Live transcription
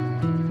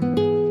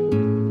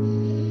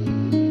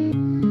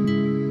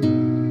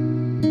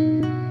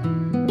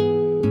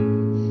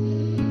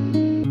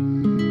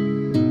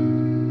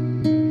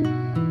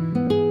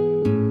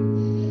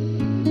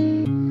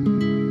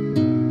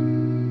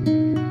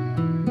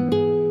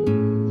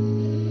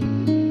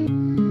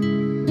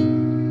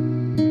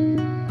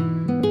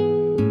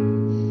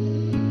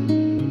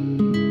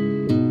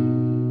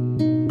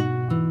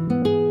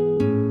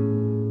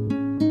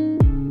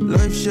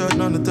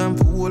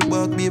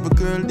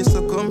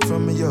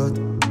from my yard.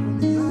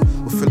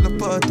 We fell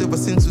apart ever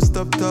since we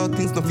stopped talking.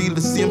 Things don't feel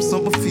the same,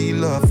 something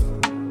feel off.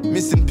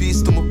 Missing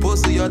piece to my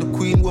puzzle, you're the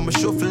queen. When I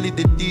shuffle it,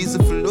 the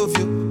diesel for love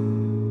you.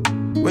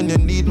 When you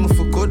need me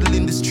for cuddle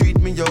in the street,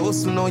 me your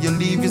hustle, now you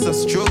leave is a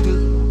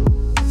struggle.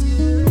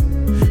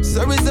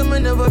 Sorry, some I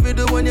never be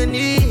the one you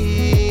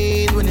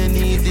need when you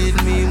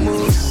needed me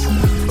most.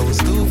 I was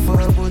too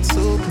far, but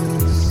so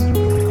close.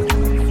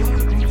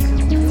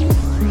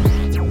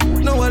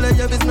 Now all I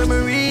have is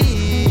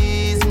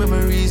memories.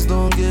 Memories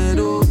don't get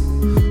old.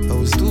 I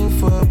was too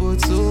far, but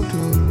so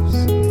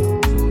close.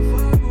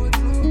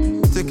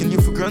 Taking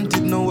you for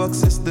granted, no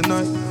access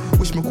denied.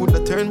 Wish me could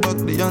have turned back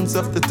the hands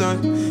of the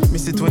time.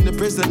 Miss it when the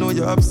present, know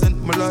you're absent,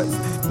 my life.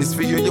 Miss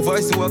for your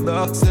voice, you have the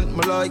accent,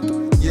 my like.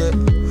 Yeah,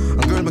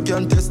 and girl, I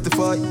can't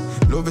testify.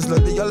 Love is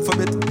like the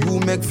alphabet, you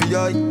make for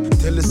I.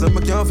 Tell us I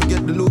can't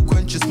forget the look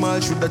when she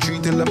smile. Should I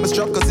treat her like my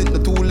strap, cause it the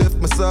two left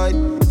my side.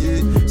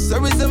 Yeah,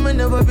 sorry, some I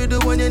never be the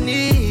one you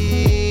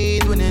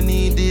need when you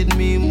needed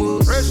me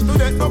most. Fresh to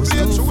that, no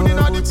play tune in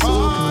the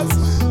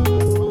past.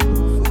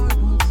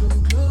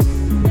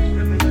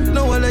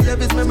 Now all I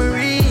have is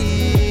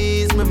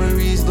memories.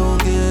 Memories don't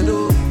get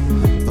old.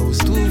 I was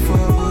too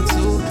far, but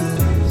so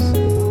close.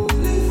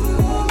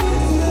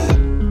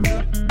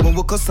 When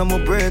we cuss and we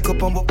break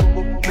up and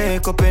we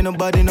make up, ain't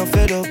nobody no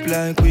fed up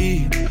like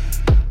we.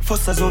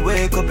 First as we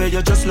wake up,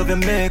 you just love your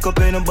makeup,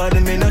 ain't nobody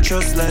me no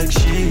trust like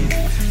she.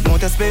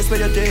 Want a space where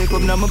you take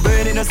up, now my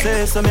brain in a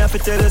safe, so me have to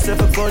tell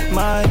yourself I cut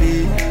my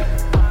beat.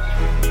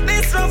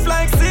 This rough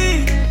like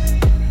sea,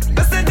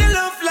 I said the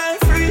love like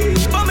free.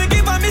 But me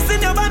keep on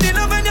missing your body,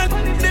 love and you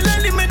the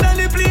lady me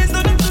dolly, please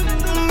don't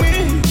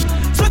me.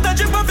 Sweat a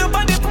drip off your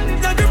body,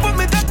 you grip on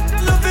me,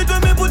 love it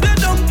when me put it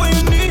down for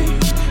your knee.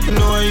 You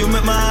know you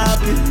make me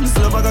happy, this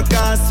love I got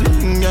can't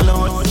swing, you know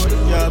what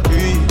you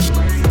breathe.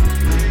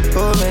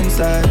 Come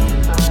inside.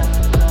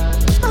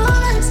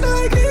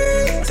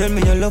 Tell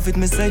me you love it,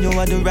 me say you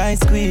are the right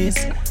squeeze.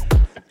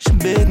 She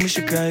beg me,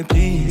 she cry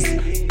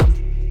please.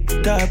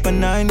 Type of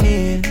 9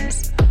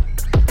 years.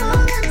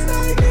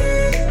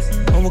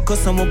 And we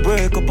cuss and we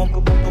break up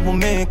and we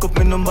make up,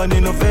 and nobody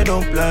no fed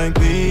up like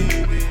me.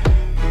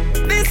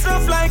 This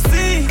rough like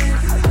sea.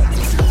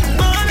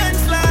 Ball and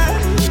slide.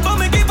 But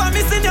me keep on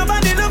missing your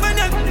body, love and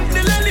you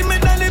the lady me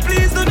dolly,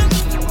 please don't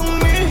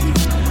me.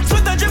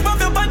 Sweat a drip off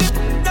your body,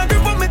 you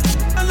grip on me.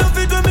 I love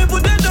it when me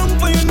put it down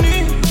for your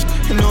knee.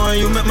 You know how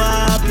you make me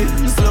happy.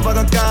 This love I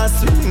got can't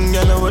swing.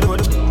 You know what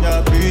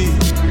you breathe.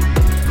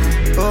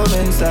 Come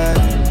inside.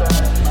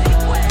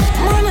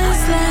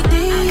 Moments like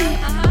these.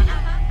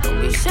 Don't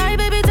be shy,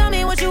 baby, tell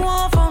me what you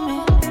want from me.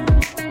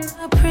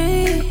 I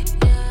pray.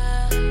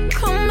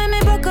 Come make me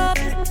back up.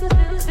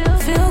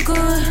 Feel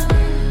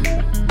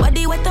good.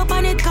 Body wet up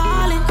and it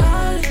calling.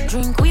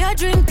 Drink, we a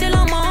drink till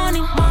the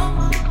morning.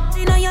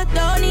 You know you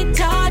don't need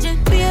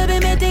charging. Baby,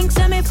 me think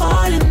say me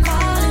falling.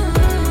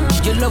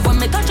 You love when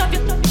me touch up you,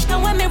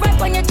 and when me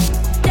rap on you.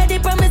 Daddy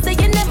promise say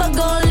you never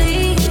gon'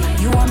 leave.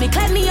 You want me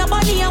clap me your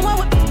body and when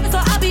we so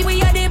happy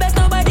we are the best,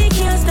 nobody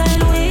can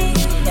style we.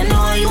 You know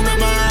how you make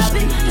me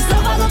happy. This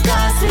love I go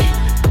cost me.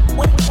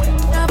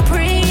 I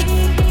pray.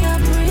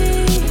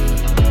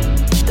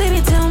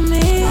 Baby tell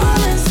me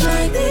all it's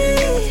like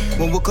this.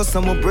 When we cuss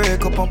and we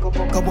break up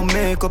and we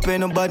make up, ain't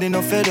nobody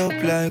no fed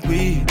up like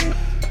we.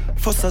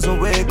 First as we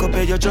wake up,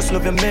 you just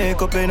love your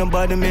makeup, ain't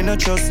nobody me no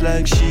trust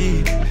like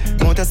she.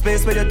 Want a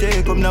space where you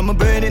take up, now my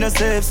brain in a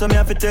safe, so me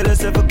have to tell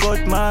yourself I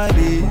cut my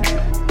beat.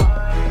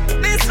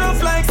 This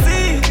rough like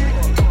sea.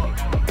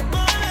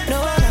 No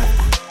love,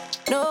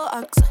 no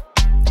axe.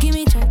 Give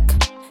me check,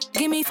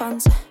 give me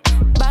funds.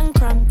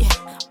 Bank run, yeah.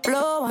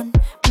 Blow one,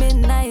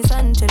 midnight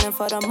and chillin'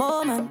 for the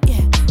moment,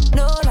 yeah.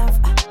 No love,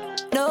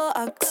 no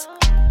axe.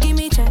 Give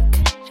me check,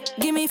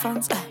 give me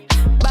funds.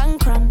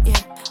 Bank run,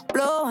 yeah.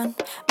 Blow one,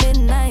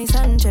 midnight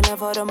and chillin'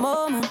 for the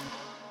moment.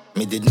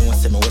 Me did know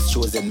say me was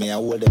chosen, me I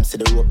hold them. See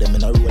the rope them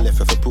in a roll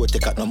if I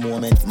protect at no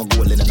moment. My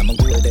goal and I'm a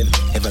goal them.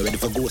 Ever ready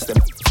for ghost them.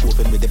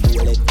 Open with the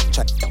bullet,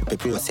 chat the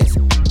process.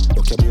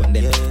 Look your bone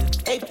them.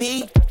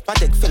 AP,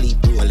 Patek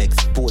Philippe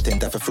Rolex.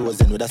 Potent after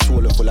frozen with a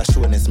soul full of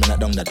shortness. Me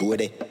not down that door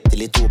there.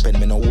 Till it open,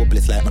 me no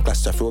hopeless like my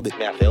claustrophobic.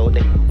 Me I feel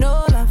there.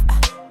 No love,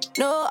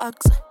 no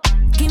axe.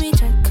 Give me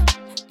check,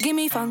 give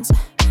me funds.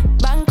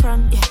 Bank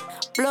run, yeah.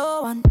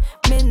 Blow one,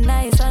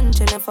 midnight and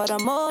chillin' for the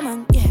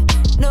moment, yeah.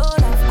 No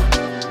love,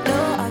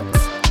 no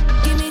axe.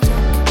 Give me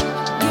check,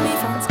 give me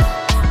funds.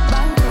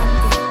 Bank run,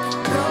 yeah.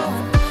 Blow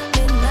one,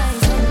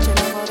 midnight and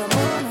chillin' for the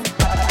moment.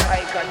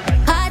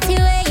 Party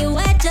where you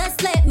at,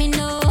 just let me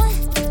know.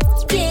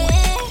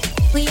 Yeah,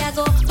 we are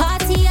go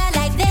party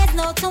like there's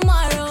no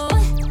tomorrow.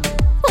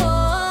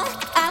 Oh,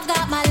 I've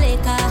got my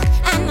liquor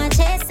and my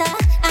chaser,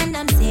 and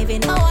I'm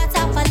saving my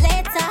water for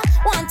later.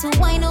 Want to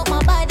wind up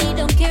my body,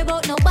 don't care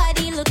about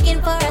nobody.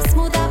 Looking for a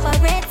smooth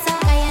operator.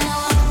 I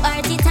know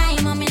party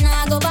time, I'm in,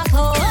 I go back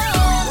home.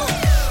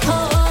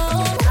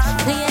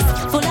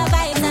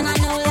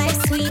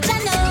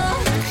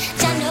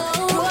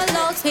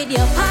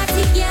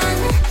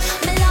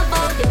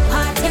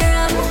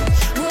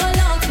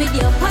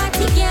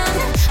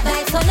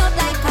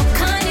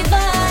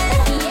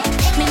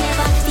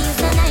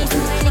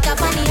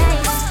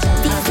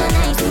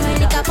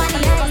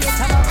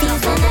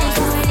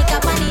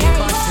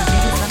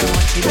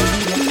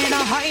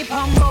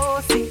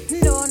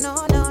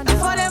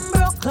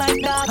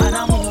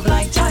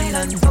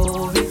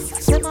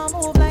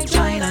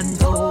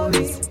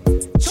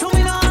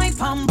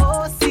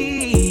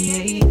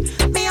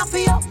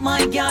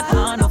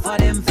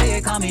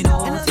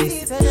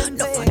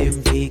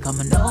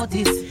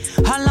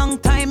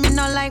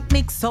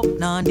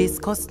 this,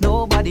 cause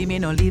nobody me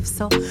no live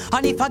so.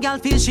 And if a girl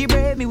feel she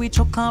brave, me we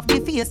chuck off the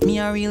face. Me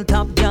a real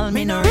top girl,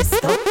 me no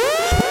rest up.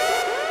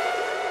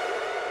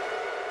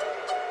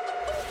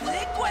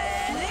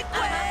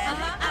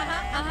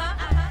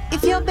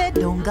 If your bed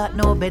don't got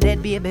no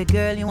bedded, baby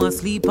girl, you want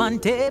sleep on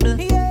table.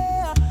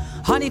 Yeah.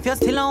 And if you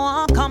still don't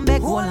want come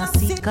back, wanna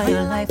see, cause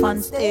your life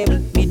unstable.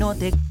 Me no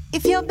take.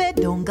 If your bed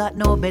don't got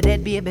no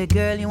bedded, baby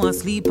girl, you want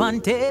sleep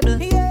on table.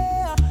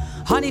 Yeah.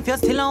 And if you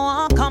still don't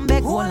want come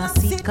back, wanna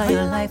see, cause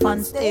your life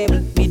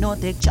unstable. Me no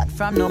take chat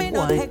from no boy. Me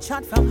no take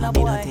chat from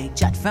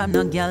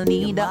no girl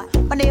neither.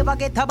 I never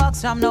get a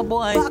box from no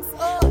boy.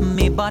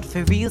 Me bad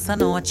for real, so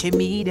know what you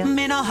mean.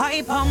 Me no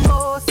hype and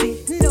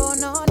bossy.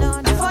 No.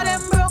 For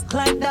them broke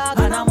like dog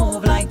and I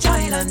move like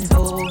child and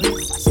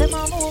tourist. Them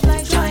I move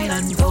like child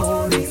and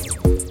tourist.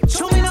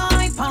 Show me no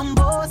hype and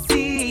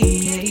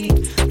bossy.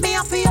 Me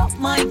have to up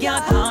my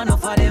girl, and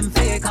enough of them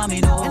fake and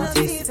me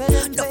notice.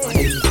 Enough of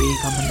them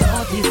fake and me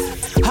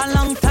notice. A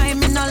long time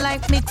me no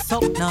like mix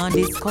up, nah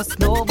discuss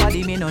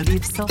nobody me no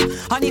live so.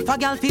 And if a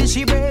girl feel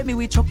she brave, me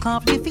we chuck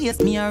off the face.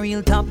 Me a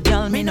real top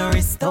girl, me no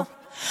rest up.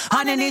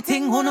 And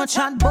anything who no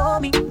chat bout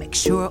me, make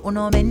sure who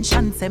no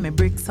mention say me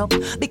bricks up.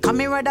 Because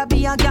me rather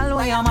be a girl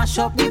where I mash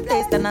up the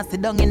place than I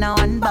sit down in a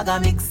one bag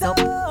of mix up.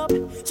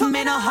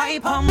 Me no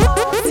hype and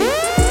bossy.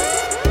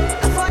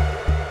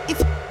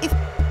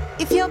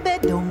 If your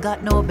bed don't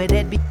got no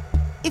bedded,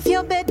 if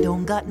your bed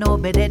don't got no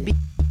bedded,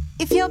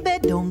 if your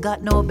bed don't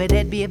got no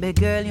bedded, baby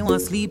girl, you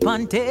want sleep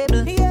on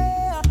table.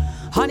 Yeah.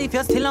 And if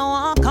you still don't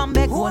want come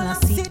back, wanna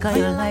see, cause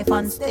your life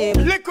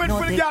unstable. Liquid no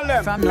for the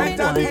girl from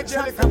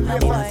no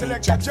boy.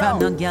 Chat from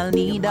no girl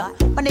neither.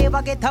 I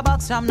never get a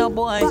box from no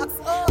boy.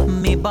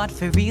 Me bad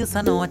for real,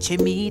 so know what you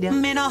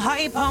mean. Me no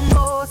hype and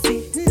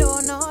bossy.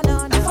 No.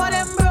 For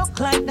them broke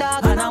like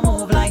dog and I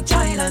move like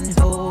child and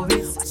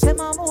tourist. Them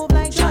I move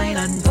like child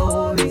and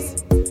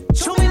tourist.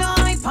 Show me no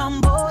hype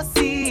and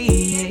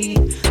bossy.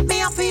 Me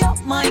have to up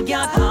my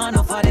girl,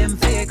 enough of them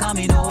fake and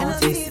me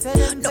notice.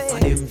 Enough of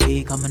them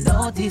fake and me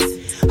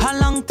notice. A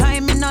long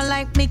time me no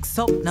like mix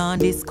up, nah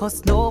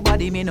discuss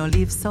nobody me no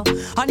live so.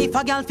 And if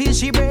a girl feel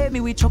she brave, me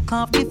we chuck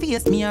off the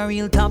face. Me a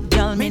real top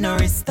girl, me no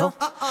rest up.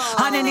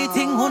 And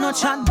anything who no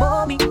chat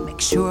bout me,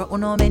 make sure who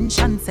no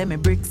mention say me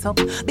bricks up.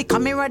 Because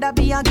me rather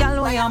be a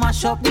girl where I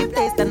mash up the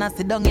place than I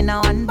sit down in a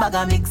one bag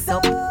of mix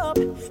up.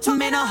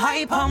 Me no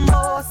hype and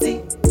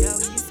bossy.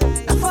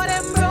 For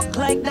them broke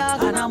like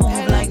dog and I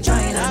move like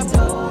child and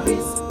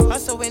tourist.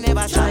 Also we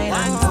never child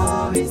and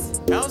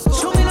tourist.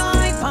 Show me no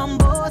hype and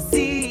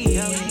bossy.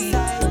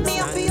 Me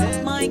a feel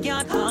up my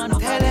yard and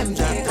tell them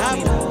drop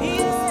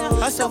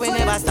top. Also we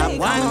never stop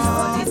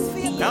once.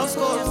 Now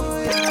school.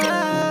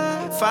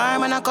 Far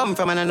man I come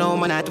from and I know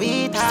man I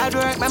tweet. Hard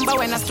work, remember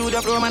when I stood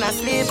up room and I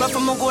sleep. Got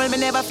from my goal, me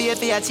never feared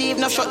to achieve.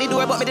 No shut the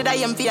door, but me did I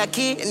am for a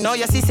key. Now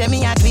you see, say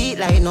me I tweet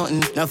like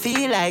nothing. No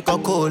feel like a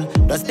cool.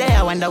 Just there,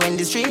 I wonder when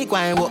the street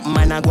going up,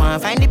 man I go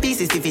and find the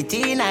pieces to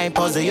 15. I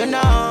puzzle, you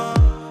know.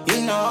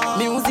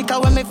 Music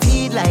when me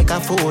feel like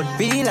a fool.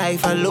 Real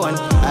life alone.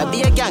 I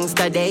be a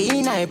gangster day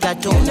in a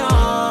platoon.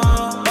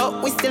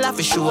 But we still have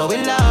to show we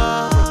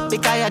love.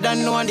 Because I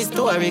don't know how the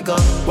story go.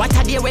 What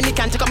a day when you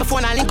can take up my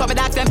phone and link up with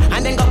dark them.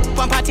 And then go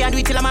one party and do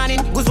it till the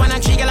morning. Goose 1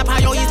 and 3 girl up high.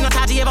 Yo, he's not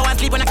hard to ever want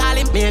sleep when I call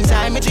him. Me and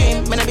time, me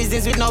dream. Me no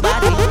business with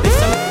nobody.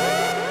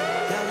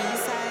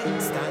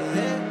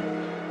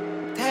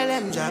 Tell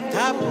them drop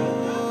top.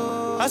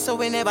 Also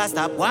we never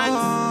stop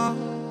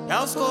once.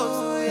 Now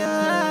school,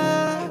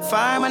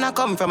 far man I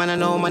come from and I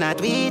know man I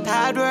tweet.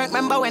 Hard work,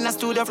 remember when I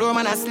stood up room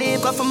and I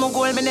sleep. Got from my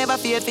goal, me never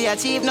feared to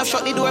achieve. No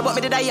shut the door, but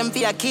me did I am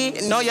for a key.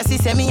 Now you see,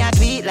 say me I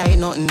tweet like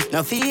nothing.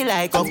 No feel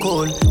like a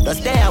cool.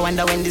 Just there, I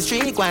wonder when the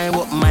street going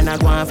up, man I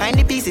go and find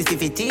the pieces to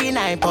 15.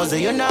 I puzzle,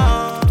 you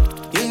know.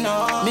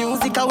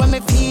 Music when me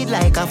feel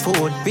like a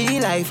fool.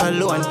 Real life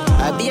alone.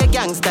 I be a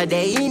gangster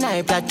day in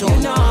a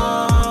platoon.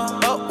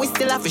 But we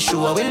still have to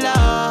show we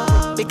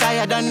love. Because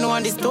I don't know how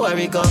the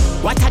story go.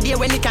 What a day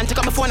when you can take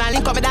up my phone and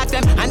link up with dark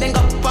them. And then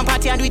go one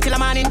party and do it till the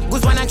morning.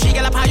 Goose 1 and 3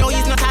 girl up high. Yo,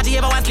 he's not hard to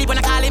ever want sleep when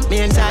I call him. Me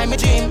and time, me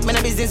dream. Me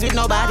no business with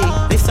nobody.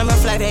 Live some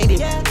rough life, ain't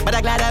it? But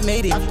I'm glad I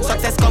made it.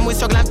 Success come with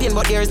struggle and pain,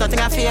 but there is nothing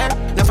I fear.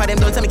 None of them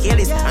don't tell me kill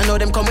this. I know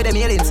them come with them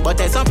aliens. But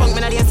tell some punk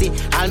me not lazy.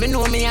 All me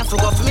know me have to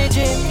go for me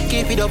dream.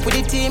 Keep it up with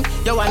the team.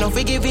 You want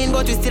nothing giving,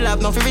 but we still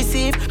have nothing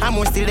receive. I'm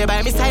more still there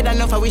by my side and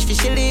enough I wish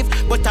she leave.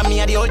 But I'm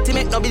me the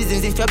ultimate, no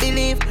business if you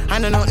believe. I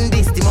know nothing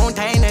this, the amount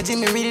of energy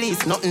me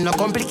release. Nothing no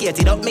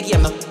complicated, up me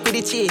game, no with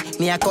the cheek.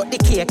 Me I cut the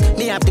cake,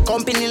 me have the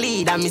company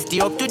lead. I miss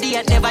the up to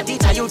date, never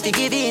teach you to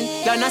give in.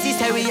 You're not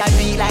necessary, I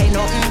feel like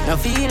nothing. No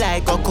feel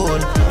like a cool.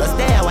 Just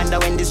there, I wonder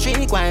when the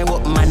street going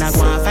up, man I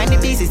go and find the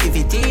pieces to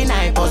 15.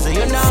 I puzzle,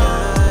 you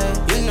know.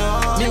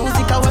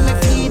 Music when me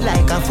feel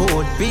like a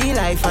fool. Real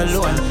life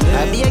alone.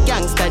 I be a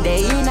gangster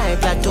day in a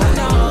platoon.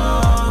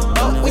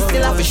 But we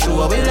still have to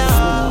show we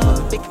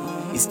love.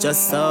 It's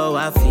just so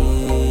I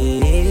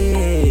feel.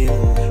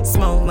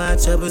 Smoke my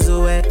troubles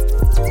away.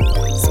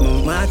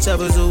 Smoke my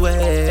troubles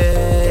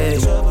away.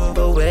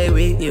 Away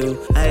with you.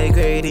 I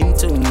grade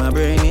into my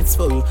brain, it's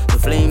full. The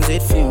flames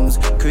it fumes.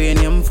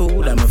 Cranium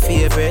food, I'm a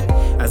favorite.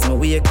 As my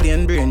way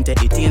clean brain,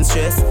 take it in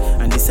stress.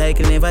 And the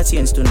cycle never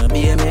change to no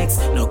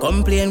BMX. No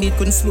complain, it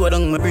couldn't slow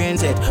down my brain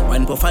jet.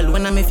 One puff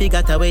alone and me figure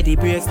out where the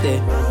brakes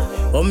there.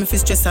 Oh, me fi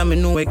stress and me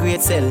know a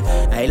great cell.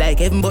 I like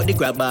heaven but the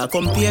grabber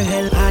compare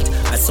hell hot.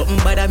 As something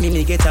bad at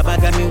me get a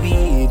bag of me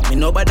weed. Me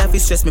no bother fi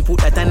stress, me put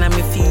that on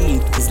me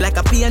feet. It's like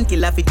a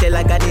painkiller fi tell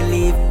I gotta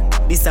leave.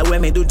 This a way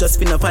me do just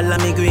finna fall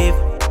on me grave.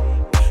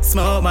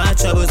 Smoke my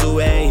troubles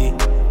away.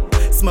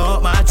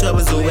 Smoke my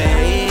troubles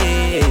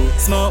away.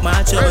 Smoke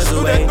my troubles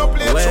away.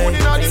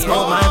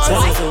 Smoke my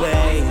troubles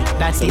away.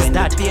 That is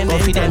that.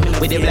 Confident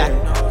with the black.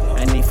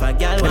 And if a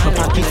girl want to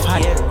pocket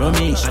fat,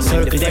 Romish,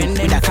 circle them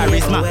with a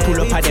charisma.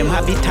 Pull up at them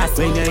habitat.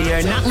 When you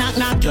hear knock, knock,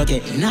 knock, you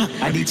get knock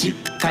at the chip.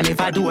 Can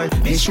never do it.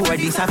 Make sure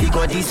this have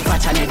got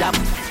dispatch and it up.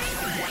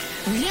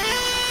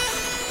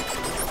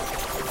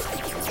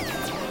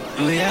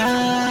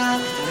 Yeah.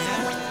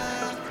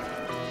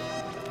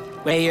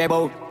 Where you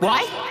about?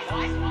 Why?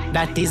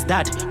 That is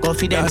that.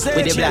 Confidence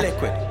with the black.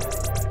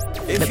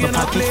 If you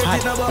pocket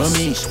fat,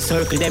 Romish,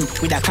 circle them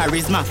with a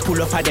charisma.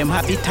 Pull up at them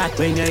habitat.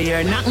 When you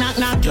hear knock, knock,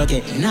 knock, you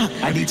get knock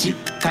at the chip.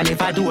 Can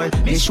never do it.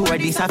 Make sure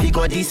this have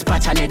got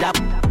dispatch and it up.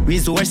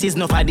 Resources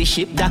no for the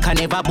ship that can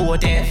never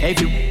boat.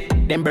 Every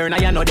them burner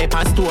you know they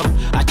pan stove.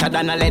 Hotter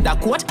than a leather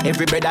coat.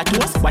 Every bread a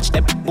toast. Watch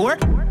them board.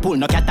 Pull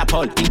no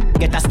catapult.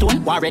 Get a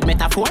stone. War red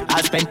metaphor.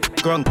 I'll spend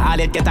grung. All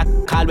it get a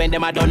call when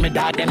them a done. Me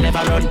dog them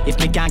never run. If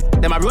me can't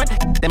them a road.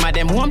 Them a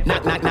them home.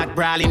 Knock knock knock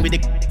brawling with the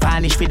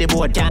vanish for the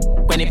board. Can't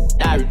when it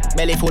dar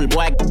belly full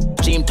boy.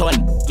 Dream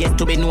ton. Yet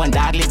to be known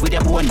dog live with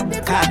your bone.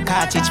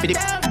 Cartridge for the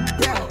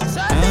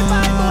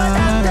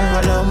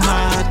follow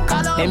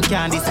mad. Them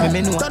can't diss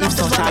me know. If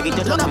so target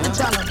you look up the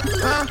channel.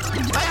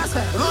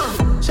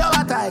 Show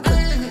a title.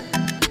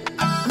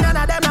 None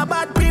of them a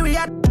bad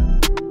period.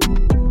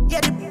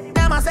 Yeah,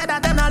 them a say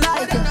that them not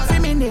like it. See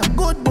me name,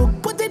 good book,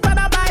 put it on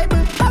a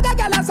Bible. Other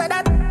girl a say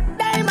that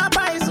they my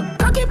prize.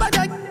 Cocky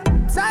project,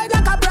 side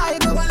like a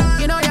bribe.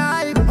 You know your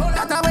hype,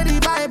 that's how the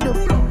vibe do.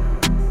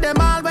 Them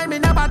all when me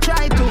never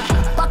try to.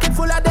 Pocket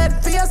full of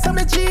dead face on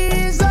me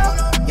cheese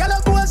up. Yellow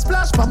gold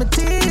splash for me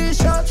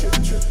t-shirt.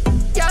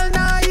 Girl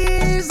now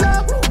ease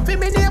up. See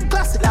me name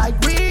classic like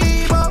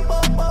Reebok.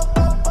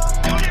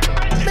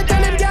 Me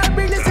tell him girl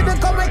bring this in the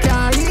come we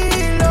can't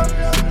heal up.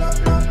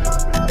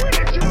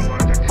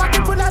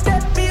 Pocket full of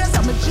dead face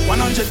on me cheese.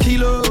 100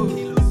 kilos.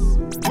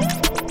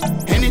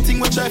 Anything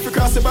we try for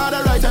cross the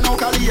border right and now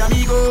call the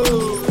amigo.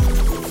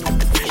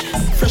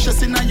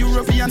 Freshest in a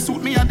European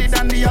suit, me a did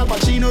and the Al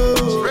Pacino.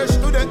 Fresh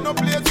student, no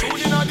play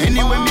tune in the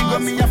anyway me go,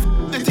 me a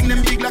the thing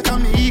them big like a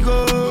me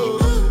ego.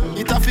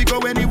 It a fi go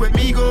anywhere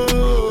me go.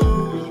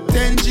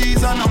 10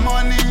 G's on the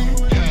money.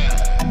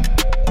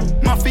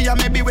 Mafia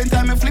maybe when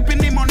time me flipping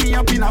the money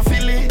up in a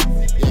Philly.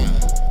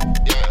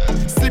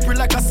 Slippery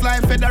like a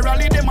slime,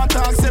 federally them a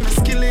talk, say me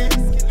skilly.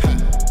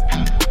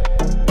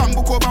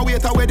 Bamboo cover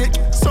wait a with it,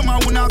 some I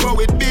wanna go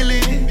with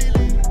Billy.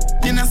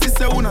 You know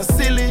sister wanna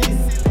silly.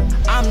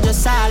 I'm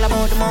just all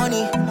about the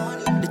money,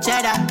 the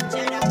cheddar,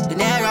 the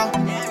narrow,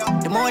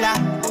 the moolah.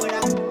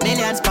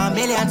 Millions pound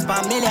millions of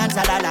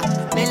dollar.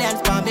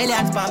 Millions pound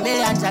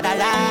millions of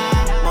dollar.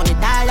 Money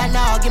dollar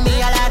now, give me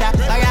a ladder.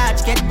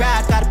 Garage get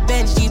broad, got a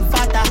bench jeep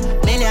fatter.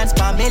 Millions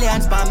pound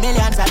millions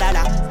of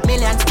dollar.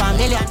 Millions pound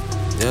millions.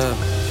 Yeah.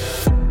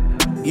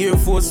 Air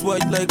Force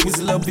white like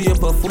whistle of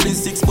paper, fully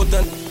 6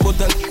 button.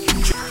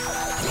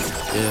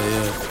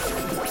 Yeah.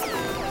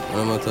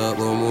 I'm gonna talk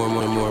about more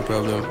money, more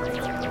problem.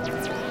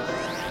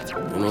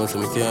 You know, so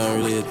me can't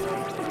relate.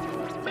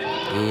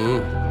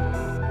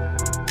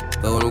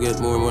 But when we get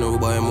more money, we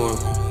buy more.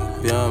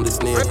 Beyond this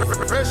name.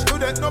 Fresh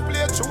student, no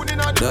play tune in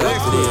the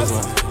days,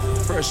 man.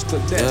 Fresh to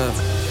death.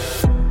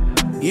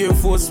 Yeah. Air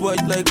Force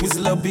white like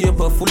whistle of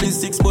paper, fully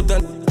 6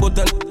 button.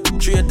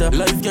 Traitor.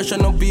 Life cash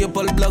and no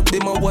paper, black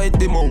them a white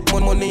them out.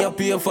 Money I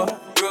pay for.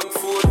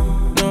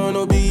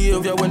 No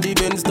behavior when the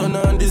Benz turn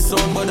on this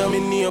song, but I'm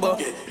in neighbor.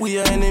 We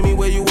are enemy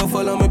where you a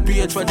follow me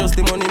page for just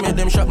the money, make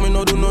them shock me,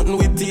 no do nothing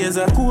with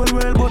taser. Cool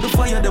world, but the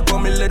fire the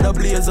on me leather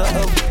blazer.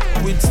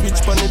 With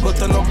switch pan it, but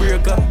no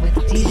breaker.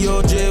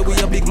 DOJ, we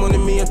a big money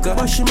maker.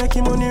 But she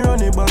making money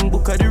run a bank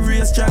book at the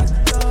racetrack.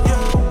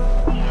 Yeah.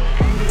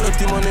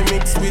 Dirty money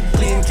mixed with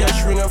clean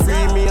cash, ring a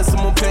free me and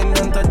some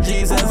pendant of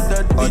Jesus.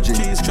 That big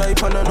cheese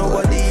stripe and I know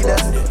what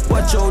Adidas.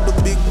 Watch out the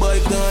big boy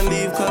can't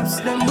leave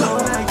cops. Them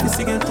don't like this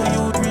to get to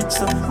youth rich,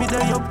 so me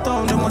day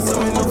uptown, them must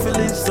have me no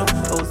village, so I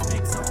was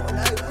big, so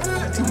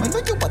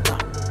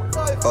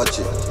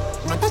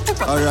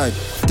alright,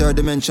 third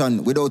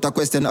dimension, without a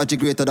question, Archie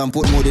greater than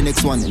put more the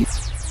next one.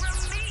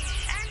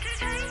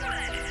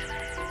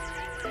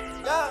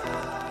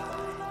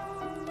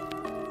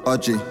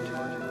 Archie,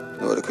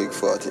 no the quick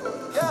 40.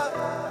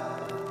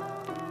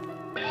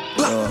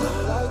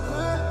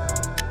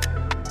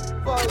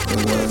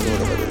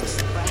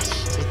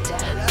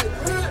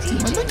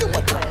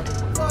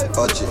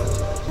 Archie.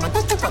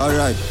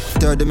 Alright,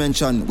 third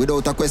dimension.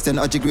 Without a question,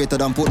 Archie greater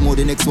than put more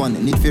the next one.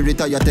 Need for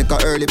retire, take a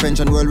early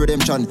pension, world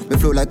redemption. Me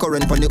flow like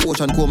current from the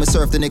ocean, call me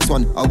surf the next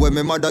one. And when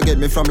my mother get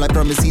me from like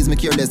promises, me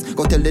careless.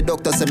 Go tell the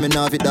doctor, say me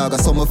nav it dog, I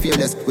saw me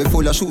fearless. We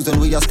full of shoes and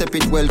we are step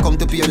it well, come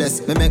to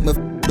peerless. Me make me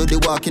do the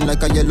walking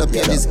like a yellow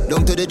pages.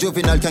 Down to the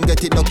juvenile can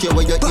get it, don't care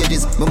where your age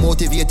is. Me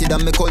motivated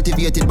and me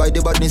cultivated by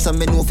the badness and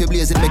me know fi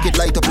blaze it. Make it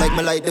light up like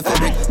me light the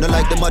fabric. No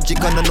like the magic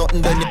and no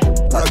nothing then it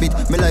rabbit.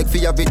 Me like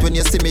fi have it when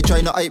you see me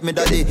try to hype me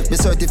daddy. Me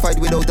certified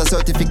without a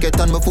certificate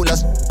and me full of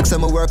so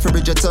me work for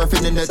Bridget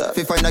surfing in it.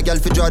 Fi find a girl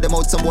fi draw them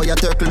out, some boy a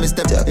turtle me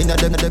step in a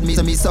them me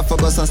so me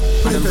esophagus and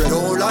them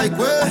don't like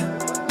way.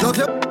 Love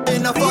your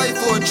in a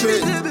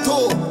 5-4-3 2.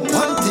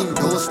 One thing,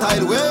 no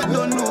style way.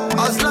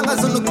 As long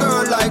as you look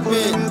girl like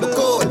me, look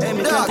cool.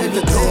 Dog, if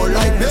you don't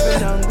like me,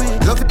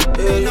 love you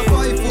in a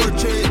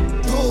 5-4-3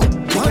 2.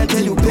 One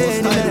thing, no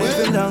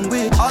style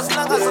way. As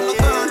long as you look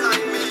girl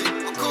like me,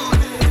 look cool.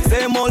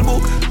 Same old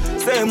book,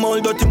 same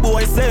old dirty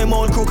boy, same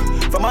old crook.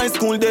 From high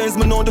school days,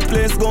 me know the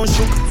place gon'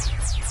 shook.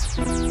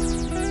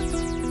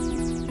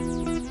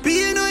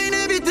 Being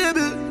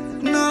inevitable,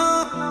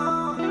 no.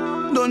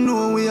 Don't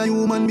know we are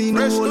human being,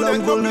 no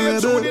long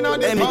vulnerable.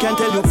 Hey, me can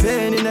tell you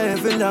pain in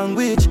every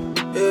language.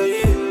 Yeah,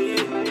 yeah.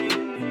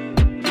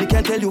 Me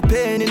can tell you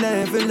pain in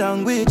every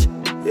language.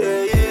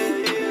 Yeah,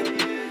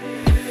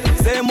 yeah.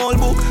 Same old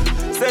book,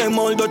 same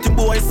old dirty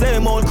boy,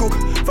 same old crook.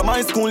 From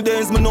high school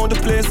days, me know the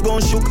place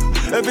gon' shook.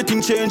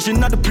 Everything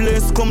changing at the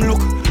place, come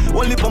look.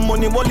 One lip of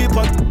money, one lip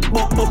of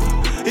book.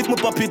 If me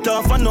pop it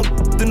off and up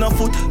in a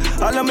foot.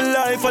 All of my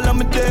life, all of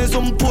my days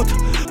on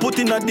put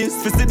in a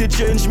this, fi see the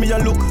change me a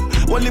look.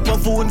 One lip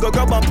of food, go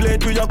grab a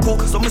plate with a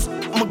cook. So me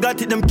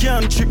got it, them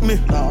can't trick me.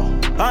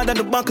 Hard at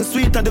the back, and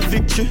sweet at the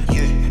victory.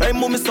 Hey,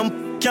 mommy,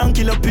 some can't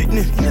kill a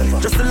picnic.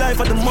 Just the life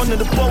of the money,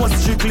 the power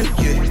strictly.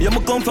 Yeah,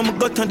 me come from a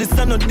gut and this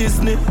is not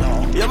Disney.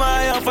 Yeah, my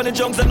eye off on the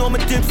junks, I know me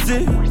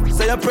tipsy.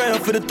 Say a prayer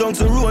for the tongues,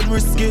 the road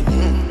risky.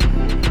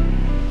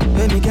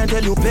 Hey, me can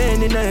tell you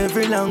pain in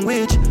every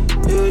language.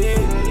 Yeah, yeah.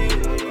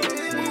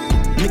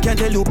 Me can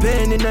tell you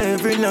pain in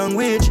every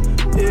language.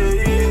 Yeah,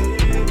 yeah.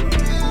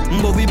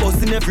 But we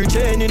bustin' every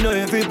chain in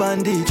every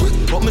bandage.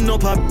 But me no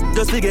pop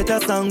just to get a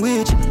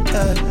sandwich.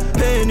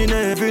 Pain in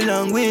every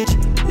language.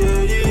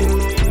 Yeah, yeah.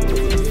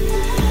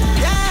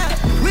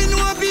 Yeah, we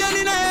know pain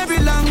in every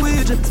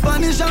language.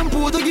 Spanish and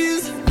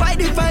Portuguese. Fight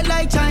the fight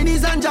like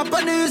Chinese and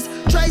Japanese.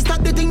 Try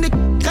stop the thing, the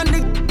can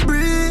the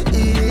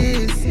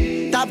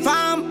breeze. Tap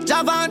farm,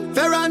 Javan,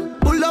 Ferran.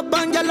 Pull up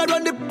and gyal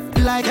run the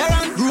like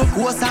Heron. Grew up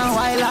coast and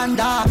wild and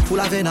dark. Full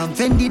of venom,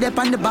 Fendi dep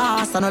on the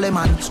bars and all them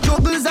man.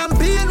 Struggles and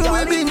pain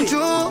we been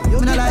through.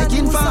 Me no like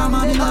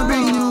informer, me no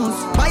bring news.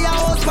 Buy a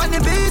house on the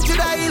beach with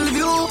a hill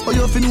view. Oh,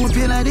 you feel no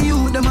pain like the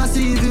youth, them a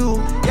see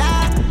you.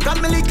 Yeah,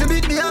 from me little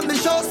bit me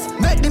ambitious.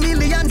 Make the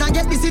millions and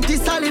get the city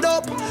solid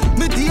up.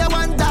 Me dear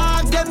one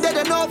dogs, them dead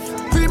enough.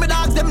 Free me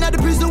dogs, them not the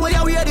prison where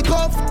you wear the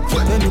cuff.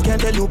 Me can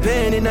tell you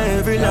pain in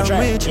every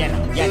language.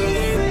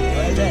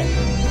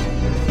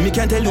 Me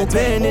can tell you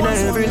pain in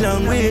every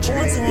language.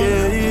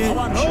 Yeah.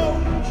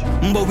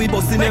 But we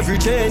bustin' every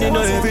chain in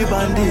every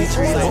bandage.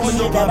 But me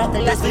no pop,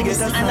 let's get a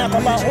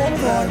sandwich.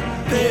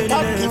 Pain in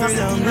every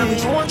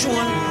language.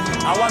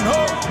 I want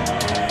hope.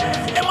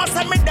 They must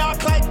say me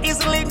dark like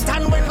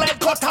Islington when light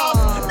cut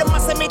off. They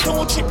must say me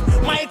too cheap,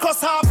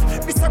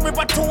 Microsoft. This a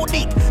river too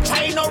deep,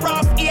 China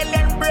rough.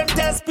 Alien brain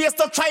tell space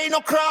to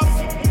China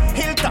craft.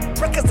 Hilltop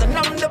records and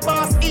I'm the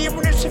boss.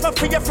 Even if she for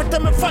free, for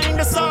them me find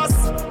the sauce.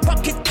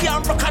 Pocket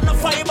can't rock on a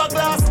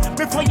fiberglass.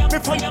 Before you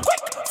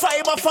quick,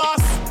 fiber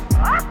fast.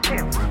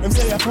 Them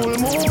say a full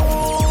moon.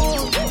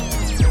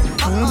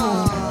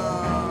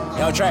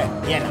 Yo, try,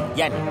 yeah.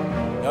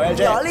 Yo, LJ.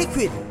 Yo,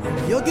 Liquid.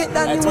 You get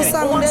that new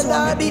song, the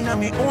derby.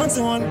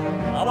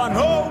 I want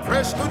hope.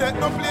 Fresh to that,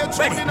 no play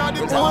tune in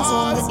the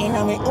past. In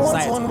my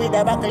own zone with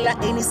a buckle of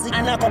Hennessy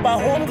and a cup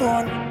of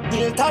homegrown.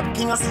 Hilltop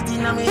King of City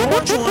in my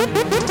own tune.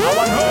 I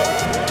want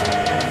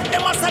hope. They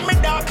must say me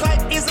dark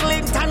like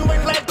Islington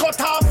when light cut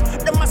off.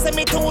 They must say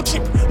me too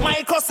cheap,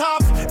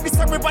 Microsoft. This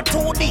a river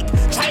too deep,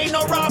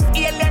 China rough.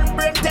 Alien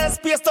brain tell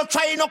space to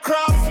China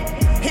craft.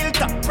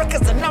 Hilltop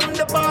records and I'm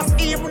the boss.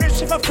 Even if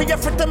she for free,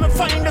 for them me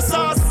find the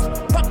sauce.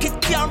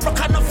 Pocket can't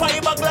rock on a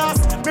fiberglass.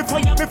 Before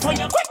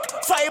you quick,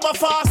 fiber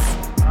fast.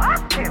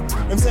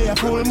 Them say a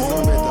full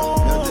moon.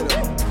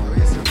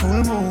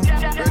 Full moon.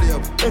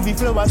 Every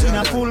flower in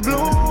a full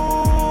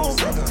bloom.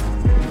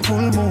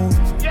 Full moon.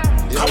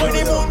 How when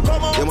the moon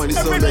come out,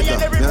 every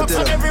lion, every fox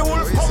and every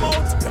wolf come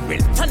out.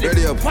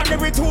 Ready up. And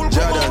every tool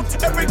come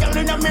out. Every girl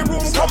in my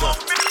room come out.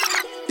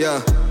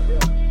 Yeah.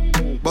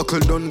 Buckle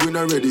done, win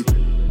already.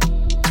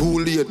 Too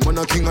late, man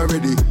a king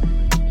already.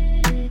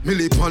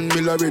 Millie pan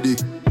mill already.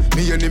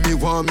 Me enemy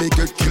want me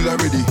get kill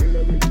already.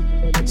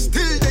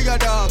 Still they a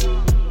dog.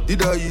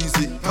 Did I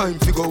easy? Time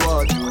to go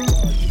hard.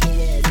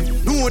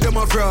 Know them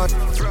a fraud.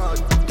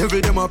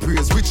 Devil them a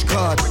praise. Which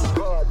card?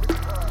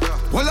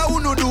 What I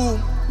wanna do?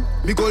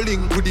 Me go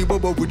link with the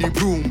bubble with the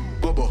broom.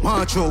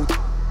 March out.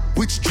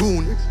 Which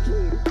tune?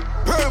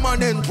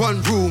 Permanent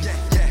one room.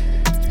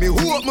 Me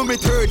hope me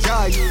third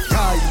eye.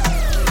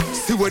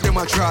 See what them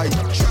a try.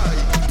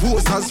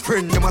 Pose as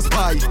friend, them a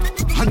spy.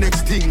 And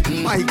next thing,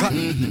 my God,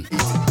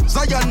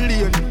 Zion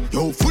Lane,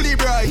 yo, fully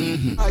bright.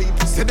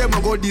 Say them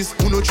a go this,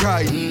 who no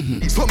try.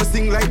 So me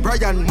sing like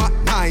Brian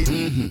McKnight.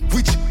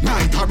 Which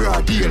night a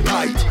broad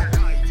daylight.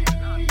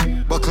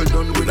 Buckle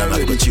done with a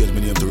ready. I change my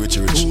name to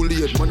Richie Rich. Too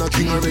late, man, a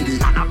king already.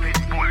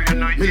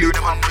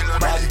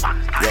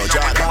 Yo,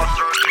 Jordan,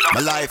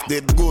 my life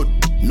did good.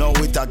 Now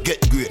it a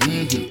get great.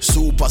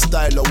 Super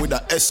styler with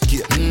a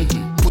escape.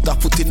 Put a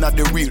foot in at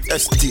the real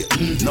estate.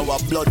 Now a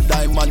blood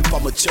diamond for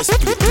my chest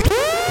plate.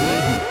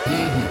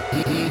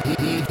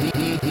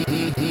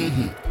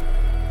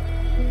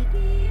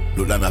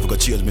 Look, I've got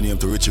change my name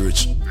to Richie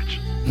Rich.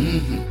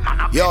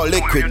 Yo,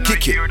 liquid,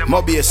 kick it,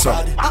 Moby a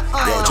son.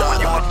 Yo,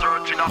 Jordan,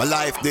 my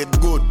life did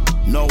good.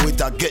 Now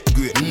it a get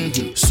great.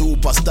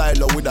 Super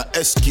styler with a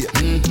escape.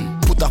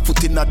 Put a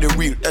foot in at the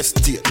real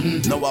estate.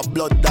 Now a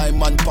blood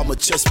diamond for my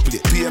chest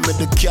plate. Pay me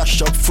the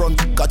cash up front,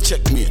 ka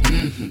check me.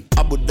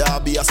 Abu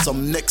Dhabi has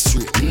some next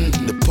rate.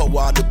 The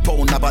power of the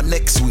pound have a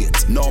next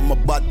weight. Now my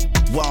bad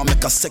want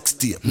make a sex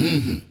tape.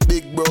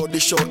 Big bro, they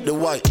short the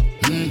white.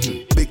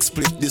 Big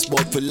split this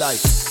bout for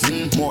life.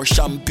 More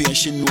champagne,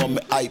 she know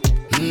me hype.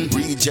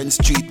 Regent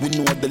Street, we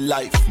know the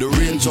life. The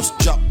rain just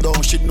dropped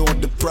down, she know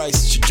the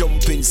price. She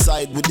jump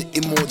inside with the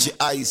emoji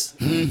eyes.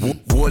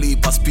 Whole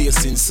heap of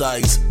space in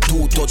size.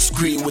 2-touch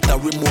screen with a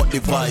remote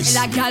device.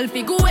 Like girl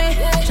figure away.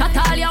 Shut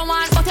all you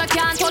want, but you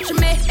can't touch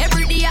me.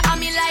 Every day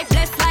I'm in life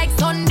blessed like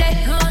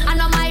Sunday. I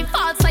know my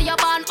fault, so you're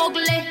born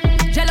ugly.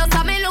 Jealous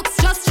of me looks,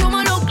 just you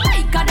me look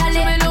like a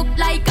dolly. Me look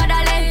like a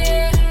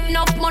dolly.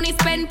 Enough money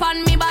spent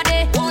on me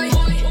body.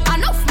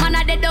 Enough man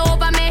are dead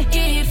over me.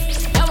 If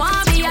you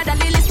want me, a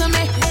dolly listen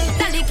me.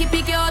 Dolly keep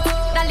it cute,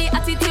 dolly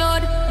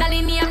attitude,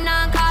 dolly name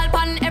now call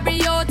pan every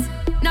youth.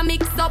 No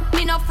mix up,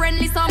 me no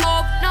friendly some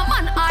up. No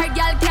man or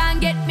girl can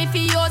get me for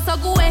you. So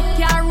go away,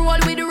 can't roll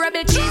with the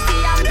rebel cheesy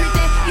and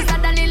pretty. It's a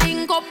dolly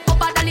link up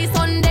a dolly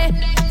Sunday.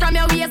 From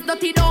your waist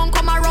dirty don't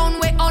come around.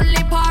 We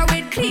only par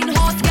with clean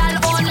house girl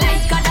on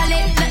like a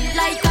dolly,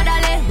 like a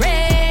dolly.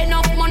 Rain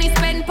enough money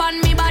spent on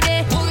me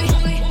body.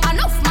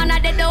 Enough man are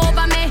dead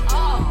over me.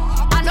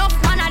 Enough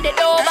man are dead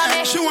over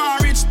me. She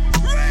want rich,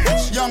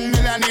 young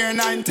millionaire,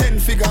 9-10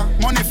 figure.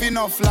 Money fi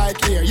enough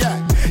like here, yeah.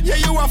 Yeah,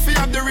 you have to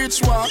have the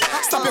rich walk.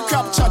 Stop your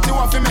crap chat, you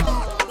have to make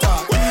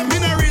talk. Me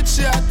no rich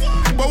yet,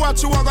 but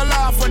what you want to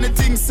laugh when the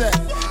thing set.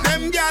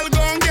 Them gal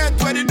gon' get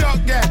where the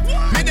dog get.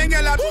 Me them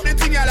gal do the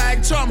thing you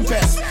like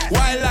trumpet.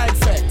 Wildlife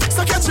effect.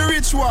 So catch your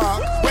rich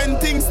walk. When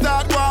things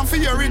start going for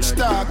your rich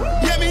talk.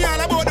 Yeah, me all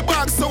about the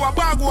bag, so a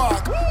bag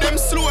walk. Them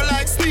slow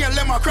like snail,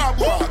 them a crab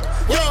walk.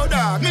 Yo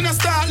dog, me no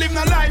start live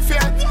no life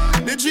yet.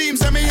 The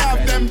dreams that me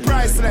have, them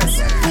priceless.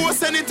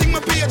 Post anything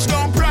my page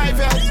down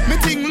private. Me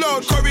think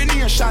loud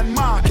coronation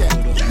market.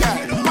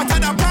 Yeah, but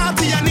at a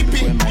party and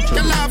nippy.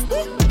 You laugh,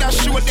 that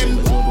show them.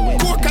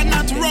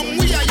 Coconut rum,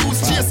 we are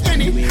use chase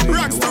any.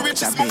 Rocks to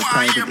riches, my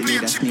wire play.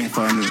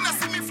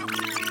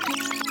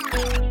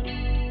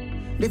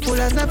 The fool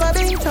has never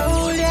been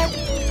told yet.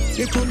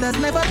 The truth has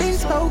never been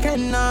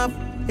spoken of.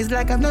 It's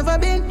like I've never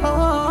been home.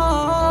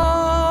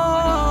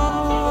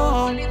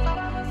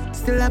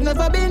 Still I've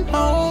never been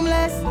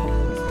homeless.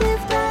 Give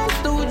thanks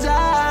to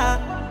Jah,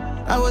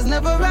 I was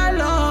never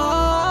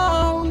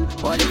alone.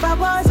 What if I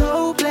was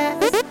hopeless?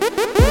 Would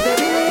they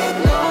really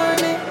ignore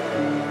me?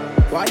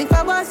 What if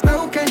I was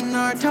broken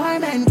or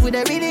torment? Would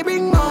they really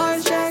bring more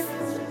stress?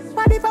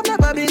 What if I've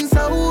never been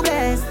so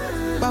blessed?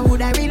 What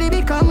would I really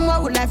become?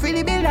 What would life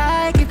really be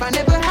like if I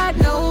never had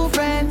no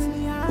friends?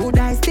 Would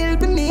I still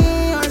be me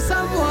or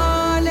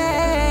someone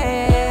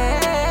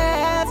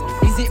else?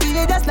 Is it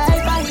really just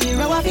like a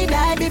hero if he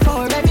died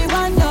before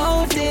everyone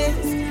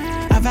noticed?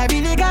 Have I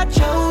really got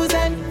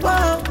chosen?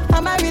 Whoa,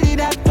 am I really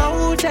that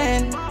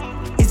potent?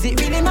 Is it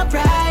really my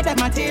pride that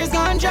my tears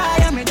gone dry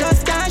and me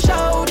just can't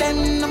show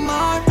them no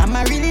more? Am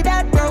I really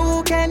that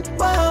broken?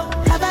 Whoa,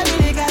 have I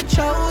really got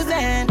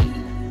chosen?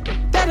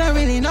 That I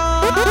really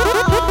know.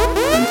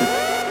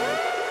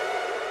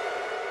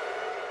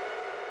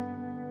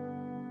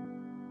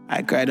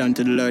 I cried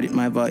unto the Lord with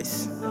my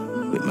voice.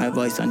 With my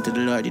voice unto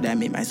the Lord did I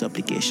make my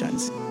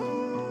supplications.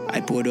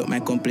 I poured out my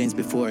complaints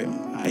before him.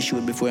 I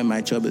showed before him my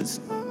troubles.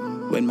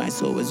 When my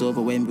soul was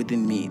overwhelmed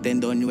within me,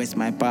 then thou knewest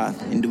my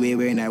path. In the way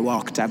wherein I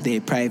walked, have they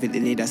privately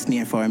laid a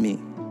snare for me.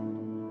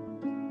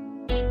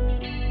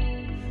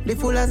 The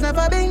fool has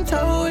never been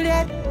told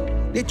yet.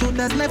 The truth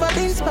has never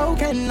been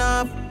spoken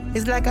of.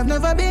 It's like I've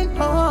never been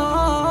home.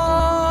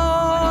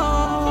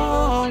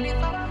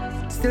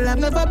 Still I've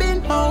never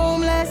been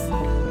homeless.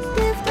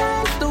 Give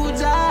thanks to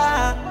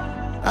Jah,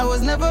 I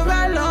was never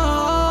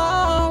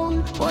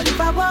alone. What if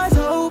I was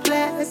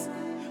hopeless?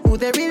 Would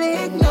they really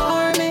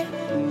ignore me?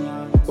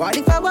 What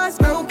if I was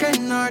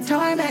broken or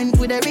torment?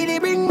 Would they really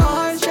bring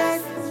more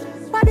stress?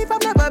 What if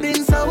I've never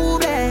been so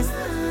blessed?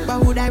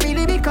 What would I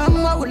really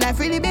become? What would life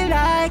really be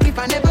like if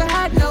I never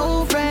had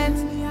no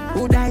friends?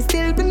 Would I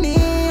still be me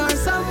or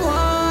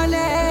someone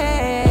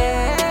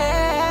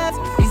else?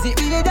 Is it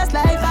really just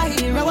like a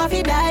hero if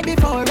he died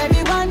before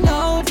everyone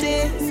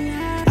noticed?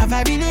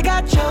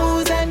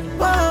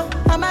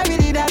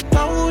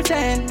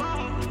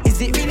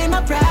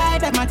 my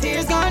pride that my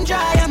tears gone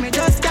dry, and me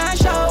just can't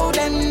show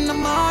them no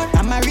more.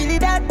 Am I really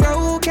that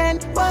broken?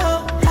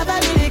 Whoa, have I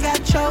really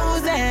got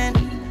chosen?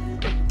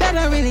 They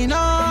don't really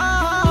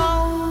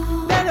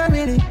know. They don't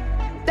really know.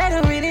 They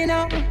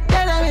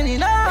don't really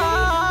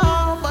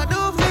know. But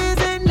who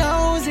feels it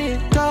knows it.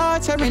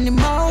 Torturing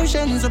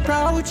emotions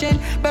approaching,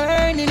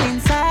 burning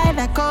inside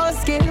like cold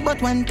skill.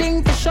 But one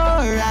thing for sure,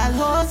 I'll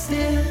hold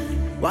still.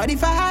 What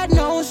if I had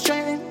no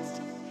strength?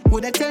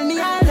 Would I tell me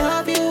I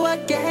love you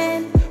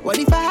again? What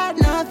if I had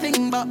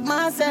nothing but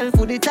myself?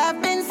 Would it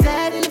have been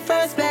said in the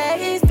first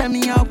place? Tell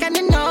me how can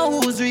you know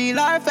who's real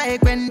or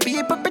fake when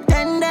people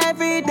pretend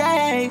every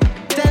day?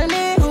 Tell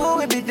me who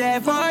will be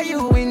there for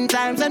you in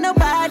times when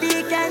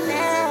nobody can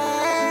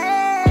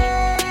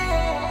help.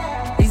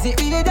 Is it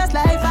really just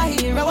life a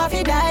hero if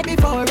he died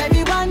before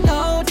everyone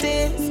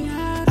noticed?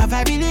 Have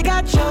I really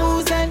got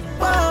chosen?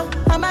 Whoa,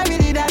 am I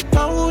really that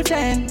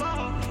potent?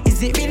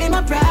 Is it really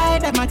my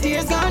pride that my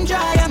tears gone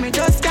dry, and me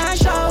just can't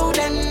show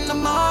them no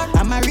more?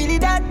 Am I really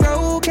that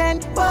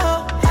broken?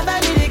 Whoa, have I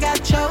really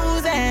got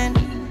chosen?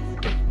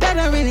 They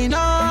don't really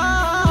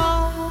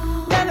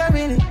know. They don't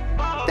really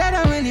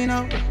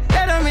know.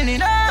 They don't really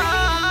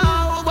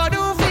know. But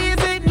who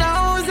feels it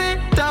knows it.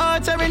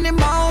 Torturing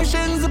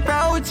emotions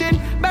approaching,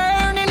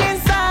 burning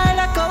inside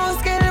like cold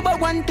skill. But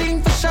one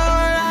thing for sure,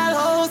 I'll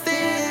host it.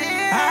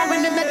 I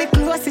remember the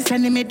closest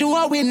enemy do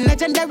a win.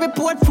 Legendary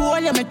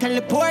portfolio, me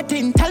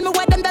teleporting. Tell me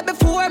what them that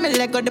before me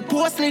leg of the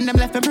porcelain. Them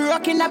left me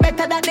broken, I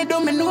better that they do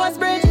me nose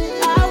bridge.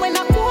 When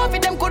I go over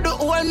them could do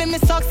hold me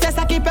success.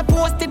 I keep it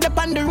posted up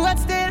on the road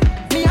still.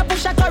 Me a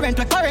push a current,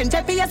 where current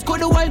GPS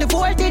could hold the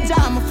voltage.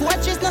 I'm a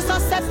fortress, no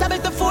susceptible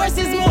to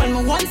forces. More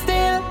me one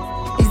still.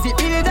 Is it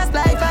really just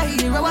life a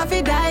hero if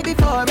he die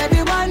before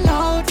everyone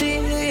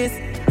notice?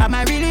 Am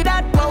I really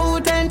that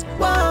potent?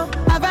 Whoa,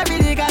 have I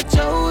really got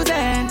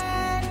chosen?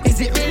 Is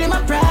it really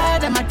my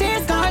pride that my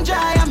tears gone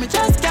dry, and me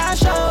just can't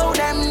show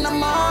them no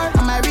more?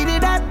 Am I really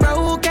that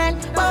broken?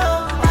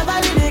 Whoa, have I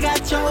really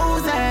got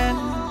chosen?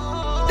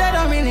 They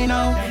don't really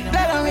know.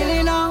 They don't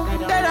really know.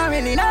 They don't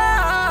really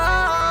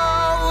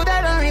know.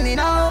 They don't really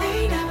know.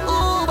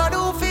 Ooh, but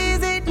who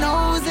feels it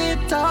knows it.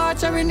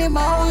 Torturing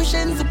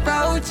emotions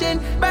approaching,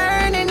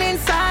 burning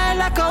inside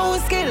like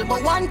cold skill.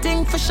 But one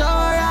thing for sure,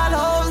 I'll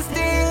hold still.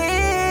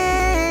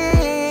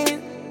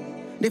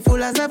 The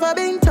fool has never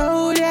been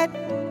told yet.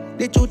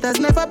 The truth has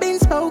never been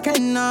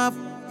spoken of.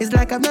 It's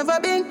like I've never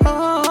been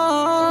home.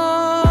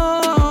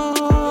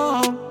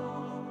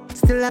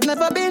 Still I've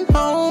never been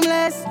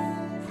homeless.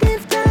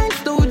 Give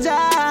thanks to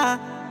Jah,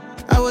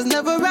 I was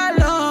never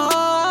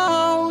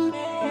alone.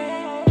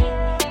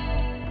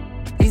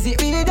 Is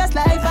it really just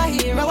life a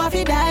hero if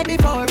he died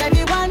before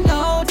everyone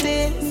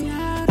noticed?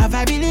 Have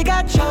I really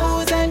got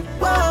chosen?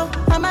 Whoa,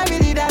 am I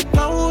really that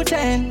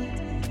potent?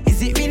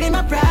 Is it really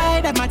my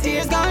pride that my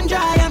tears gone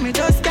dry, and me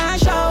just can't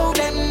show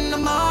them no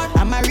more?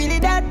 Am I really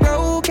that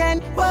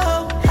broken?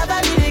 Whoa, have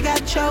I really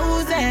got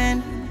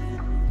chosen?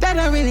 They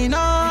don't really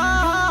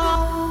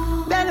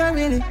know. They don't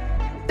really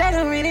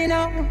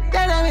know.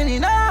 They don't really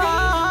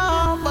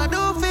know. But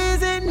who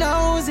feels it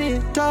knows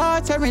it.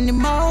 Torturing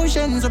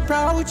emotions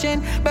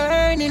approaching,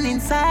 burning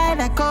inside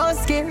like cold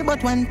skill.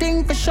 But one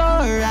thing for sure,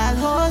 I'll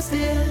hold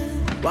still.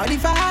 What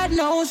if I had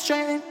no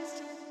strength?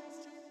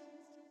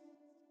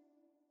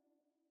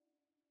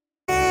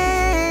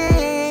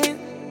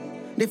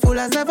 The fool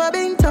has never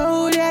been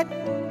told yet.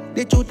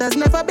 The truth has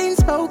never been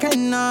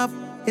spoken of.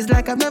 It's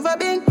like I've never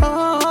been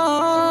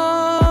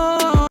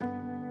home.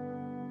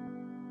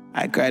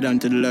 I cried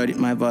unto the Lord with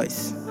my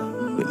voice.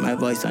 With my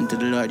voice unto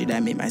the Lord did I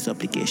make my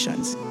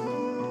supplications.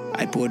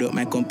 I poured out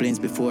my complaints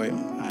before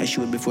him. I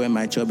showed before him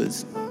my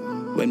troubles.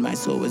 When my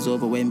soul was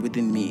overwhelmed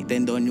within me,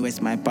 then thou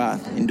knewest my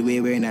path. In the way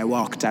wherein I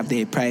walked, have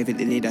they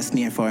privately laid a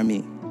snare for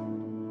me.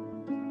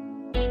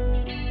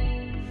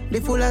 The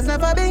fool has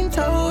never been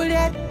told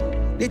yet.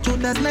 The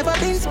truth has never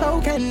been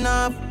spoken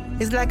of.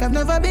 It's like I've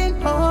never been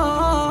home.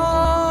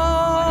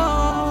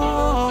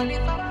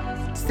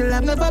 Still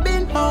I've never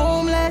been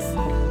homeless.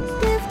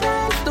 Give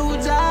thanks to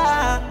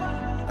Jah,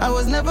 I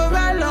was never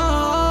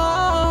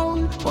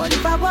alone. What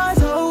if I was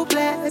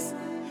hopeless?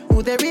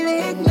 Would they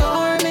really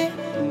ignore me?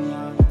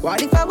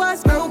 What if I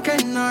was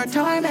broken or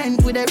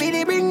torment? Would they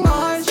really bring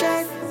more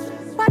stress?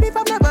 What if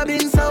I've never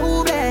been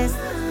so blessed?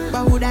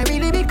 What would I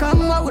really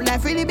become? What would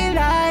life really be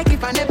like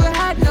if I never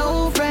had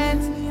no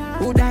friends?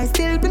 Would I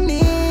still be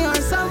me or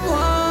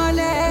someone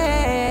else?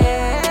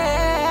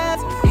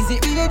 Is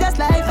it really just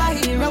life a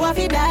hero if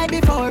he died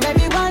before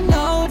everyone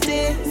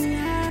noticed?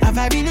 Have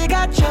I really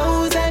got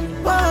chosen?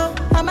 Whoa,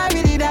 am I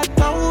really that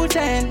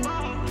potent?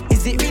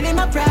 Is it really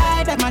my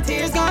pride that my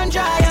tears gone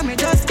dry, and me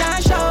just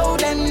can't show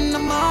them no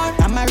more?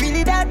 Am I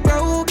really that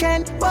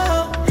broken?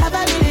 Whoa, have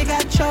I really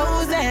got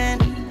chosen?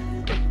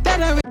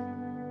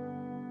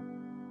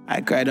 I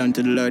cried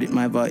unto the Lord with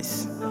my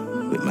voice.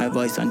 With my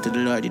voice unto the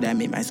Lord did I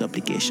make my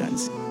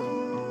supplications.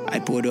 I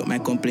poured out my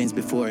complaints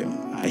before him.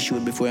 I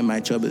showed before him my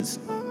troubles.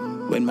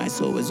 When my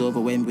soul was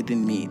overwhelmed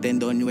within me, then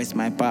thou knewest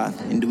my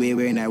path. In the way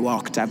wherein I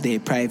walked, have they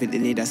privately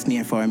laid a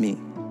snare for me.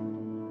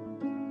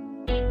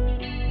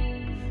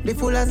 The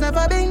fool has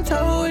never been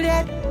told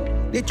yet.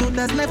 The truth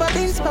has never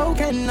been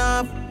spoken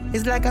of.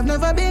 It's like I've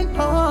never been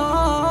home.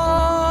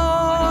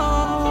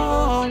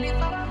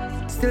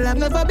 Still I've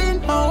never been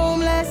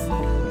homeless.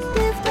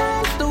 Give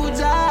thanks to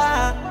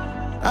Jah,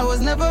 I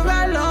was never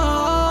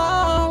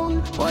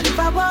alone. What if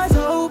I was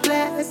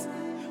hopeless?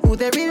 Would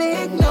they really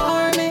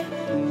ignore me?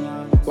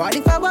 What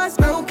if I was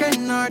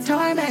broken or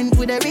torment?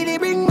 Would they really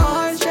bring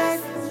more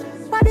stress?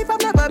 What if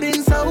I've never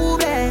been so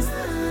blessed?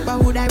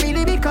 But would I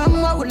really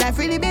become? What would life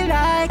really be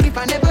like if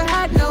I never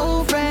had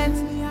no friends?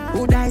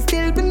 Would I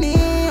still be me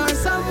or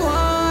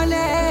someone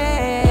else?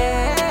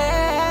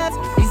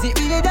 Is it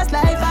really just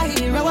life a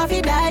hero if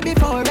he died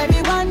before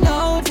everyone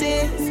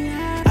noticed?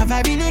 Have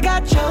I really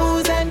got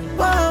chosen?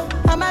 Whoa,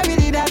 am I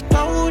really that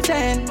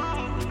potent?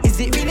 Is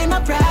it really my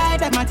pride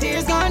that my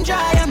tears gone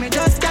dry and me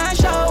just can't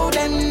show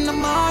them no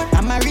more?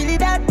 Am I really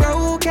that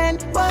broken?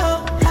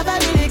 Whoa, have I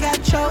really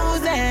got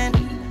chosen?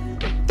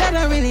 They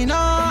don't really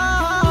know.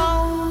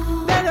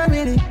 They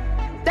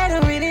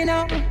don't really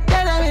know.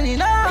 They don't really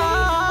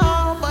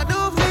know. But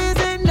who feels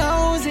it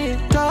knows it.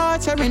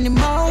 Torturing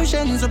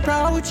emotions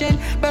approaching,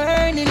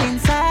 burning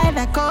inside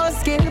like cold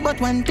skin. But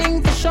one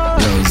thing for sure.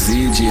 Yo,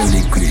 ZJ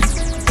Liquid,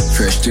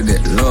 fresh to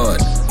that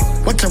Lord.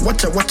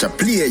 Watch a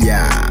play,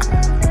 yeah.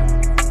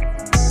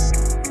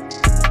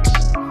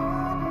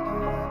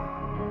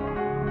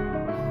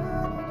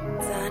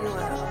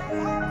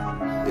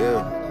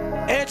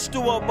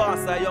 H2O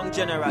boss, a young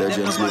general.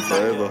 Legends live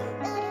forever.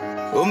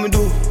 What me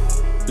do?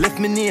 Left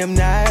me name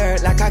now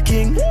hurt like a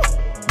king.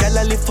 Girl,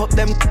 I lift up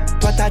them,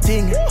 what a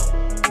thing.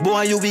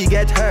 Boy, you will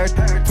get hurt,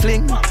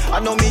 fling. I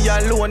know me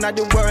alone at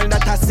the world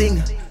that I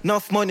sing.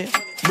 Enough money,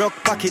 broke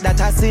pocket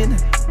that I sin.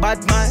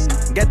 Bad mind,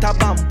 get a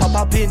bomb,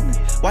 pop a pin.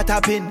 What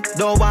a pin,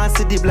 don't want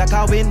see the black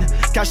a win.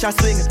 Cash a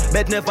swing,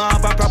 bed never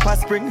have a proper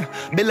spring.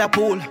 Build a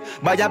pool,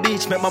 by a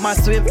beach, make mama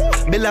swim.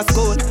 Build a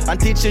school, and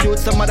teach you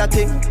some other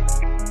thing.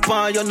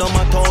 Pan you no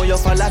matter how you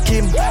fall like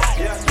him.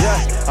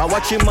 Yeah, I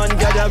watch him man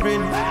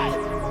gathering.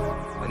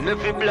 And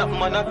every black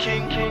man a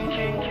king.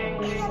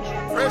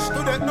 Fresh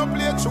to that no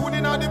play tune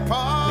in the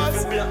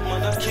past. Every black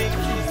man a king.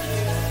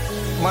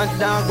 Mad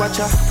dog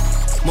watcha.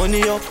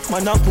 Money up,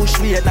 man a push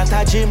weight at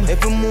a gym.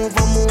 Every move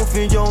a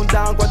moving young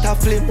dog what a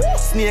flim.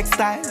 Snake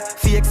style,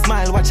 fake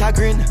smile, watch a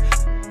grin.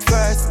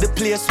 First the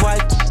place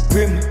white,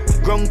 grim.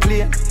 Ground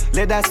plane,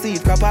 leather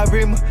seat, crop a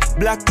rim.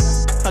 Black,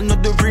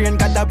 another rain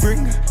gotta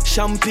bring.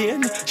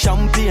 Champagne,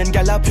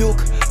 gal a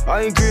puke.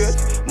 I grade,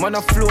 man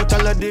a float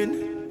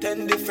Aladdin.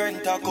 10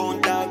 different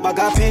account dog, bag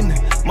a pin.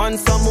 Man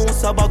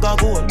samosa, bag a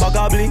gold, bag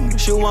a bling.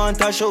 She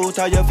want a shout,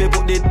 I have to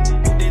put it.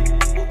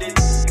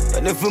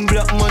 And if I'm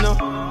black man a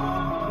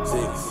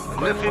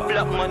and if you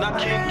black man a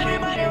king.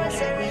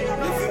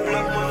 If you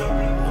black man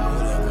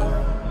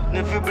a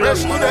if you black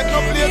man a no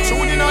play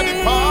tune in the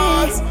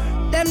past.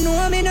 Them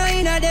know me no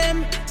inna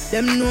them.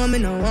 Them know me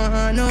no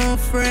want no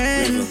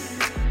friend.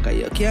 Cause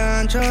you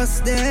can't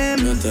trust them.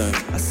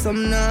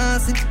 Some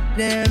nasty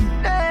them.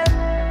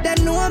 Them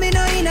know me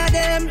no inna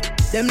them.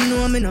 Them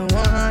know me no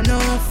want no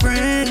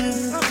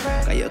friends.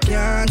 Cause you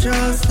can't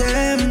trust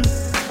them.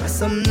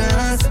 Some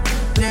nasty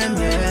them,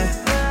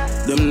 yeah.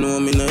 Them know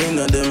me no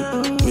inna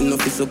them. Me no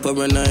feel so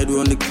paranoid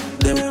round the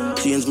them.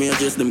 Change me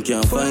address, them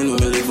can't find where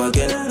me live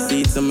again.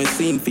 See it's on my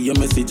scene for your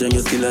message and you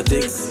still a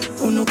text.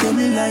 Oh no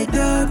coming like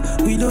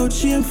that, without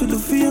shame for the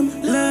fame.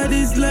 Lad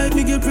is like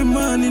me get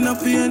man in a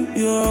pain.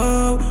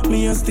 Yo,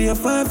 me a stay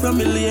far from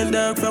a million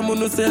dark. From when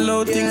no sell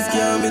out things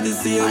can't be the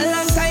same. A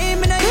long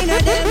time in a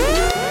them.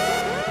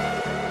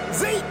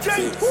 ZJ,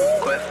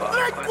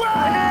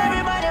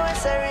 everybody was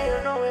say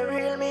real, know we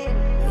real me.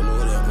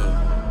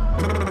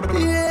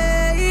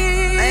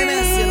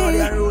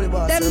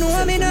 Them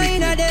know me no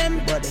inna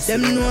them.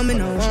 Them know me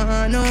no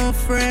want no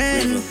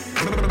friend.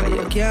 Cause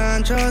you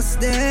can't trust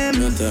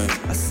them.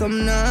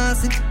 Some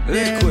nasty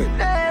them.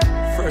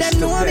 Them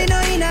know me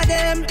no inna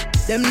them.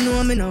 Them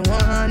know me no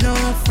want no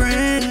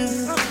friend.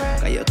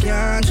 Cause you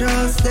can't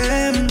trust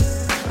them.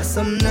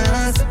 Some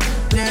nasty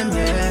them,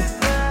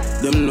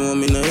 yeah. Them know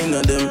me no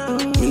inna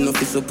them. Me no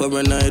feel so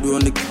paranoid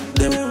round the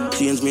them.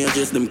 Change me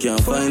address, them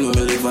can't find where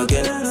me live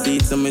again. See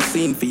it's on my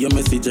scene for your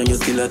message and you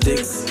still a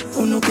text.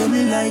 Oh no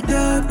coming like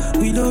that,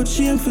 without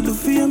shame for the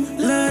fame.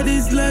 Lad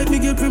is like me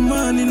get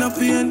man in a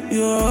pain.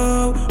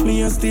 Yo,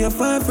 me a stay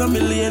far from a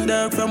million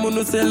dark. From when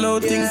no sell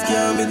out things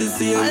can't be the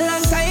same. A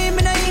long time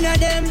in a inna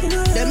them.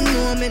 Them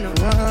know me no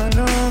want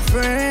no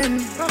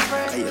friend.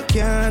 You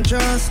can't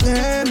trust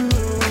them.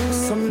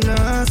 Some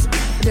nasty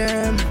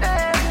them.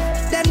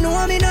 Them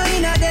know me no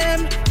inna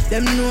them.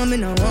 Them know me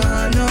no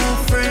want no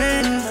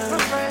friend.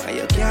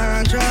 You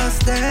can't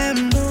trust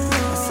them.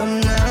 Some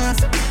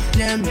nasty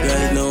them.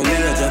 Right now, me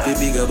a drop it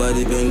bigger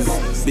body Benz.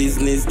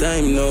 Business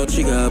time, no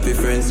trigger happy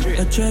friends.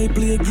 I try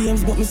play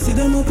games, but me see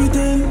them no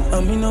pretend.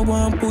 I me no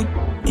want put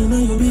in a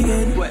your big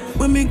head.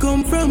 Where me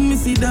come from, me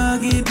see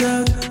dog eat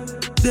dog.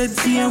 Dead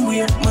same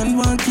way, man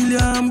want kill you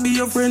and be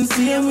your friend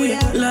same way.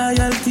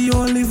 Loyalty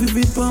only if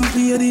it pump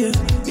play there.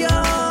 Yo,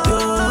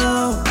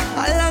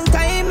 a long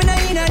time in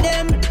a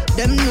them.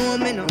 Them know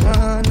me no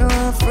want no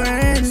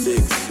friends.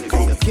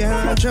 You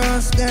can't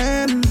trust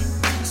them.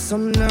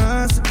 Some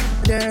not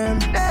them.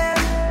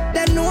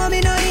 Them know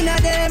me no inna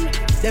them.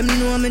 Them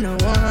know me no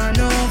want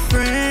no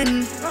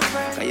friend.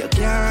 Cause you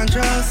can't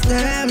trust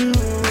them.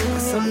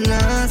 Some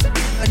not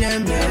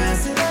them.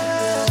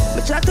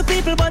 Me chat to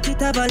people but it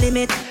have a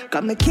limit.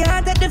 Cause me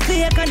can't take the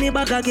fake and the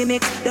bag of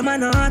gimmicks. Them are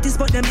no artists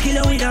but them kill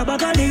you with a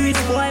bag of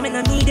lyrics. Boy, me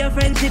no need your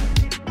friendship.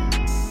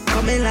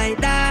 Coming like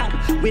that,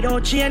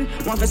 without chain,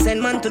 want to send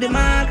man to the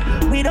mark.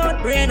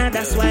 Without brain, and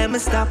that's why I'm a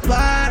stop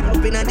bar. Up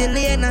in a the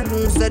lane, and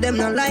who so them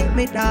not like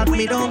me, dog.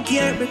 Me don't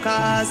care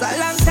because a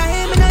long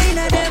time me not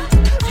inna them.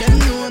 Them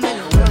know me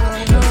no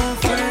want no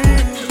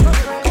friend.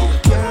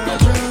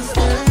 Can't trust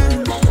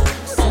them.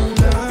 Some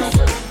not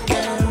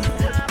them.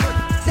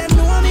 Them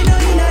know me no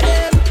inna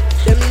them.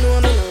 Them know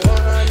me no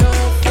want no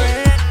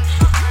friend.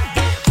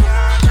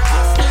 Can't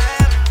trust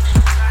them.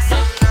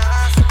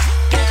 Some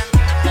not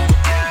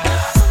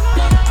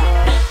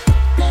them.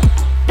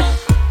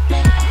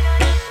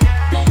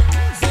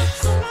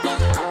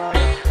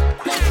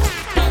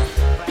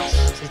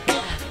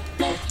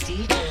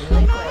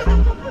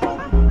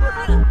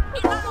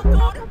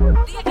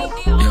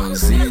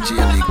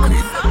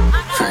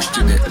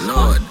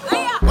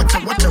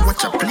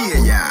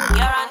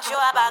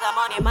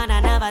 Man,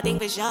 I never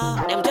think for sure.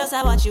 Them just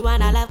a watch you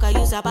and I love cause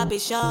you so poppy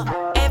sure.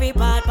 Every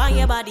part on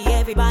your body,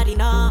 everybody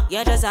know.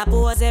 You just a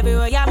pose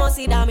everywhere, you must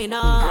see damn me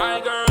know. Hi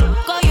girl,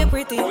 call you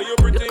pretty,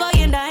 look how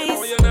you nice.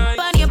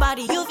 On your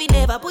body, you fi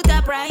never put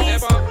a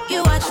price.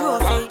 You a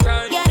trophy,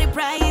 get the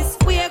prize.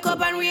 Wake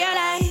up and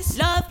realize,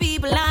 love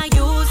people and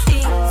use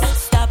things.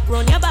 Stop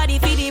run your body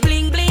for the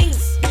bling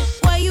blings.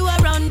 While you a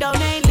run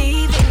down ain't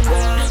leaving,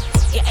 girl.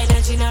 Your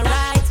energy not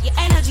right, your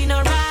energy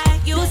not right.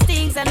 Use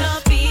things and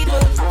love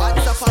people.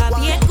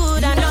 Stop yet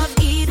good and not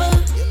evil.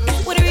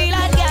 With a real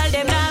hot girl,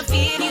 them not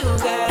feed you,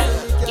 girl.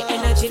 Your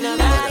energy not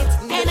right,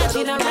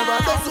 energy not right.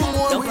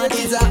 Don't put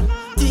it up.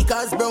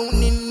 Tickers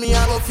brown in me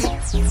have a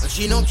fit.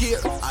 She don't care,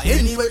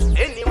 anyway.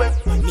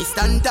 Me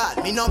stand tall,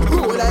 me not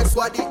grow like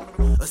Swaddy.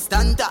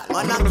 Stand tall,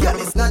 man a girl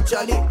is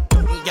naturally.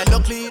 Girl no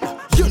clean,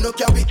 you no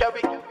carry.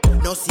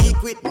 No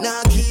secret,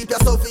 nah keep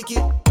yourself wicked.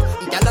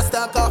 Girl a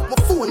stack off my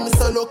phone, me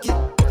so lucky.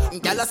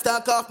 Girl a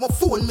stack off my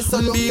phone, me so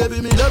lucky.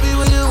 Baby, me love you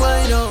when you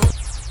whine out.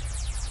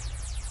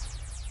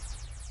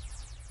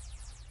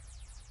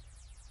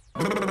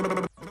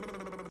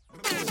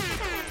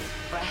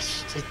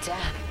 Fresh to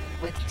death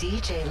with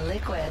DJ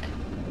Liquid.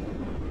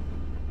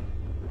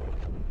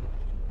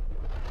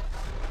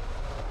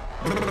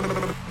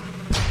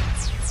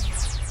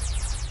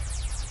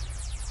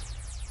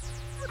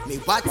 Me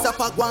WhatsApp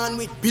a gone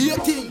with beer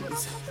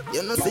things.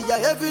 You know see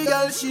every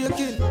girl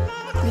shaking.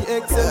 Me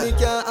ex and me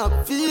can't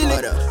have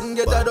feeling.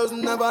 Get a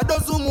dozen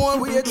more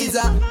weight. Is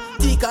a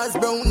thick as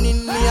brown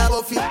in me a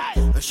buffy.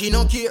 She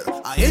don't care,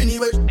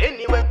 anyway.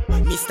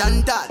 Me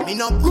stand tall, me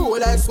not grow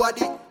like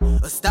Swaddy.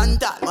 Stand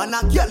tall, man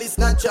a girl is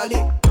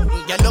naturally.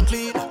 Girl no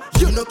clean,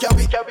 you no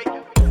carry.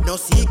 No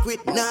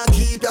secret, nah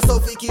keep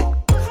yourself wicked.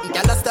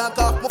 Girl a stack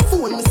off my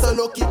phone, me so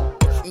lucky.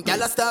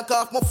 Girl a stack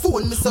off my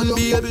phone, me so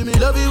lucky. Baby, me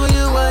love you when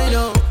you whine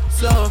out.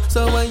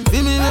 So wine for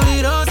me,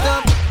 baby, don't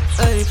stop.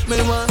 Hey,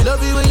 me want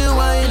love you when you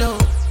whine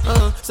out.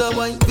 So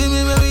wine for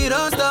me, baby,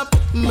 don't stop.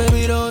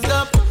 Baby, don't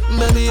stop.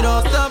 Baby,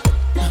 don't stop.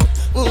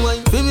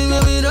 Wine for me,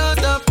 baby, don't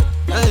stop.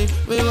 Hey,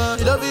 me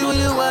want love you when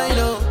you whine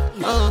out.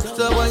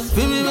 So wine for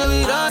me,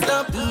 baby, don't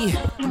stop.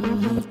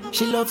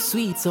 She love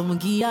sweet, so I'ma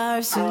give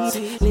her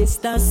sweet. Let's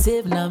dance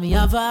 7, now me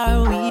have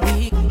her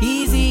weed.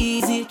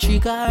 Easy,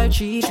 trick or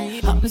treat.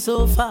 Happen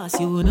so fast,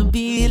 you wouldn't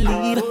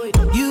believe.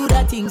 You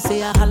that thing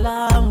say a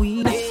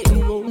Halloween.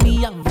 You hold me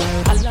young,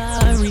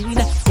 Halloween.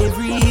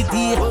 Every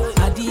day,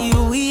 I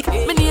do week.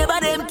 Me neighbor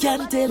them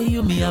can tell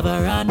you me have a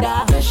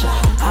veranda.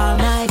 All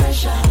night,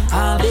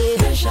 all day.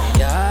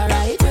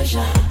 You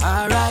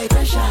alright,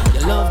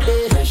 you love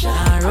it.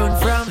 I run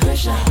from.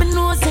 Me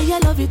know say you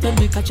love it when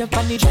me catch up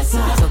on the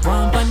dresser. So go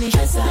on on it,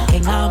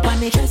 hang on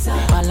on it,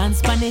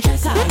 balance on it.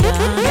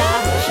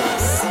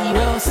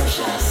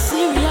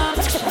 Serious.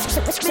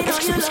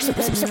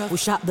 We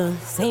shop the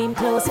same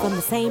clothes from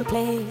the same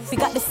place. We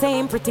got the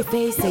same pretty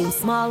face, same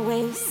small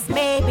waist.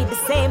 Maybe the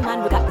same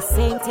man, we got the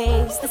same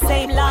taste. The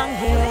same long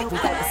hair, we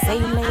got the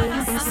same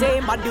lace.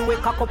 Same body we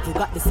cock up, we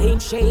got the same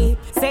shape.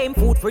 Same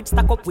food fridge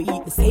stack up, we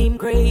eat the same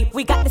grape.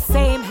 We got the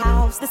same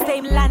house, the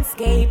same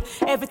landscape.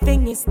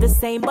 Everything is the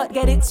same, but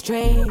get it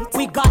straight.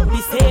 We got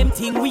the same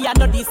thing, we are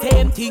not the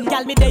same thing.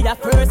 Tell me they are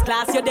first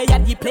class, you they are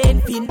the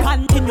plain fin.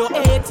 Continue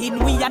 18,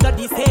 we are not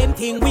the same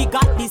thing. We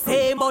got the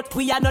same, but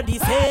we are not the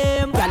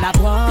same. Girl I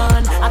go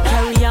on, I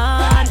carry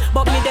on,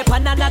 but me dey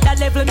on another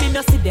level, me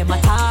no see them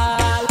at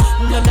all.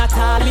 None at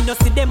all, me no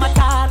see them at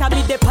all.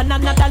 Me dey on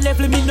another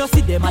level, me no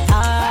see them at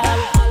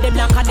all. Them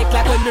not connect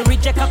like when me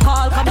reject a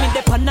call. Come me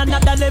dey on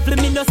another level,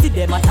 me no see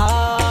them at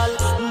all.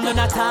 None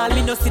at all,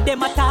 me no see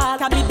them at all.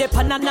 Come me dey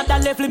on another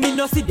level, me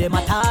no see them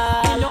at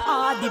all. No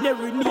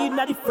ordinary, me in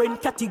a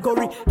different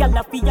category. Y'all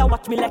a fear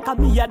watch me like a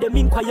me a them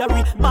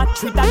inquiry.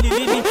 Battery that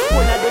lily,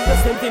 one of them the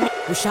same thing.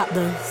 We shop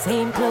the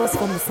same clothes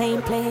from the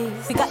same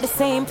place. We got the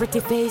same pretty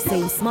face,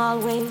 same small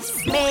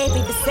waist.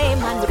 Maybe the same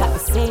man, we got the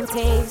same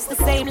taste. The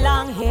same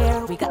long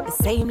hair, we got the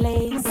same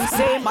lace.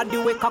 Same body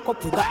we cock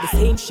up, we got the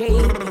same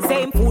shape.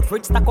 Same food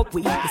fridge stack up,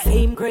 we eat the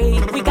same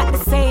grade. We got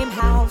the same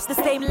house, the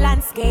same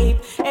landscape.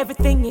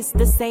 Everything is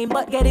the same,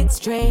 but get it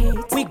straight.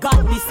 We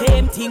got the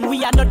same thing,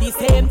 we are not the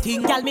same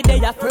thing. Tell me they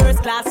are first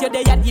class, you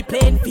they are the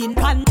plain fin.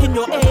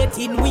 Continue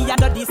 18, we are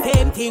not the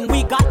same thing.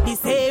 We got the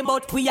same,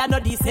 but we are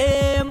not the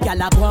same.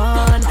 Y'all are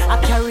one, I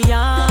carry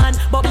on,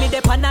 but me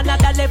dey on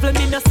another level,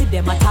 me no see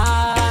them at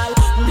all.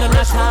 No,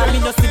 not all, me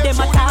no see them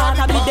at all.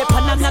 And me dey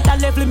on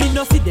another level, me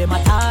no see them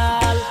at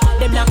all.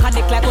 Them not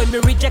connect like when me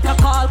reject a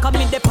call. Come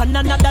me dey on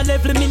another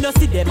level, me no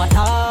see them at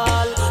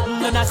all.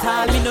 No, not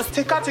all, me no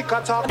ticka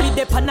me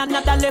dey on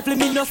another level,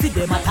 me no see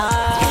them at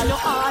all. No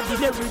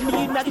ordinary,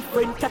 me in a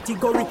different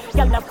category.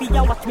 Y'all a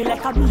fear watch me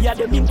like a me a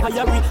them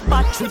inquiry.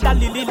 Battery da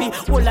lily,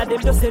 all of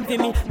them the same for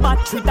me.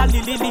 Battery da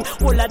lily,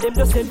 all of them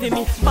the same for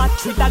me.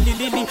 Battery da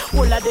lily,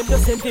 all of them the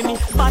same for me.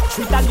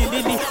 Battery da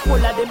lily,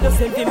 all of them the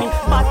same for me.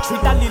 Battery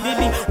da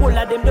lily, all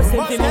of them the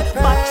same for me.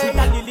 Battery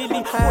da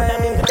lily, all of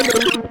them the same for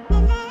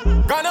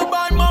me. Gonna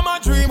buy mama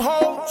dream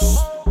house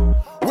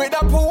with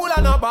a pool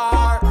and a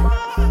bar.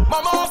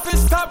 Mama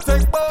office stop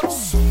take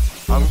bus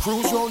and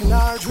cruise round in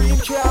our dream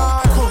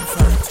car.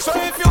 Comfort. So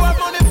if you have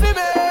money for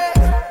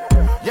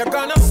me, you're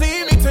gonna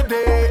see me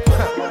today.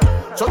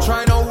 So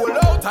try not hold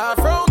out our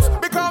fronts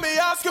because me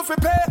ask you for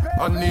pay.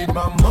 I need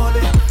my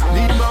money,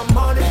 need my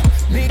money,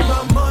 need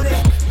my money,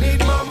 need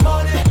my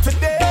money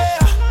today.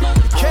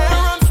 You can't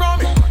run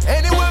from it.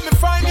 Anywhere me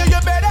find you,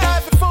 you better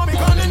have it for me.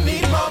 Gonna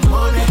need my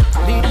money,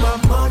 need my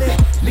money,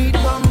 need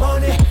my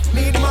money,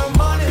 need my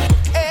money.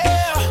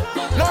 Yeah,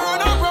 no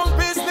run around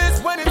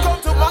business when it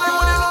comes to my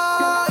money.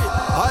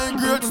 I ain't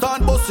great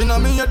stand busting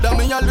on me head,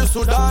 me a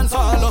listen dance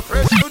all.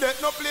 Fresh to that,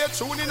 no play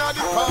tune in the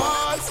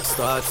cars.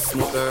 Start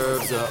smoke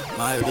herbs,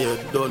 my dear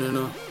done, you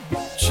know.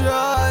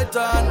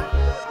 Shaitan,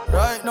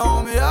 right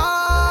now me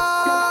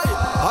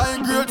I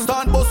ain't great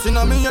stand busting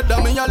on me head,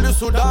 me a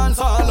listen dance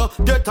all.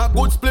 Get a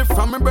good split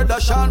from me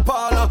brother Sean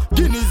Paul.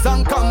 Guineas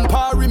and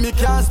Campari, me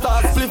can't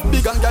start split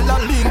big and gyal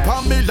a lean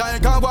pon me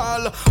like a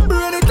wall.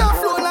 Brain it a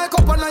flow like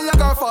up on a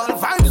Niagara fall.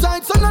 Vibes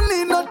right, so no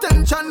need no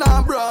tension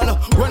or brawl.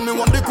 When me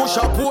want the kush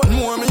up, put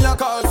more me a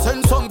call.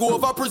 Send some go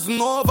over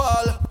prison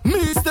oval.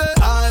 Me stay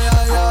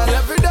high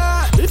every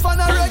day. If I'm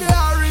not reggae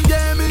or in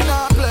game, me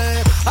not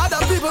play.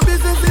 Other people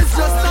business is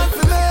just not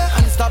for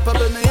me.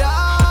 Unstoppable me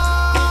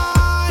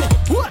high.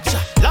 Watch,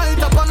 light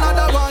up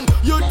another one.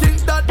 You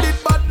think that did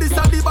bad, this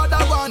a the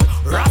bad one.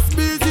 Ras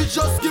busy,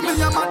 just give me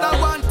your mother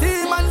one.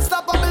 Team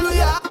unstoppable,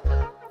 we are.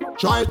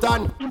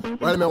 Triton,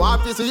 well me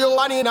want to see you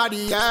one in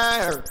the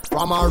air.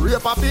 From a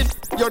rape of it,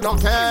 you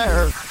don't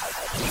care.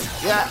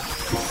 Yeah.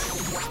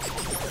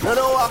 No,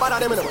 about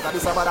them, but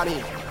this is about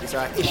me. It's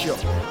an issue.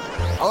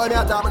 I want me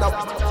to talk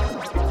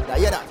now.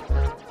 You hear that?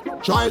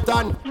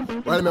 Triton,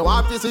 well me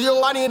want to see you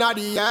one in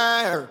the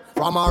air.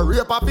 From a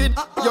rape of it,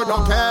 you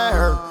don't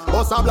care.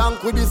 Bust a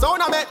blank with the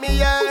sound and make me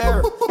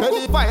hear.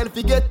 Penny file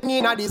fi get me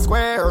in the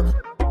square.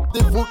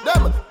 The foot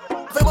them.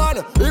 Fe man,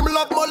 him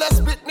love molest,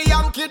 spit me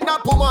and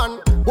kidnap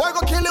woman. Boy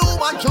go kill a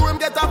woman, chew him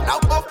get up now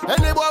off.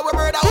 Any boy we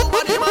murder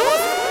woman, him a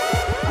bust.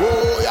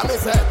 Oh, yeah me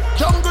say,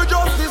 jungle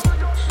justice.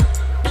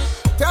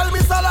 Tell me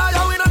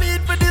Salaya, we no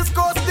need to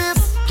discuss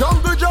this.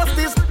 Jungle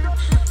justice.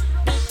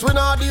 We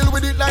not deal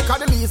with it like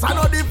a release. I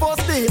know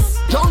divorce this.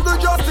 Jungle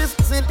justice.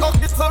 Sit up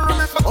this and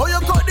remember. Oh, you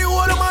cut the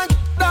whole man.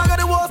 Dog of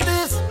the worst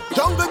this.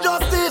 Jungle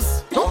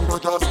justice. Jungle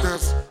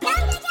justice.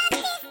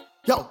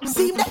 Yo,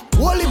 see that?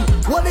 Hold him.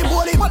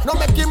 No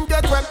make him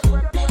get wet.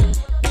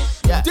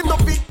 Yeah. Team no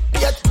fit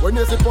yet. When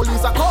you see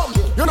police a come,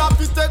 you not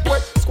fit take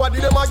wet. Squad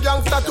them a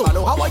gangster too.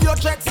 How are your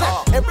checks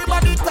set?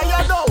 Everybody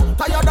tired now.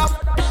 Tired of.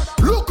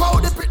 Look how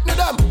they pitney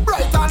them.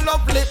 Bright and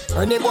lovely.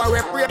 Any boy we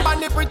rape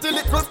and the pretty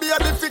little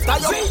baby fit.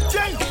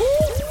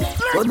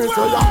 Let me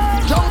say ya.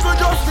 Jungle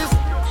justice.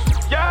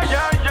 Yeah.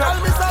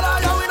 Tell me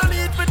Salaya, we no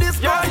need for this.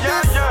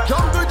 Yeah.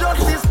 Jungle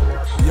justice.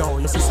 Yo,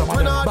 you see some of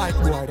them bike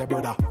boy there,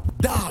 brother.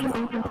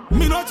 Dog.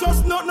 Me not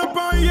just not no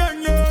boy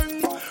yang.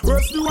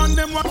 Worst the one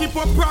them want keep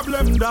a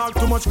problem, dog.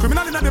 Too much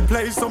criminal in the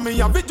place, so me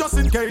have it just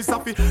in case. I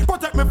feel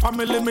protect me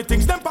family, me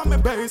things them for me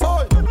base.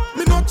 Oh,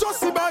 me not just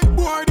see bike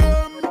boy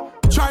them.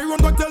 Try run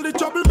go tell the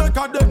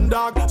troublemaker them,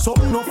 dog.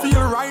 Something no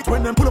feel right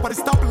when them pull up at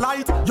the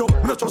stoplight. Yo,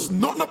 me not just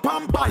not no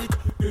palm bike.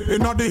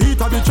 In all the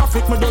heat of the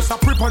traffic, me just a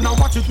prep and I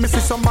watch it. Me see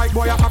some bike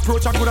boy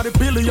approach, I go to the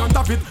billion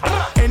of it.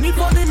 Any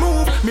funny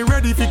move, me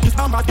ready for it.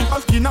 I'm at the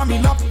bulk in a me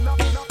lap,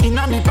 in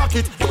a me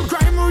pocket.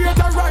 Crime rate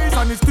a rise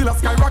and it's still a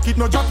skyrocket.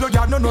 No drop your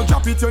yard, no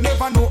drop it. You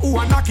never know who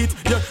a knock it.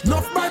 Yeah,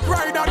 enough bike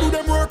rider do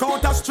them work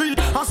out the street,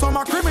 and some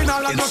a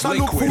criminal and just a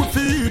look food for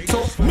it.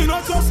 So me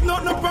not just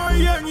not no boy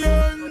yang.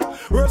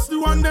 Worst the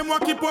one them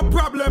want keep a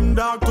problem,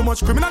 dog. Too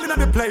much criminal in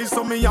the place,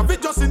 so me have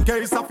it just in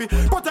case. I feel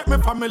protect me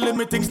family,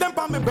 me things them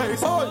on me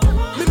base. Oh,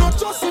 me not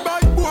just see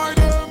bike boy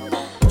them.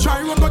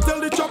 Try run go tell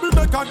the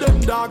troublemaker them,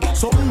 dog.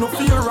 Something no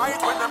feel right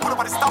when them put up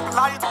at the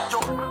stoplight. Yo,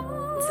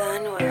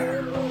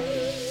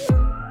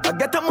 I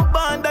get on my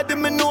band that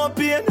me no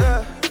pain.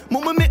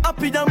 Mama me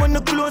happy than when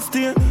the close to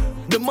you.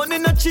 The money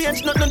not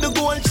change, nothing the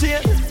gold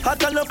chain.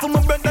 Hot love for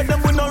my brother,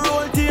 them we no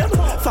roll team.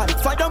 Fight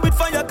fire with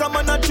fire, come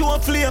on and show a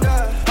flame.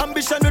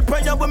 Ambition with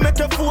prayer, we make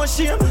you for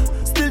shame.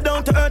 Still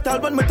down to earth,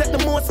 I'll when me take the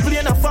most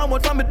plane. I found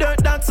out from me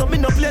dirt dance, so me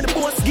no play the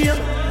boss game.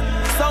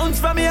 Sounds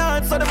from me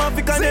heart, so them have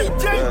to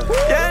connect.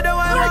 Yeah, the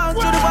way I walk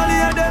through the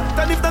valley of death.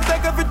 And if they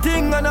take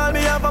everything and all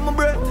me have on my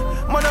breath,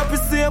 man up the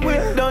same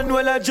way, done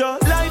well I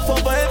just life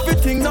over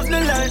everything,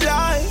 nothing like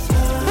life.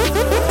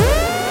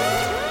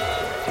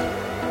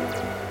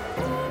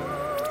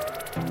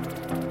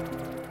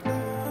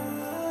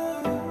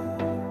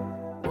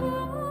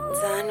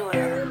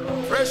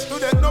 Fresh to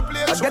death, no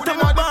place. I get on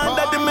my band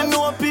that them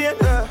no pain.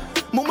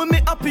 Mama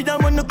me happy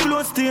than when the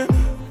close to you.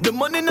 The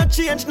money not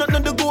change,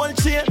 nothing the gold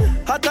chain.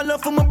 Hot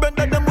love for my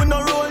brother, them we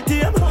no roll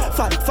team.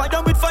 Fight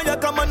fire with fire,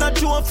 come on and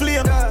show a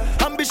flame.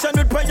 Ambition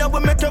with prayer, we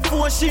make you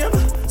for shame.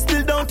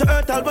 Still down to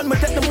earth, I'll when me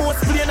take the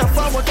most plane. I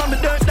forward from the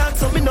dirt dance,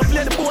 so me no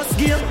play the boss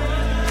game.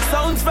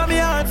 Sounds from me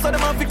heart, so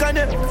them have to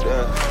connect.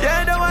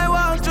 Yeah, the way I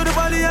walk through the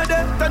valley of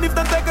death. And if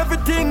they take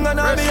everything and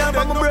all me have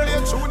on my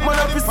breath, man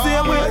up the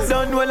same way,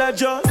 done well I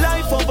just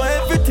life over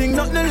everything,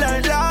 nothing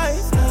like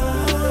life.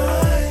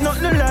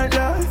 Nothing like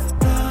life.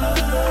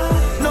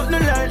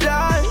 Nothing like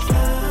life.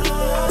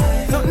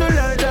 Nothing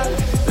like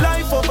life.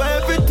 Life over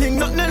everything,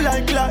 nothing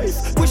like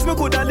life. Wish me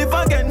coulda live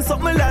again,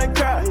 something like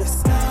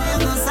Christ.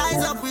 No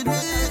size up with me.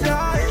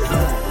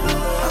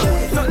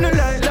 Nothing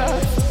like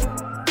life.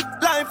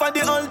 Life are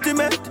the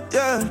ultimate,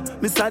 yeah.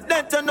 Mr.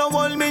 Death, you no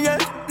hold me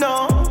yet,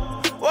 no.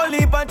 Only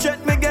if I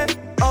check me get,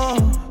 oh.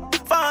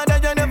 Father,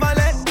 you never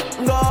let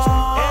go.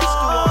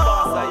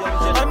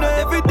 I know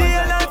every day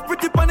life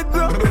pretty on the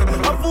ground.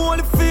 I've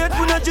only faith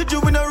when I judge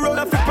you in a road.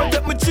 I feel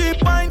protect my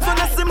cheap minds when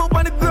I see me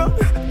on the ground.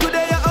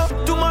 Today you're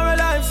up, tomorrow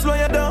life slow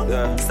you down.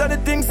 Yeah. So the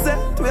things set,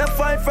 we have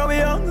fight from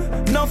young.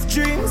 Enough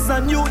dreams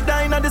and you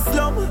dying at the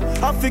slum.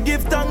 I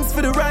forgive thanks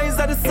for the rise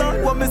of the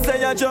sun. What me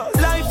say I just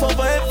life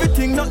over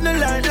everything, nothing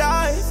like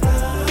life.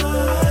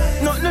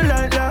 Nothing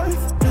like life.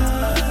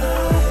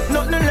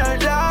 Nothing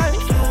like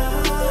life.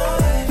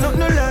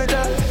 Nothing like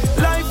life.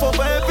 Life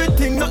over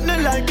everything,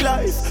 nothing like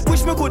life.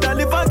 Wish me coulda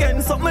live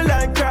again, something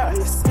like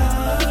Christ.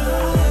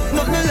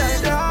 Nothing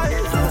like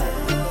life.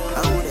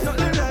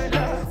 Nothing like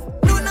life.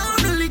 No, now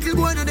the little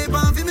boy no they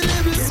born for me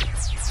level.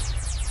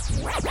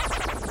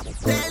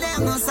 Tell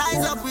them no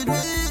size up with me.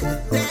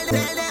 Tell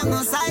them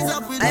no size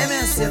up with me. I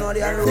mean, you know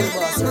they are road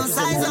boss. Tell them no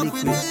size up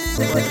with me.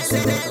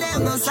 Tell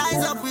them no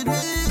size up with me.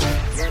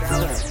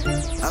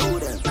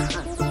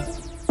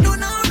 No,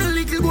 now the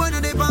little boy no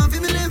they born for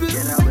me level.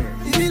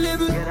 Me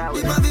level,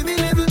 they born for me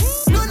level.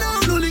 No, now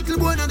no little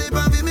boy no they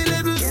born for me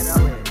level.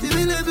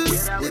 Me level,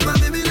 they born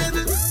for me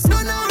level. No,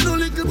 now no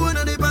little boy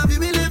no they born for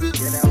me level.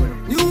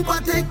 New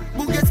Patek,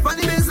 Bugatti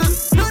Spanny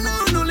Mason. No,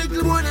 now no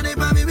little boy no they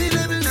born for me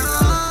level.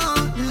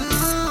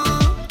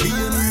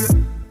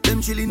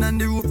 Them chilling on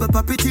the roof, the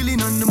puppy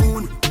chilling on the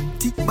moon.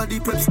 Thick body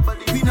preps,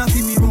 we not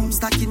in me room.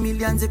 Stacking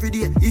millions every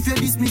day. If you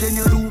diss me, then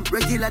you doom.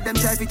 Regular them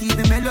try to keep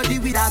the melody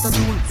without a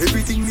tune.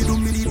 Everything we do,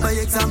 me lead by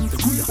example.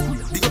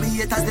 Big up me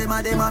haters, them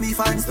are me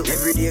fans too.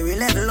 Every day we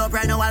level up,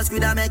 right now I'll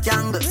squid and make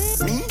angle.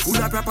 Me,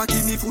 full of property,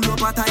 me full of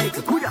a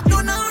title.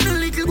 No, now the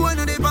little boy,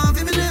 no, they born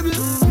for me level.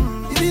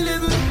 Me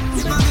level,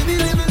 they born for me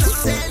level.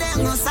 Tell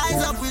them no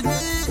size up with me.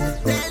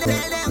 Tell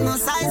them no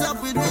size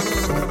up with me.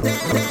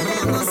 Tell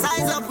them no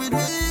size up with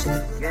me.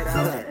 Get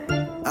away.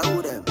 How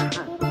them?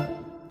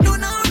 No,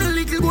 now the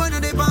little boy, no,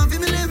 they born for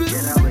me level.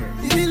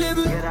 Me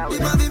level, they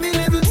born for me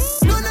level.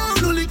 No, now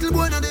no little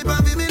boy, no, they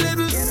born for me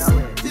level.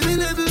 Me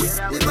level,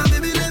 they born for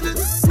me level.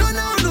 No,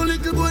 now no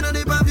little boy, no,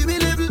 they born for me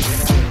level.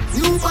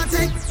 New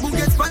Patek,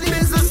 Bugatti Spanny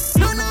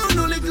Mason. No, now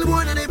no little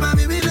boy, no, they born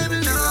for me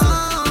level.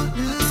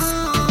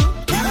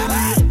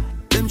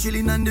 Them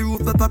chilling on the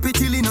roof, the puppy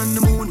chilling on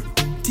the moon.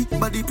 Thick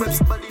body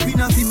preps, we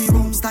not in me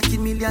room.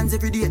 Stacking millions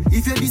every day.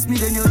 If you diss me,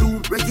 then you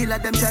doom. Regular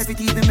them try to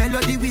keep the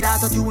melody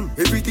without a tune.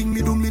 Everything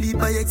me do, me lead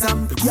by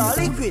example. Yo,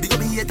 Liquid. Big up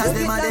me haters,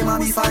 them are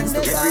me fans.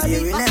 Every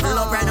day we level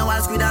up, right now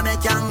I'll squid and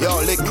make young. Yo,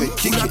 Liquid,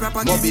 kick it,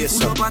 Bobby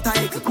is up.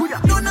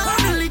 No, no,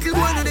 no little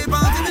boy, no they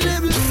born for me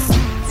level.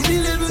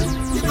 Me level,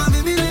 they born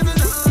for me level.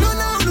 No,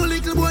 no, no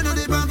little boy, no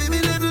they born for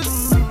me level.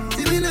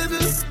 Me level,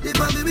 they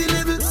born for me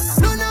level.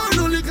 No, no,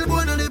 no little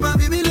boy, no they born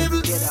for me level.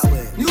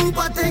 New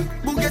Patek,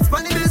 Bugatti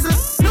Spanny Mason.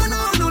 No,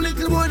 no, no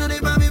little boy, no they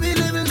born for me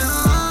level.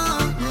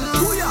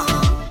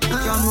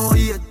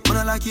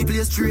 Like he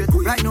play straight.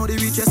 Right now the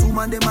richest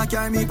woman them a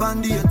carry me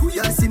pan date.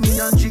 Y'all see me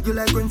and jiggle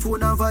like when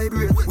phone and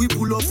vibrate. We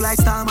pull up like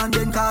storm and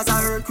then cause a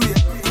earthquake.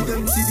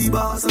 Them see the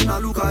boss and a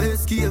look a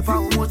escape.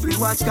 How much we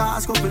watch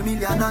cars, couple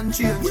million and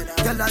change.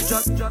 Y'all a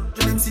just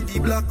them see the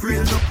black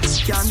rail.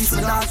 Can't miss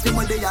the last them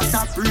when they a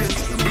top rail.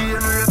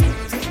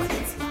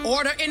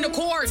 Order in the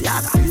court.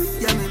 Yeah,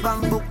 me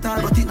bang book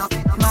tall, but it not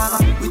maga.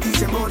 We teach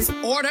them about this.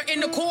 Order in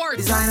the court.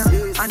 Designer,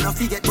 and not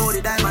forget about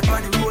the diamond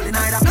one and rolling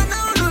either. No,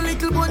 no, no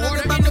little boy, no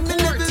order in the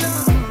court.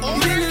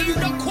 Order in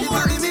the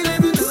court.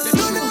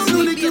 No, no, no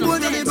little boy,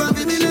 no they bang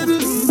me level.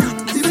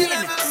 The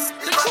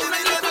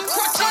children of the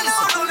crutches.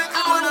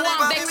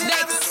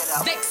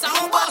 I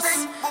want Vex,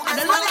 and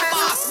the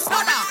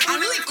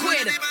lullaby.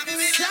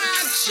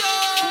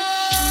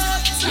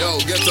 Yo,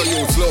 get a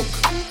youth, look.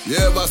 You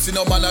ever seen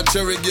a man a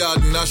cherry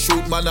garden a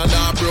shoot man and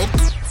a broke?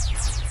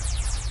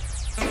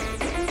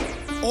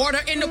 Order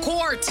in the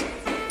court.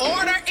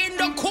 Order in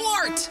the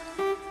court.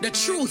 The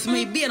truth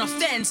may be an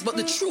offense, but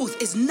the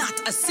truth is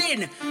not a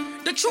sin.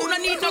 The truth no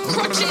need no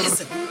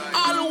crutches.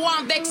 All who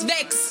want vex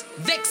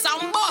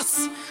and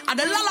boss. And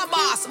the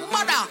lullabies,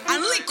 mother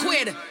and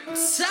liquid.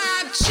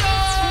 Tag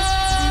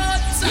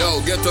shots.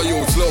 Yo, get a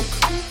youth, look.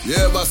 You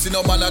ever seen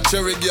a man a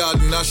cherry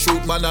garden a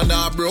shoot man and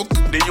a broke?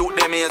 The youth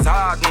them is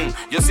hardened.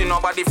 You see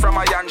nobody from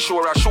a Yan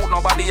Shore a shoot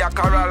nobody a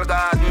Coral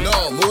Garden.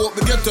 No, me hope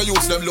the ghetto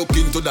youths them look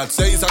into that.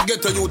 Say it's a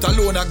ghetto youth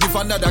alone and give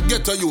another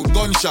ghetto youth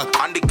gunshot.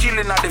 And the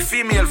killing of the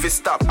female fi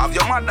stop. Have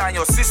your mother and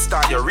your sister,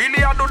 you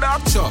really a do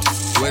that? Sure,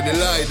 where the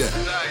lie there?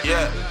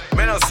 Yeah,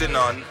 me no see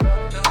none.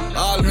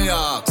 All me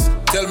ask,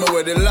 tell me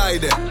where the lie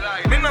there?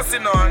 Me no see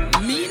none.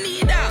 Me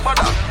neither.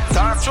 Mother,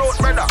 talk short,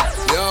 brother.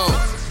 Yo,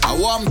 I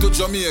want to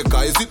Jamaica.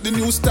 Is it the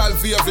new style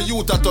for every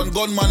youth that turn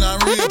gunman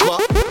and raper?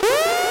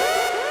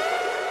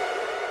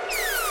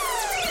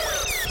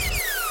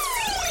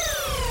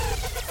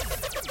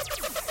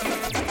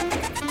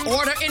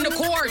 Order in the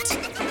court.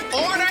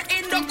 Order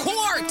in the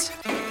court.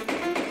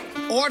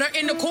 Order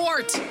in the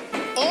court.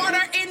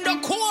 Order in the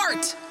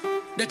court.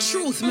 The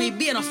truth may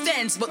be an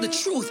offense, but the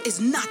truth is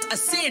not a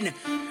sin.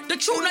 The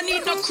truth no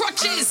need no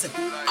crutches.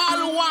 All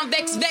who want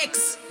vex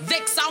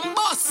and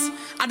boss.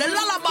 And the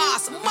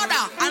lullabies,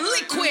 mother and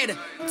liquid.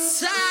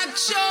 Tag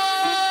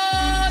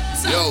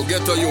shots. Yo,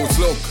 get a youth,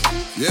 look.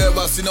 You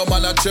ever seen a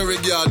man a cherry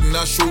garden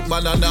a shoot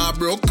man and a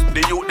broke?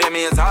 The youth them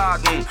is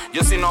hardened.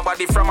 You see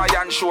nobody from a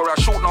Yan Shore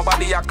a shoot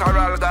nobody a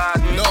Coral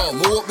Garden. No,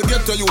 me hope the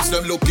ghetto youths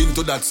them look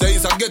into that. Say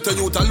it's a ghetto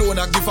youth alone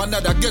and give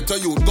another ghetto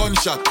youth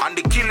gunshot. And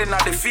the killing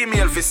of the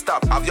female fi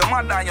stop. Have your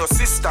mother and your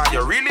sister,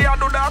 you really a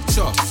do that?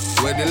 Sure,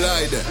 where the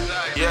lie there?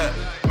 Yeah,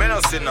 me no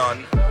see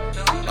none.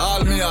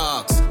 All me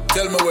ask,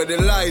 tell me where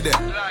the lie there?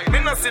 Me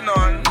no see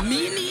none.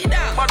 Me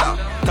neither. Mother,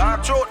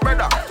 talk short,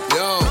 brother.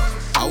 Yo,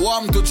 I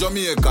want to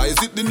Jamaica.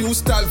 Is it the new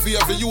style for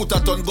every youth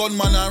that turn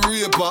gunman and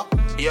raper?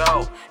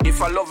 Yo,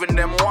 if I loving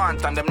them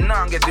want and them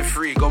not get it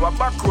free, go a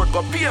back road,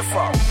 go pay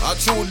for. A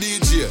true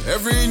DJ,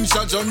 every inch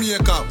of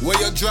Jamaica, where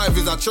you drive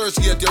is a church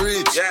gate you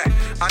reach. Yeah,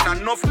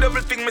 and enough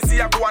devil thing me see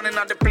a go on in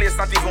the place,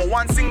 not even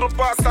one single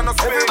pastor no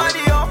speak.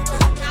 Everybody up.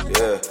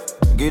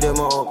 Yeah, give them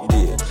an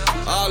update.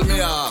 All me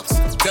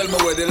ask, tell me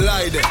where they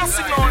lie there. I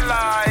see no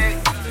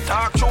lie.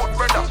 Talk short,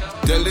 brother.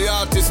 Tell the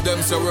artists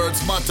them say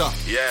words matter.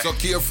 Yeah. So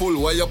careful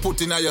what you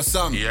put in your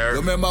song. Yeah.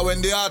 Remember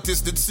when the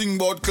artists did sing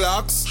about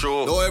clocks?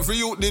 True. Though every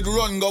youth did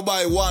run go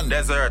by one.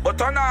 Desert. But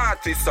an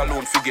artist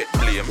alone forget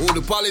blame. Who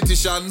the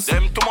politicians?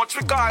 Them too much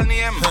we call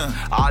name.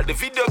 All the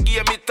video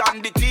game it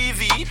on the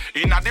TV.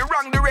 In a the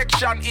wrong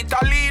direction it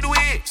a lead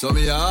way. So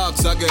me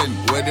ask again,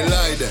 where the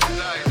lie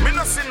there? Me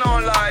no see no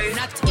lie.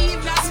 Not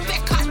even a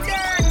speck of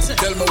dirt.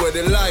 Tell me where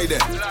the lie there?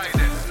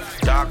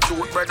 Talk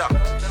short, brother.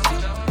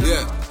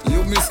 Yeah,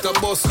 you Mr.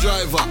 Bus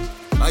Driver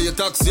and your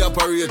taxi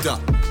operator.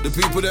 The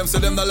people them say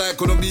them not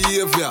like no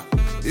behavior.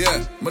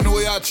 Yeah, me know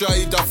you try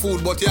eat a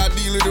food, but you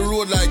deal with the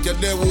road like you're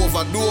there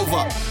over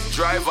Dover.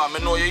 Driver, me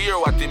know you hear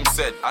what him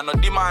said. I know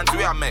demands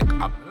we a make.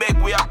 I beg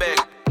we a beg.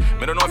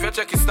 Me don't know if you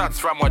check his stats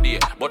from what day,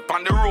 but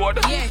on the road,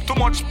 too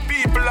much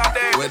people are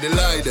there. Where they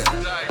lie there?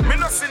 Me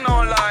no see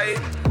no lie.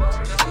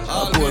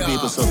 All poor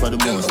people suffer the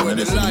most when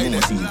they see the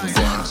most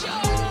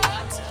evil.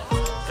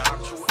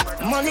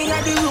 Money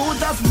are the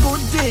root of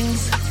good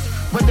things,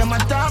 but them a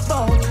talk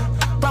about.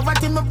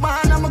 Poverty me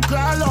born and me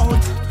crawl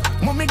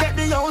out. Mommy get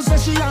the house that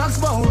she asks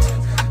about.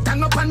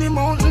 Turn up on the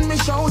mountain, me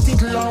shout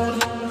it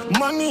loud.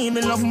 Money,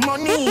 me love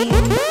money.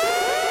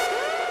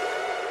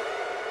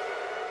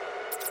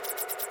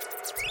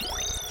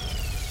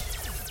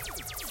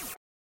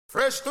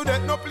 Fresh to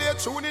that, no play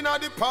tune in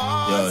the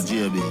past.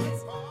 Yo, JB,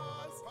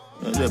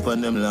 you dep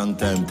on them long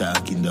time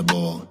talking the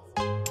ball.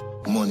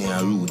 Money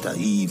a root of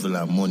evil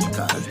and money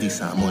cause this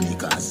and money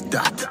cause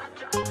that.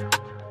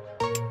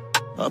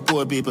 Our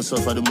poor people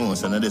suffer the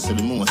most and that's the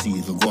most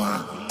evil go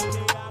on.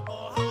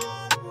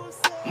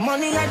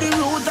 Money are the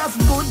root of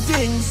good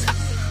things,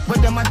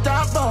 but them a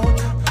talk about.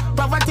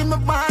 Poverty me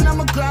born and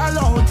me crawl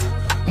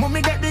out.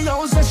 Mommy get the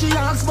house that she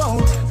asks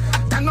about.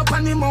 Turn up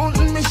on the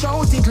mountain, me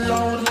shout it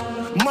loud.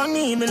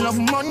 Money, me love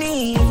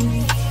money.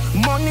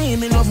 Money,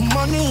 me love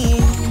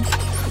money.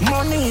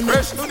 Money, me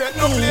fresh to that,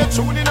 no play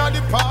tune in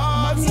the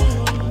past.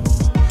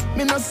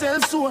 Me no sell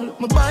soul,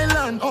 me buy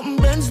land, open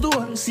Benz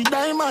door. See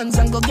diamonds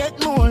and go get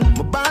more.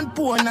 Me born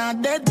poor,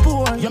 not dead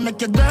poor. You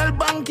make your girl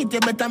bank it, you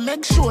better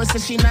make sure. So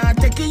she not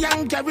take a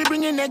young carry,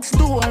 bring it next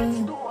door.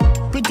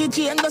 Pretty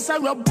chain does a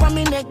rub on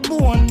me neck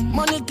bone.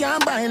 Money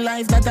can't buy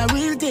life, that a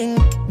real thing.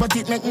 But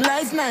it make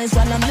life nice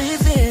while I'm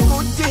living.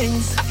 Good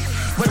things,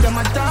 but them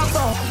a talk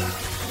about.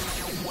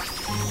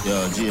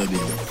 Yo, JB,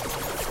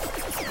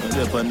 you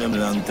dep on them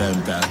long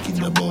time talking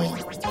the ball.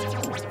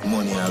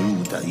 Money a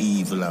root of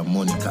evil and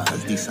money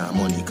cause this and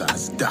money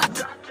cause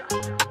that.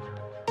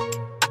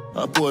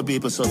 Our poor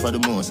people suffer the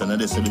most and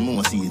that's the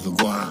most evil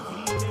go on.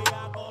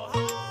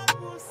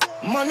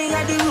 Money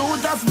are the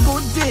root of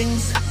good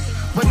things,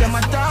 but them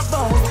a talk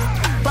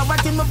about.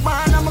 Poverty me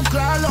born and me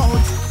crawl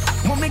out.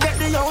 Mommy get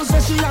the house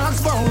that she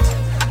asks about.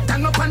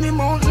 Stand up on the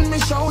mountain, me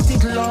shout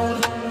it loud.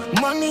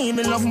 Money,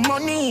 me love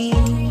money.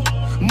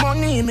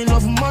 Money, me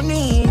love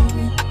money.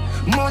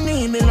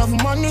 Money, me love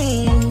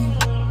money.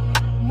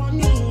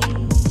 Money.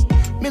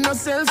 Me no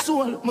sell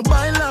soul, me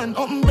buy land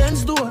up in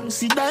Ben's door.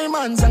 See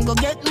diamonds and go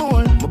get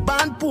more. Me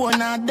born poor,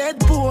 not dead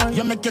poor.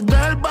 You make your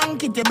girl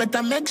bank it, you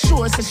better make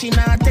sure. Say she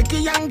not take a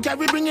young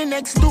carry, bring it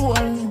next door.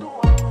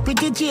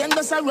 Pretty chain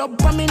does a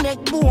rub on me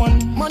neck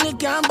bone. Money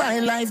can't buy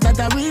life, that's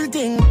a real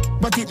thing.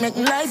 But it make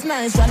life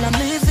nice while I'm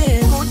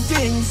living. Good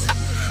things,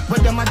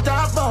 but them I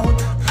talk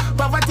about.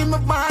 Poverty me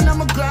born and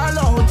me crawl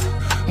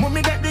out.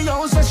 Mommy get the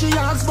house that she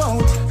asks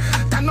about.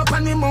 Stand up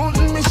on the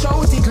mountain, me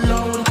shout it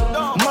loud.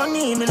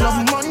 Money, me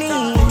love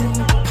money.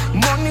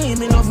 Money,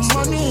 me love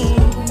money.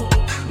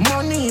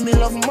 Money, me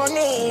love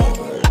money.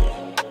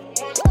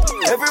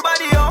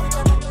 Everybody up.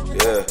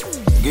 Yeah,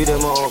 give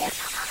them up.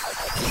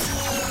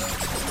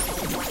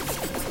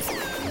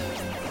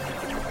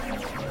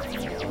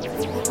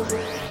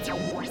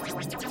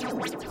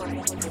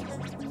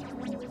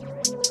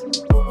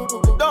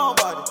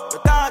 Nobody,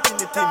 you're talking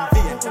the team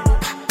vein.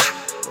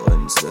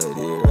 One side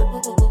here.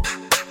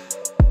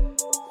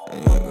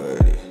 Ain't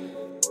ready.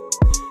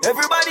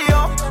 Everybody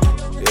up.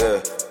 Yeah,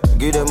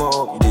 give them a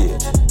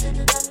update.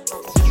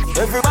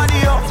 Everybody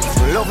up.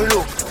 Love you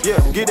look.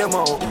 Yeah, give them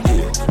a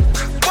update.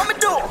 What me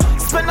do?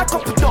 Spend a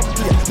couple dump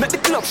here. Make the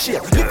club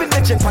shake. Living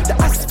legend on the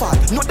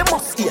asphalt. Know the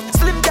must here.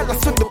 Slim gala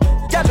swing the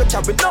gala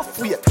carry enough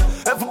weight.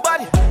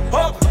 Everybody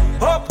up,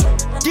 up.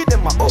 Give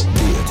them a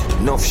update.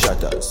 Enough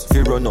shatters,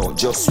 fear run out,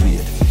 just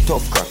wait.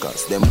 Tough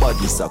crackers, them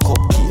bodies a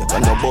cupcake.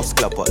 And no bus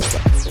clappers,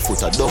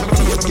 foot a duct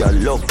tape. Girl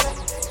love,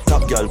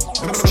 top girl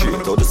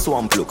straight out the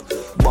swamp look.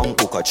 Bang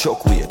cook a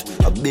chuck weight.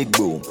 A big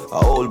broom,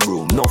 a old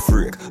broom, no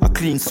freak. A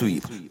clean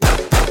sweep,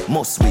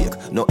 must wake,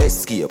 no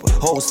escape.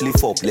 House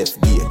lift up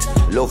left gate.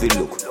 Lovey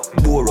look,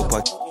 bore up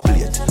a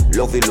plate.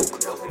 Lovey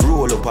look,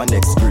 roll up a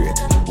next grade.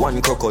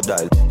 One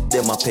crocodile,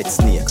 them a pet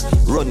snake.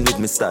 Run with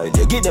me style,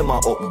 yeah, give them a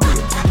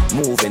upgrade.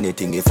 Move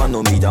anything, if I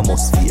know me, I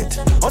must fear.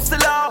 Hustler,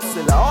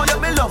 oh yeah,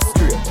 me love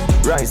straight.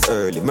 Rise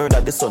early,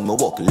 murder the sun, me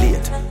walk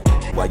late.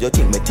 Why you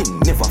think me thing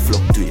never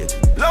fluctuate?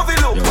 Love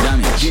it look,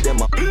 give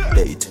them a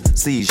date.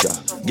 Seizure,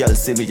 girl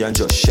see me and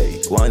just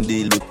shake. One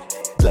deal with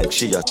like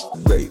she a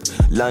rape.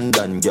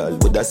 London girl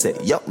would I say,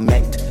 yup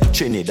mate.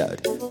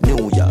 Trinidad,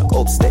 New York,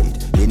 upstate.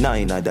 The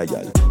 9 other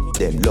y'all,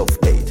 them love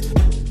hate.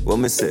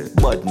 When me say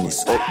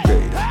badness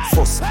upgrade.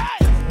 Fuss,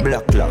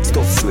 black clocks,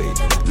 tough suede.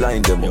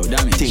 Line them up,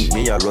 think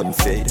me a run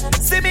fade.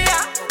 See me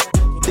ya.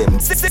 Them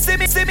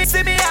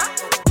see me ya.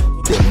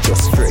 Them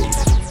just afraid.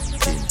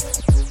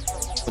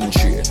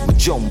 Trade, we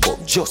jump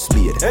up, just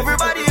beat.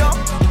 Everybody up.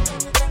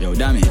 Yo,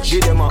 damage.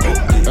 Give them a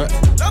upgrade.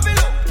 Love it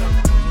up.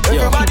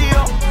 Everybody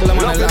up. Tell them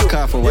I lock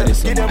off over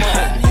this one.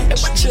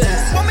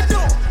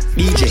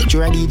 DJ,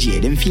 you're a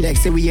DJ. Them feel like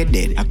say we are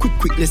dead. A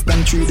quick less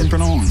than 3 them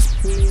pronounce.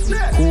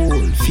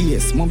 Cool,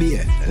 fierce,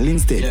 mobile,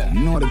 Linstead. Yeah.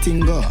 Know the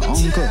thing go,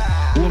 uncle,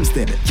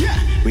 homestead. Yeah.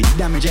 With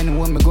damage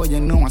anywhere me go, you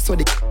know I saw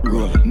the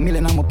roll.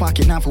 Million on my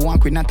pocket now for one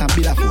quid, not a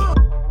bit of food.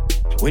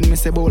 When me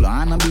say bowler,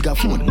 I'm a bigger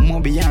phone. More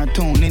beyond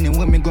town,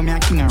 anywhere me go, me a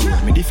king of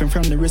road. Me different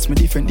from the rest, me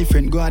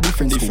different, go a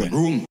different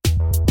room.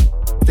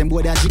 Them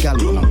boy that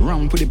jiggle on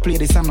round put the play,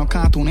 this I'm no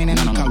cartoon,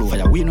 ain't no color.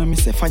 Fire, we know me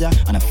say fire,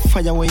 and a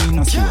fire where you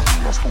no see.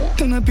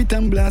 Turn up it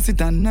and blast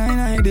it and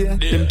 9 idea.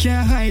 Them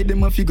can't hide,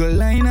 them a figure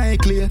line eye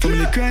clear. From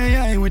the cry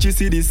eye when you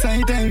see the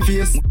sight time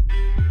face.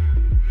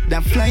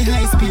 That fly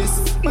high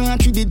space, man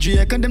treat the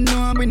Drake and them know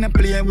I'm in a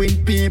play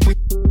with people.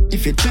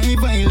 If you try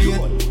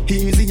violate,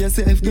 easy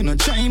yourself, do not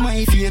try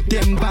my fate.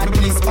 Them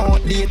badness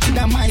outdated,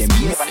 that my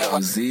space.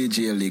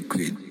 ZJ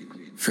Liquid,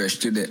 fresh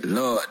to the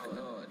Lord.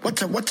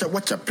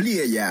 Watch a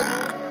play,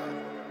 yeah.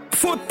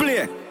 Foot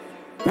play.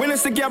 When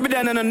it's the gap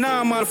down on a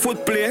normal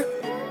foot play,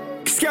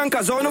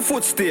 skankers on the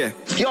foot stay.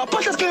 Yo,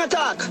 Patas can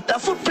attack. The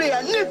foot play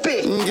a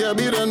nippy.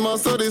 Gabby then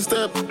master the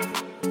step.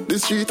 The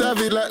street have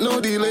it like no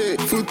delay.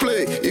 Foot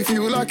play. If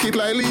you lock it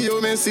like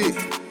Leo Messi,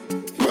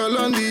 well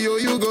on the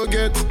you go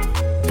get.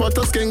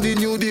 Potters King the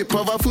new dip,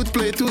 have a foot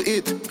play to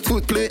it.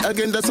 Foot play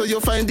again, that's how you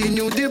find the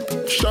new dip.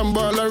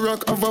 Shambhala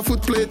rock, have a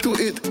foot play to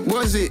it.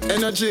 Boise,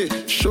 energy,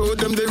 show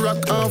them the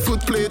rock and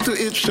foot play to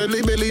it.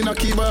 Shelly belly,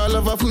 knocky ball,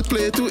 have a foot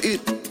play to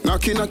it.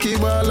 Knocky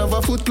ball, have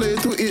a foot play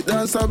to it.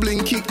 Dance a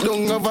bling, kick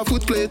down, have a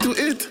foot play to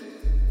it.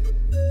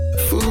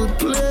 Foot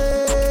play.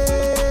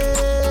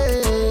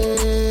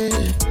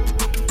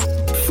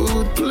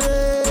 Foot play.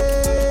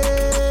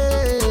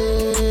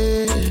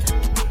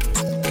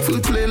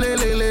 Foot play, le.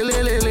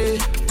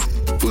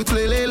 Foot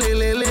play, le.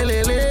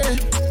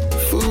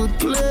 Foot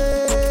play.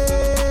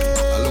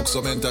 I look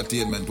some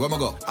entertainment. Where am I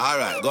go?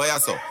 Alright, go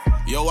yasso.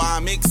 You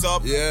want mix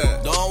up?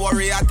 Yeah. Don't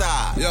worry at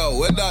all. Yo,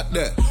 where that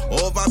there?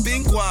 Over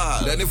Pink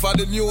Wall. Then if I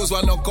the news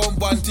when no come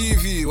on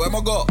TV, where am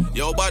I go?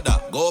 Yo, brother,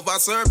 go over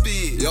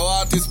Serpy. Yo,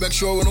 artists, make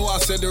sure we know I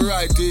said the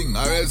right thing,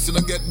 or else you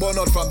don't get burned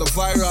out from the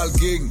viral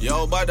king.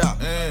 Yo, brother,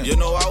 you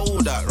know I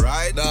who that,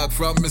 right? Dog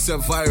from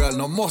myself viral,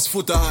 no must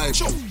foot a hype.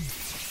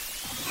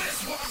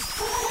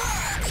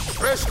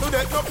 Fresh to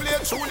that, no play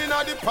tune in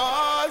the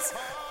past.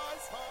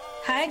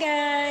 Hi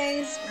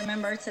guys,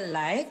 remember to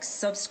like,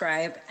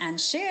 subscribe, and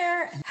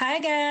share. Hi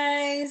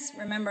guys,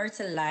 remember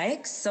to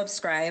like,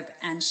 subscribe,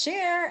 and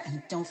share.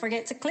 And don't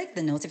forget to click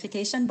the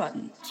notification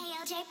button.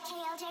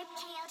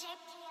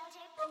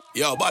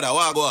 Yo, brother,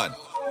 what go on?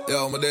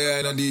 Yo, I'm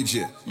there in a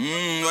DJ.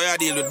 What you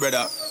deal with,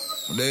 brother?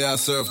 I'm there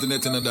surf the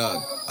net in the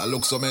dog. I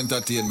look some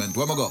entertainment.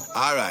 Where am I go?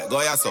 Alright, go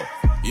here, so.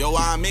 You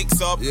want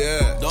mix up?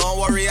 Yeah. Don't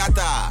worry at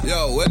all.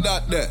 Yo, where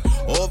that there?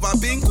 Over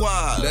Pink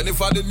Wall. Then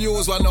if I the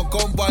news want to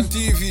come on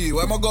TV,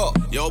 where am I go?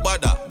 Yo,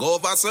 brother, go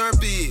over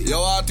Serpy. Yo,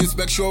 artist,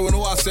 make sure we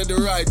know I said the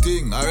right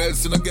thing, or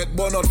else you don't get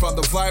burned out from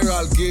the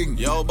viral king.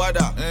 Yo,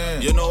 brother,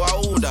 you know I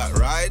who that,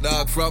 right?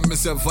 Dog from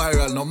myself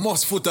viral, no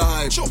must foot a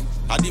hype. Sure.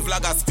 At the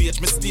vloggers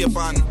page, me stay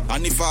on.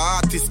 And if a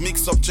artist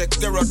mix up, check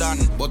Terror done.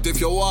 But if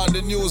you want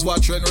the news,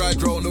 watch trend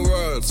right round the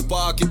world.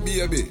 Sparky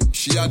baby,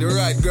 she had the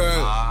right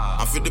girl.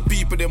 And for the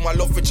people, them want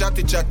love for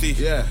chatty.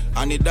 Yeah.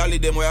 And the dolly,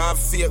 them we have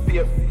faith.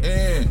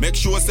 Make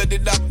sure say the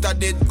doctor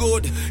did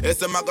good.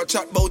 SM I go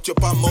chat about you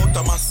per mouth,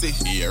 I must say.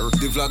 Here.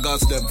 The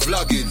vloggers, them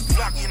vlogging.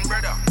 Vlogging,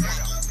 brother.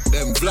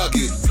 Them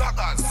vlogging.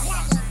 Vloggers.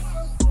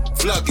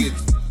 Vlogging.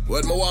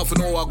 When my want to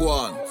know what go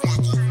on.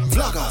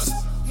 Vloggers.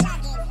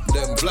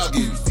 Them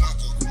vlogging.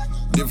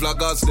 The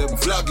vloggers, them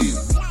vlogging.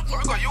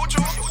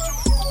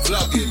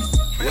 Vlogging.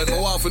 When I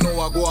want to know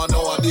what go on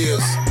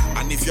nowadays.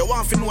 And if you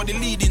want to know the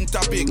leading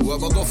topic, where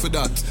am I go for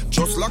that?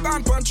 Just log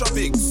on to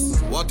topics.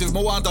 What if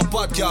I want a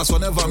podcast I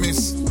never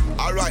miss?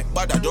 Alright,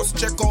 but I just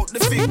check out the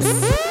fix.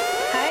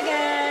 Hi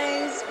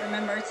guys,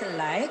 remember to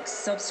like,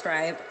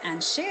 subscribe,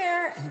 and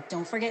share. And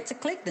don't forget to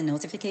click the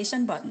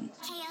notification button.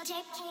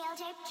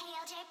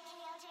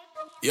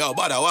 Yo,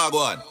 brother, what go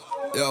on?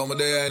 Yo, I'm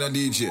there in a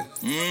DJ.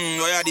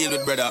 What you deal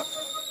with, brother?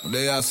 I'm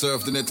there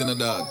surf the net in the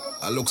dog.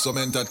 I look some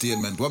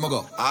entertainment. Where am I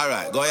go?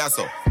 Alright, go here,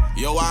 so.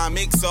 You want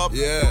mix up?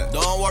 Yeah.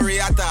 Don't worry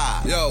at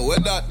all. Yo, where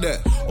that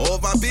there?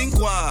 Over Pink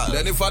Wall.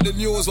 Then if I the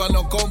news want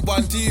to come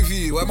on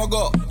TV, where am I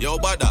go? Yo,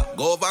 brother,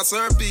 go over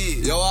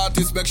Serpy. Yo,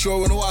 artist, make sure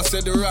we know I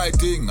said the right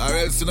thing, or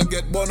else you don't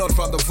get burned out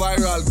from the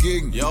viral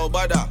king. Yo,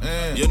 brother,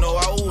 you know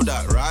I who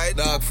that, right?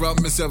 Dog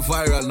from myself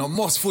viral, no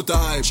must foot a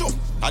hype. Sure.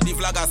 At the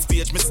vloggers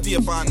page, me stay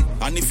on.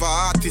 And if a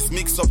artist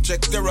mix up,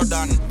 check Terror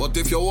done. But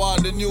if you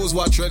want the news,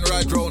 watch trend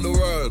right round the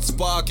world.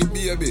 Sparky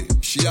baby,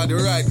 she had the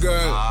right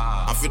girl.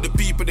 And for the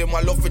people, them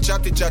want love for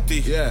chatty.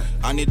 Yeah.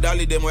 And the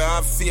dolly, them we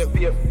have faith.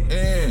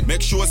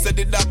 Make sure say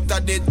the doctor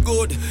did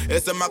good.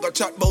 SM I go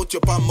chat about you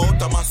per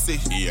mouth, I must say.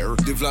 Here.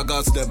 The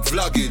vloggers, them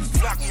vlogging.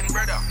 Vlogging,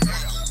 brother.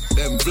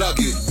 Them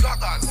vlogging.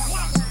 Vloggers.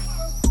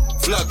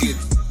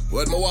 Vlogging.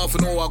 When I want to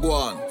know what go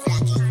on.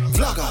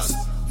 Vloggers.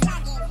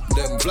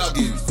 Them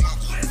vlogging.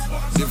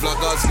 The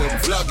vloggers, them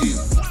vlogging.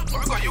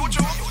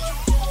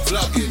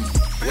 Vlogging.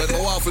 When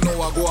I want to know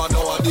what go on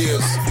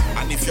nowadays.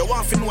 And if you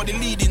want to know the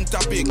leading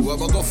topic, where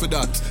am I go for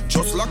that?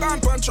 Just log on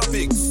to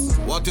topics.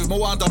 What if I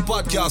want a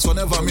podcast I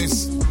never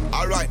miss?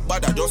 Alright,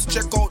 but I just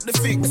check out the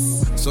fix.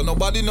 So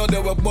nobody know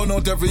they will burn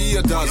out every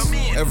haters,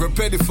 every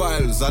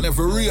pedophiles and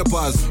every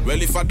rapers.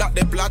 Well, if I that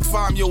the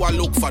platform you will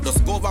look for,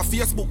 just go over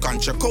Facebook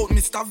and check out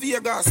Mr.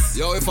 Vegas.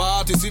 Yo, if a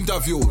artist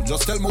interview,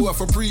 just tell me where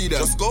for pre them.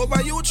 Just go over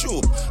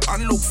YouTube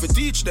and look for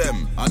teach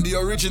them. And the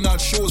original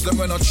shows them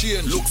when not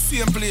change. Look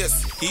same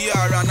place, here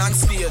and on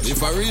stage.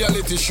 If a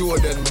reality show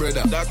then,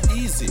 brother, that's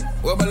easy.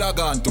 Where me log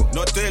on to?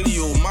 Not tell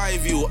you my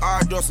view,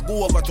 or just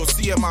go over to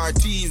CMR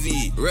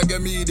TV. Reggae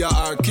Media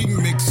or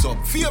King Mix Up.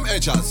 Fame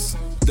Edgers,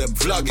 them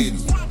vlogging.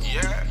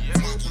 Yeah.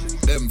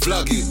 Them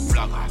vlogging.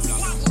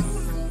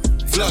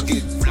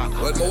 Vlogging.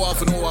 When I want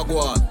to know what go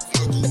on.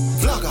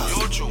 Vloggers.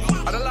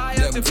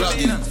 Them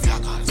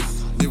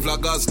vlogging. The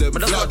vloggers, them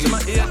vlogging.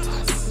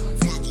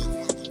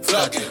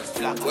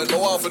 Vlogging. When I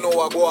want to know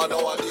what go on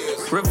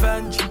nowadays.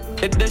 Revenge,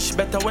 it dish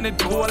better when it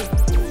cold.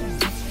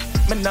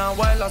 Me now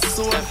while I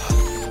soul.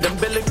 Them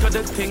belly for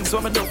the things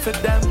when me do for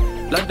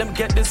them. Let them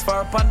get this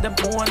far upon them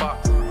own.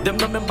 Them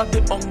remember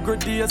the hungry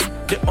days,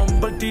 the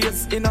humble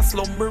days in a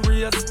slumber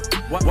race.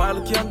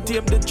 While can't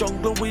tame the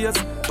jungle ways.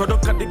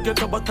 Product of the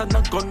ghetto but I'm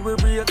not gun we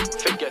rate.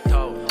 Forget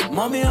how.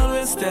 Mommy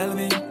always tell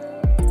me,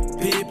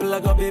 people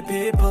are gonna be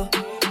people.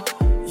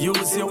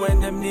 Use you when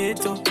them need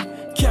to.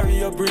 Carry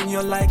you, bring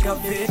you like a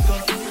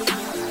vehicle.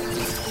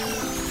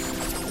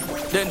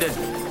 Then,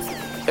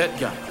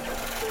 Edgar.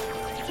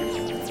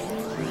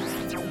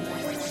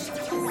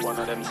 One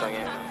of them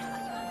singing.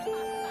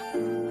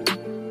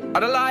 I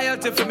the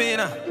loyalty for me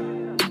now.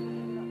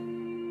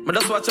 I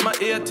just watch my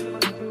eat.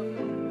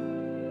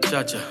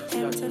 Cha-cha.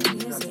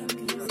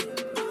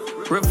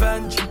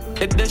 Revenge,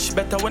 it dish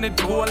better when it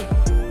cold.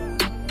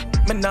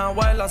 Me now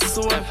while I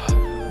soul.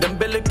 Them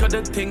belly for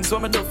the things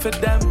when I do for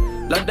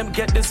them. Let them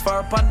get this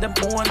far upon them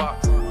own.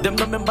 Them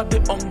remember the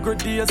hungry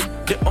days,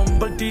 the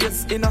humble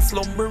days in a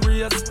slumber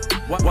race.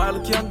 While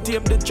can't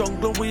tame the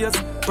jungle ways.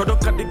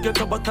 Product of the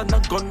ghetto but I'm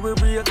not gun we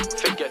rate.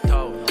 Forget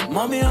how.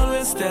 Mommy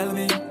always tell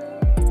me,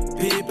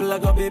 people are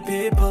gonna be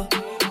people.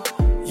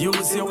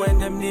 Use you when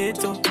them need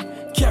to.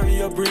 Carry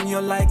you, bring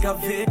you like a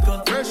vehicle.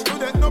 Fresh to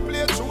that, no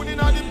play tune in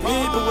the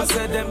People will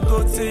say them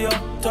good to you,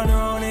 turn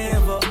around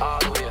ever.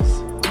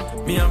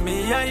 Always. Me and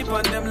me hype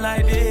on them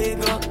like the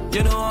eagle.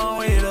 You know how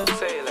we do.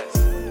 Say less.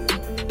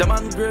 Them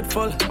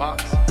ungrateful.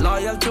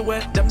 Loyal to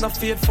it, them not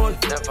faithful.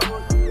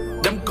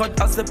 Never. Them cut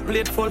as the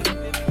plate full.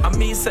 And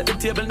me set the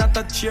table, not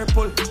a chair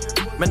pull.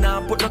 Me now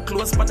put the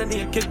clothes on the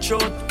naked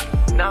throat.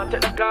 Now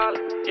take the call,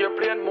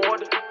 airplane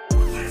mode.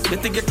 You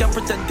think you can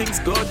pretend things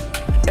good?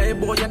 Hey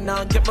boy, you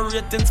now get my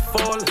ratings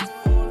full.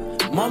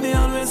 Mommy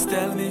always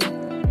tell me,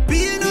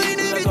 be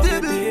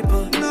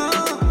inevitable. No.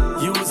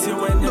 Use you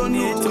when you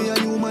need to.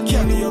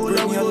 Carry you,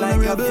 bring you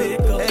like a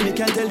vehicle. Hey, me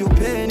can tell you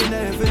pain in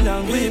every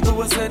language. People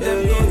will say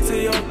them good to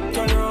you,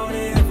 turn around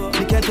ever.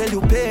 Me can tell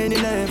you pain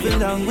in every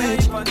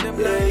language.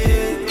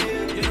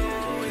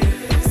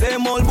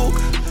 Same old book,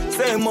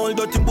 same old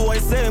dirty boy,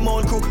 same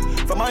old cook.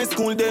 From high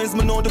school days,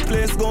 me know the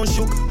place gone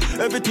shook.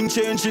 Everything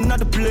changing, not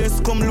the place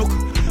come look.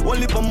 One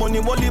lip of money,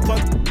 one lip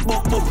of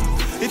book.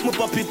 If me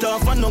pop it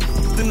off, I know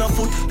in a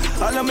foot.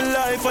 All of my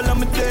life, all of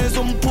my days,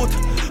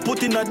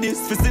 put in a this,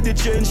 fi see the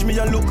change, me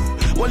a look.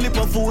 One lip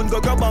of food, go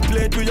grab a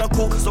plate with your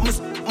cook. So me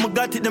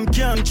got it, them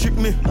can't trick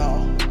me.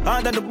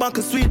 Hard at the back,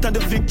 sweet and the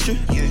victory.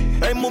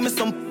 Hey, mommy,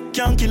 some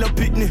can't kill a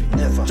picnic.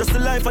 Just the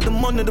life of the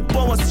money, the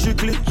power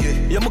strictly.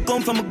 Yeah, me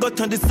come from a gut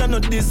and this and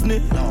not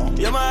Disney.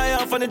 Yeah, my eye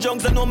off on the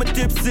junks, I know me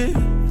tipsy.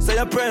 Say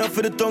a prayer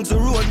for the tongues, the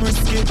road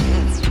risky.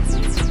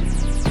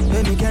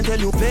 Hey, me can tell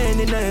you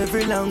pain in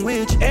every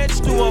language.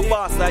 H2O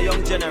boss, a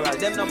young general,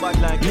 them no bad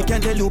like you. Me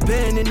can tell you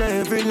pain in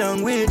every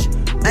language.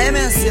 I am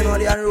you know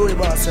the unruly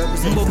boss.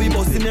 But we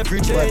bust in every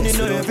chain, in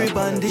every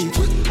bandage.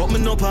 But me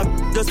no pop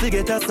just to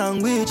get a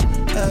sandwich.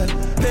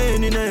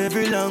 Pain in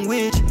every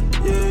language.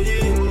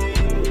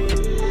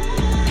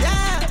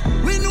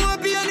 Yeah, we know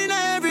pain in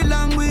every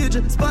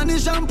language.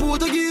 Spanish and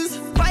Portuguese.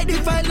 Fight the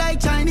fight like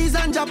Chinese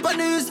and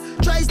Japanese.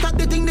 Try stop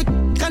the thing, they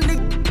can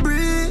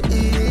breathe.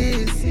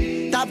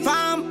 Tap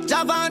farm,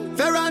 Javan,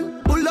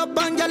 Ferran. Pull up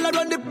and gyal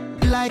run the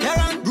like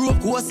Heron. Grew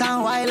up coast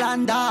and wild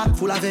and dark.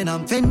 Full of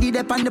venom, Fendi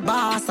dep on the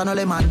boss and all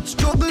the man.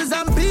 Struggles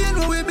and pain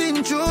what we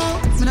been through.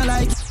 Me no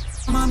like,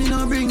 mommy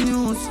no bring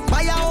news.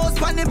 Buy a house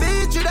on the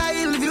beach with a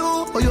hill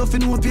view. Oh you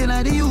fin know pain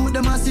like the youth,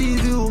 them a see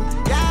you.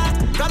 Yeah,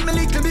 from me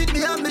little bit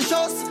me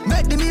ambitious.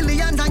 Make the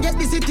millions and get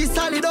the city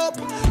solid up.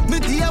 Me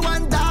tier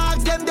one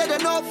dogs, them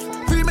dead enough.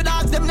 Free me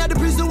dogs, them in the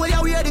prison where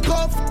you wear the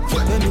cuff.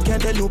 When me can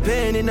tell you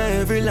pain in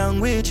every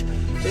language.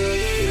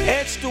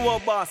 H2O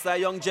boss, a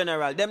young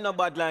general, them no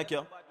bad like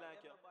you.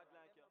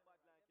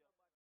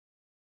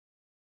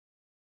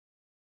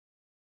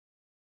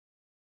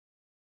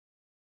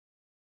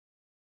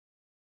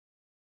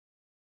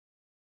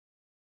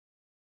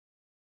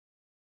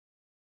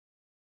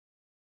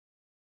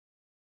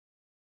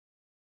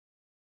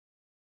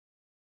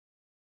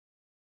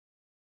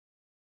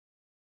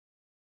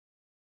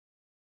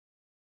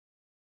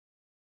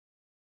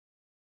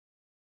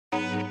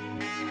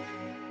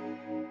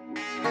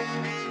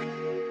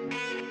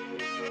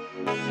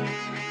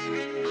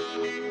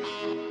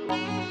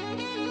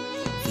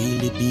 Feel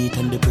the beat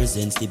and the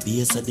presence, the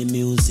bass of the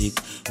music.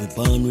 We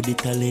born with the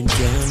talent,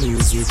 can't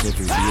lose it.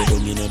 Every day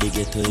down in the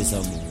ghetto is a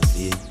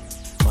movie.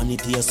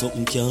 Vanity or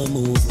something can't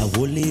move. A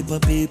whole heap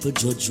of people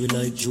judge we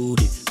like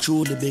Judy.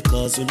 Truly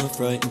because we're not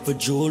frightened for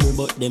jewelry,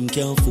 but them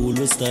can't fool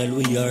with style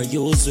we are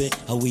used with.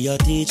 How we are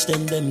teach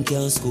them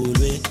can't school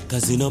with.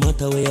 Cause it no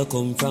matter where you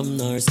come from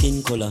nor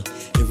skin color.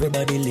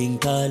 Everybody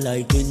link all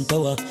like Twin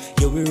Tower.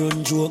 Yeah, we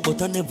run joke,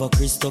 but I never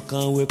crystal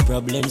can we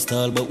problem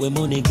stall, but we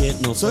money get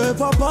no. So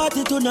if a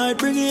party tonight,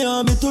 bring it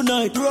on me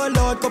tonight. Roll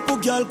out, couple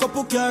girl,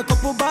 couple car,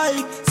 couple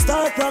bike.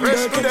 Start from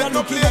there, take a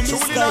look in the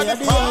sky. At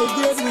the high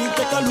grade, we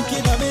take a look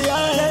in the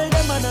eye. Tell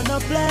them man I'm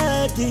not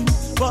playing.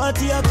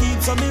 Party I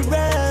keep so me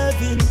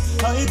raving.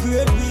 High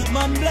grade weed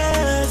man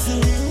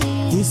blessing.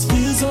 This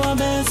feels so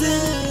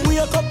amazing. We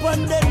wake up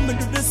and then we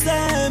do the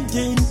same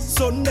thing.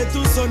 Sunday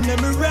to Sunday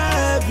me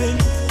raving.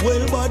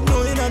 Well but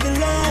knowing on the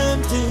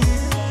lamb thing.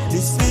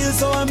 This feels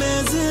so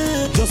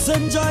amazing. Just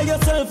enjoy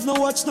yourself, no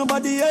watch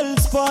nobody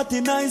else. Party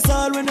nice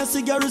all when a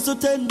cigarette so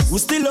tense. We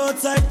still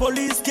outside,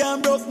 police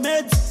can't broke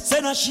meds.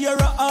 Send a share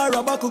or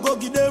a back go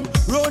give them.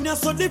 Round here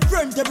so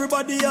different,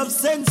 everybody have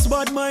sense.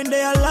 Bad mind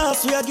they are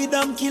last, we a give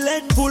them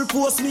killing. Full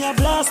post me a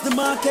blast, the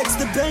mark X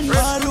the pen.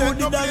 All who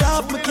did I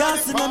have me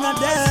casting on a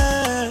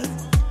death.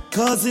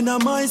 Cause in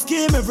my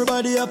scheme,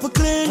 everybody have to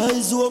clean.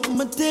 Eyes open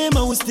my team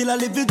and we still a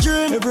live the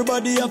dream.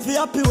 Everybody have to be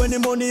happy when the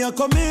money a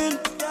come in.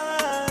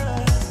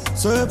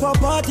 So if a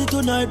party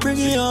tonight, bring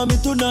it on me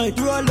tonight.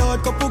 Roll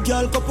out, couple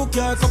girl, couple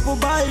car, couple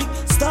bike.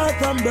 Start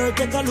from birth,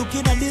 take a look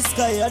in at the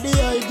sky. At the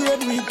high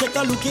grade weed, take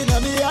a look in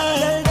at me eye.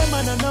 Tell them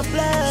man I'm not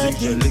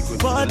playing.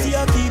 Party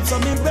I keep so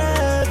me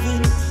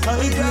raving.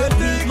 High grade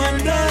weed, man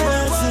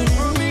blessing.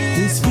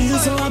 This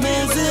feels so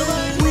amazing.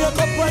 We wake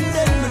up and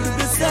then we do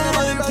the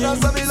same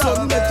thing.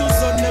 Sunday to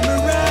Sunday me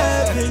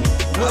raving.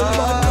 Well,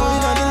 but now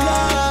in the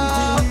land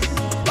thing.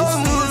 This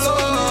feels so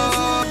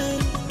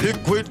amazing.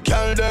 Liquid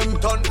girl them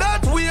turn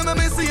that way,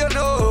 me see you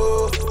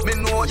know. Me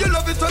know you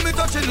love it when me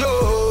touching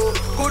you.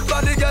 Good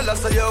body girl, I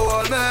say you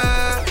want me.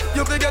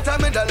 You can get a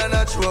medal and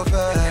a trophy.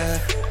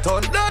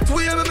 Turn that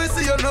way, me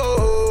see you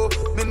know.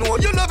 Me know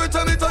you love it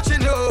when me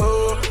touching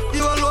you.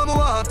 You alone me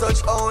want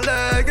touch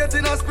only. Get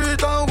in a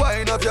spirit and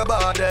wind up your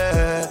body.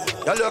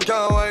 Girl, you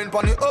can wind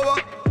pon the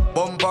over.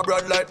 Bumper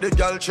broad like the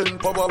girl chin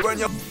power when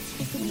you.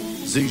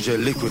 ZJ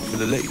liquid for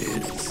the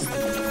ladies.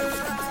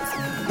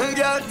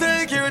 Girl,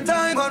 take your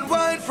time and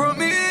wine for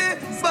me.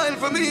 Smile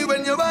for me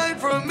when you wine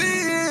for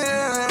me.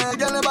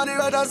 Girl, your body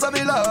right as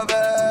me love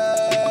it.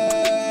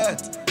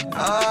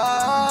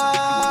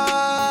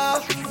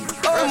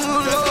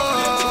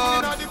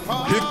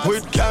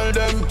 Liquid girl,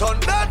 them turn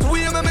that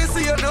way, me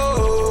see you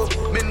know.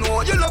 Me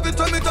know you love it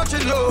when me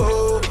touching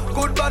you.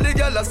 Good body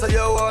girl, I say you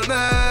want me.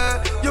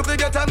 You can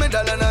get a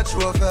medal and a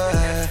trophy.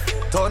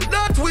 Turn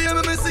that way,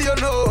 me see you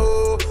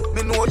know.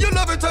 Me know you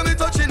love it when me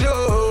touching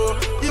you.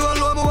 You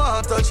alone me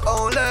want touch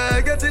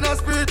only. Get in a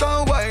spirit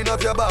and wind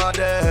up your body.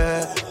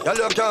 Girl,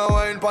 you can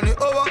wind pon the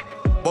over.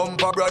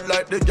 Bumper broad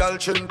like the girl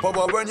chin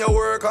power. When you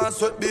work and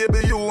sweat,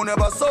 baby, you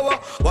never sour.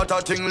 What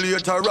a thing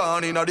later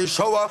on in the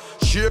shower.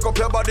 Shake up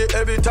your body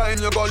every time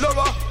you go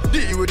lower.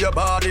 Deal with your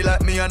body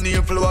like me and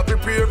need flow.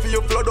 Prepare for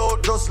you flood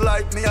out just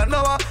like me and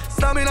Noah.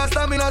 Stamina,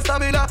 stamina,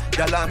 stamina.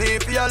 Girl, I'm here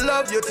for you,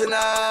 love you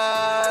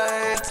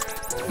tonight.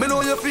 Me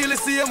know you feel the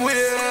same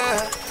way.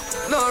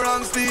 No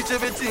wrong speech,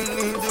 everything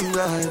you do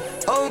right.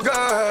 Oh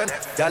girl,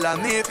 girl,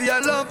 I'm here for you,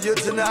 love you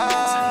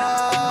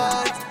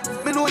tonight.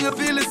 Me know you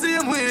feel the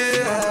same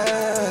way.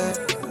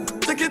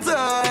 Take your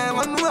time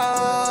and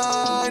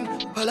wine.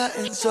 Follow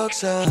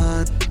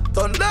instruction.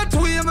 Turn that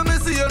way, me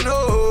see you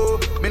know.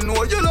 Me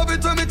know you love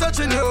it when me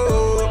touching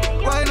you.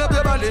 Wind up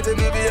your body to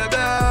me, baby.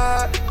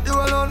 You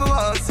alone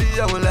want to see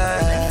you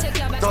like.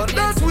 Turn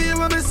that way,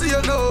 me see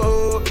you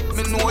know.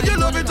 Me know you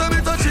love it when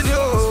me touching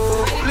you.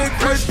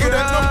 Liquid girl,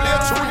 no play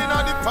tune in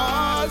the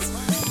past.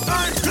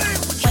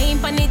 Wine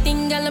pon the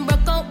thing, girl, and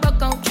broke out,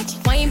 broke out.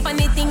 Wine pon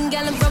the thing,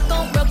 girl, and broke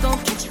out, broke out.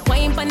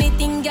 Wine pon the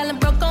thing, girl, and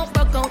broke out,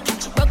 broke out.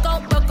 Broke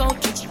out, broke out,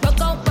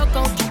 broke out, broke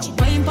out.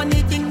 Wine pon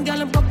the thing,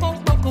 girl, and broke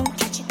out, broke out.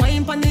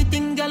 Wine pon the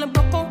thing, girl, and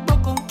broke out,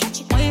 broke out.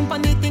 Wine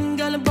pon the thing,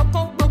 girl, and broke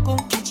out, broke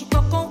out.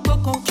 Broke out,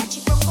 broke out,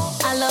 broke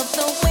out. I love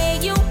the way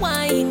you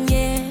whine,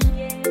 yeah.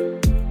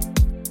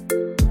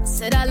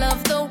 Said I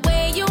love the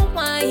way you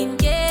whine,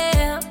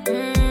 yeah.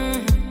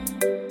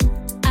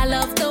 I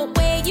love the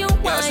way you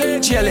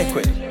whine. Chill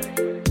liquid.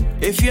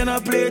 If you're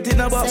not playing it in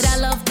a box. Said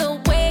I love the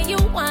way you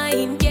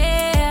whine,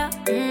 yeah.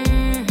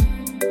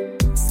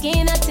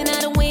 Skin acting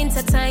out of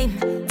winter time.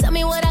 Tell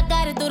me what I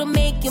gotta do to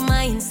make you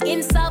mine.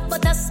 Skin soft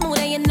but that's smooth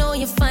and you know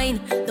you're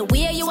fine. The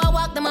way you are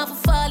walk them off a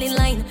fall in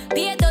line.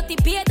 Be a dirty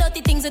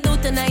things I do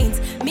tonight.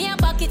 Me a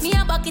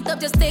bucket up,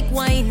 just take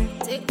wine.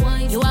 Take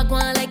wine. You are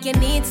going like you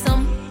need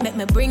some. Make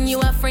me bring you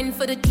a friend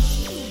for the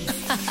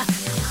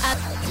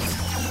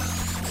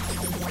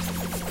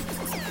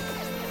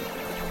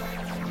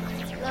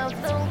love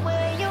the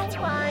way you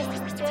whine,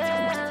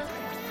 yeah.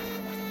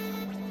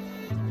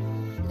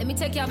 Let me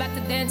take y'all back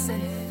to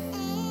dancing.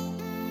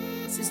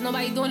 Since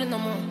nobody doing it no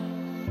more.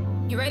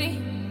 You ready?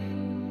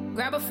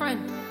 Grab a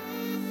friend.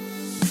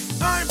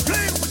 I'm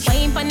playing with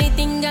wine pon the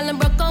thing, girl, and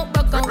broke out,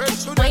 broke out.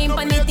 Wine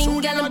pon the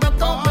thing, girl, and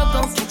broke out, broke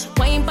out.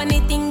 Wine pon the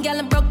thing, girl,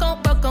 and broke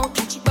out, broke out.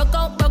 Broke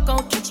out, broke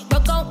out,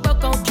 broke out,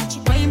 broke out.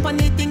 Wine pon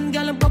the thing,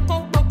 girl, and broke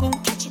out, broke out.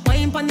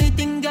 Wine pon the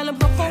thing, girl, and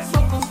broke out,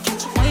 broke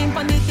out. Wine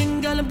pon the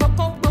thing, girl, and broke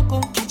out, broke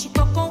out.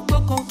 Broke out,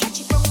 broke out,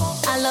 broke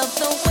out. I love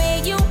the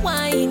way you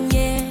whine,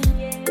 yeah.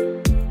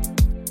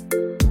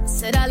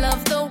 Said I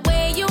love the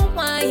way you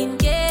whine,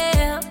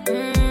 yeah.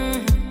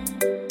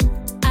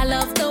 I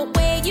love the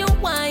way you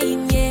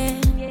whine, yeah.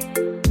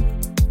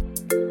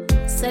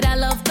 Said I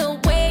love the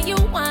way you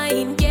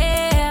whine,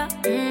 yeah.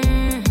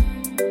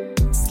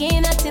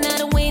 Skin acting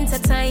out of winter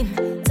time.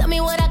 Tell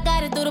me what I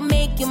gotta do to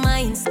make you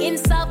mine. Skin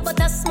soft but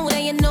that's smooth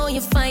and you know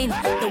you're fine.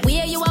 The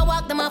way you are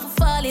walk them off a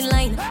fall in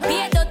line. Be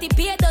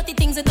a dirty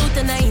things I do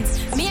tonight.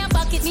 Me a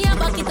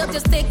bucket up,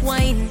 just take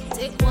wine.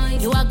 Take wine.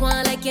 You are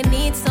going like you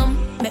need some.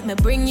 Make me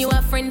bring you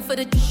a friend for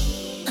the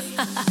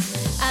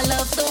I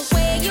love the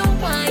way you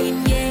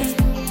whine, yeah.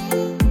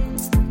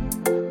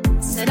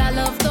 Said I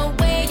love the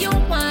way you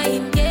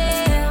whine,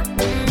 yeah.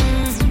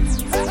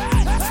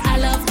 I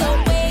love the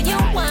way you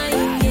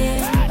whine,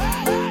 yeah.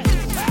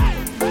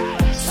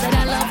 Said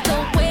I love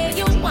the way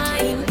you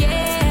whine,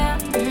 yeah.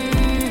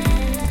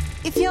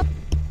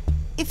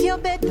 If your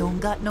bed don't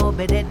got no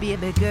bed,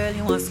 baby girl,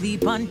 you want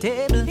sleep on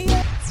table.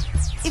 Yeah.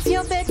 If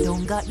your bed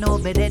don't got no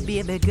bed,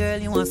 baby girl,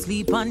 you want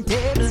sleep on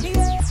table.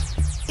 Yeah.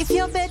 If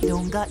your bed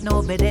don't got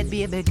no bed,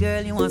 baby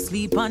girl, you want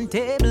sleep on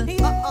table.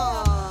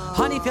 Yeah.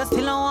 And if you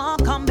still don't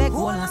want come back,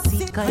 wanna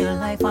see cause your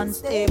life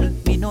unstable.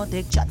 Me no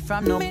take chat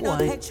from no boy. Me no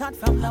take chat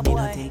from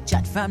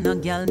no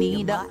girl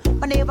neither.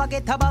 Me never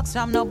get a box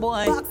from no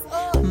boy.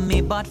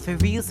 Me bad for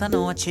real, so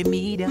know what you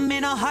mean. Me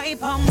no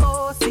hype and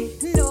bossy.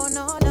 No.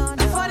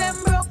 For them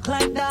broke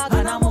like dog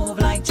and I move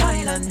like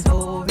child and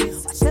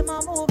tourist. Watch them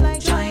I move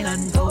like child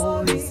and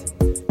tourist.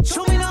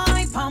 Show me no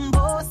hype and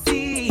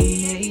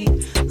bossy.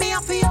 Me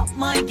happy up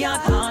my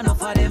girl,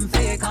 enough of them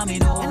fake and me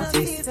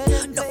notice.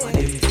 Enough of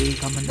them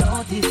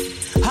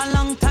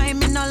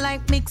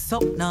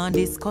nah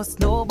discuss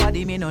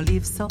nobody, me no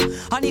live so.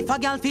 And if a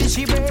girl feel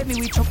she brave, me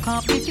we chuck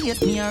off the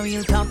face, me a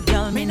real top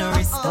girl, me no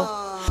risk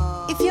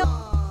up.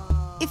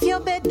 If your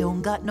bed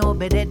don't got no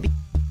bed,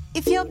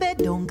 if your bed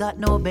don't got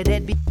no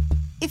bed,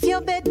 if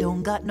your bed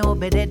don't got no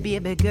bed,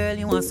 baby girl,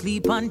 you want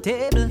sleep on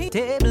table.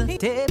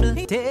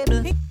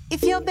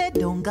 If your bed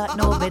don't got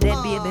no bed,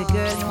 baby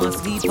girl, you want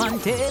sleep on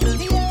table.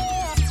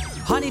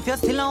 And if you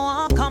still don't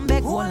want come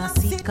back, wanna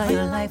see cause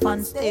your life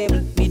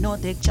unstable. Me no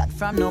take chat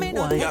from no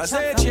boy. Yeah,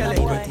 say it,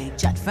 take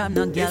chat from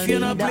no girl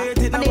neither.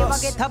 I never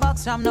get a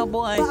box from no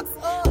boy.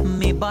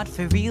 Me bad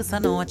for real, so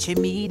know what you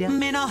need.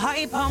 Me no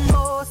hype and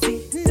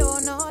bossy. No.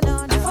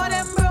 For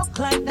them broke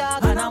like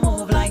dog and I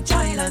move like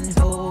child and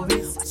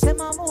tourist. Watch them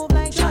I move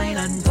like child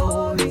and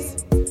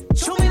tourist.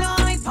 Show me no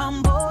hype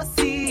and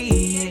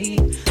bossy.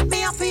 Me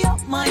happy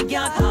up my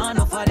girl,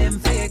 enough of them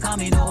fake and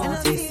me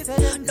notice.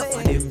 Enough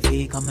of them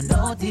fake and me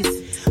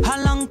notice.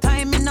 A long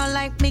time me no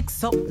like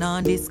mix up, nah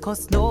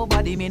discuss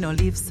nobody, me no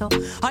live so.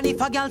 And if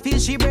a girl feel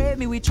she brave,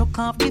 me we chuck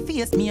off the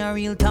face, me a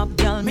real top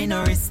girl, me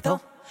no risk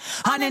up.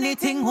 And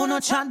anything who no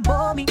chat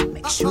bout me,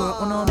 make sure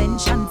who no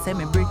mention, say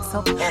me bricks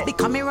up.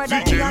 Because me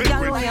rather be a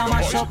girl where I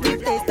mash up the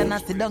place than I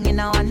sit down in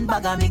a one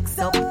bag of mix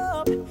up.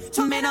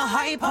 Me no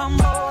hype and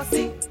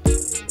bossy.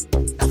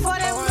 For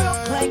them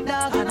broke like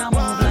dog and I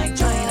move like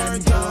child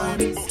and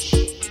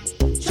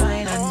tourist.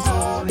 Child and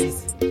tourist.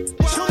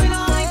 Show me no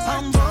hype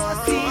and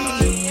bossy.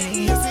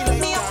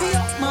 Me a feel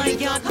up my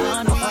yard,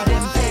 none of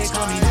them fake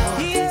coming out.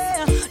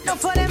 Yeah, no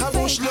for them fake.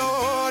 Push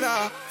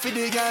loader, for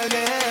the girl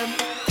them.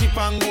 Tip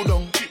and go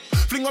down.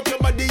 Fling up your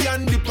body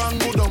and dip and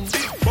go down.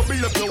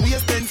 Bubble up your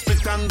waist and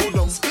split and go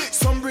down.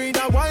 Some breed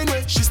a wine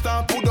when she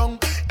start put down.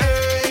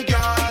 Hey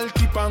girl,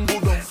 tip and go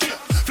down.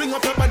 Fling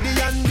up your body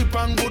and dip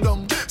and go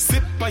down.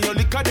 Sip on your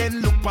liquor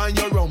then look on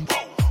your rum.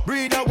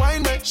 Breed a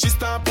wine when she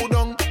start put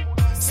down.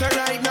 Say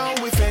right now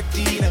we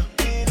fettina.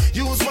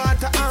 Use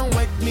water and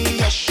wet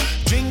me up.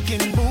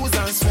 Drinking booze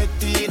and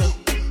sweating.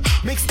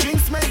 Mix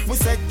drinks make we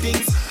set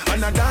things.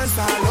 And I dance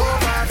all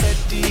over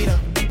fettina.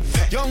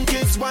 Young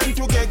kids want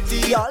to get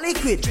the Yo,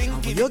 Liquid,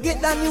 you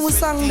get that new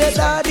song there,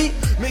 daddy.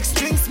 Mix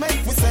drinks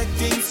make we set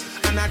things.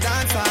 And I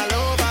dance all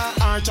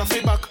over. Arch off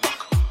the back,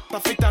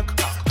 taffy tack.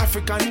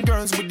 African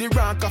girls with the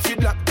rock off the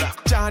black.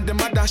 Jar them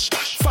a dash,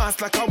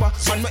 fast like a walk.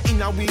 Man me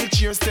in a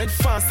wheelchair,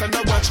 steadfast and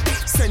a watch.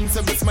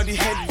 Sensible, my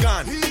head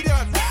gone.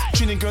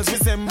 Trini girls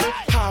resemble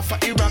half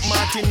of Iraq,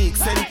 Martinique,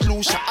 St.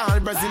 Lucia, all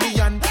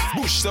Brazilian.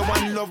 Bush the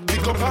one love,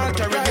 big up all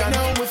Caribbean. Right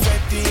now we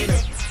fetting.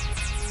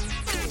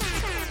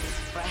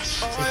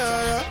 Oh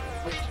yeah.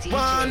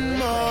 One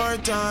more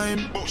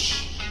time.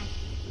 Bush.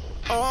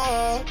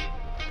 Oh,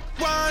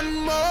 one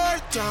more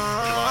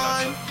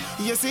time.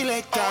 You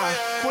selector,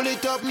 pull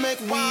it up, make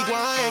we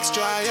go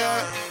extra,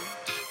 yeah.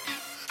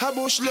 A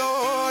bush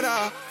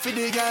loader, for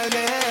the girl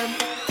them.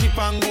 Dip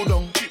and go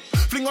down.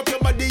 Fling up your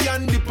body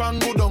and dip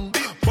and go down.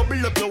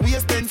 Bubble up your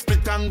waist and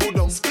split and go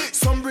down.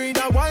 Some breed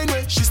a wine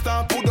when she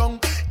start put down.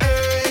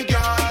 Hey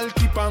girl,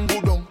 dip and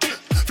go down.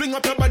 Fling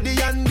up your body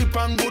and dip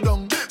and go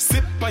down.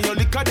 Sip on your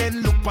liquor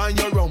then look on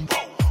your rum.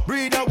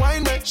 Breed a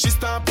wine when she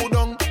start put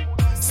down.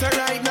 Say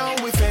right now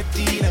we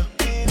fettina.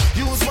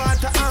 Use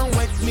water and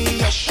wet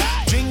me up.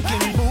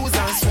 Drinking booze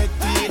and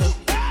sweating.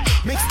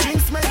 Mix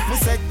drinks make we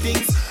set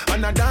things.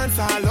 And I dance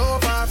all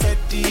over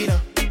fettina.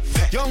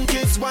 Young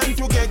kids want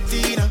to get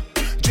in.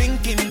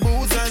 Drinking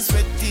booze and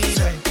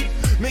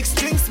sweating. Mix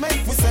drinks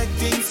make we set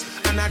things.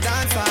 And I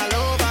dance all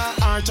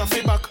over. Arch off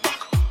the back,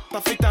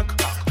 taffy tack.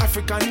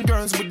 African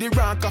girls with the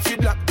rock off the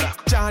black.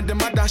 Jar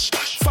them a dash,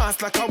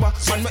 fast like a walk.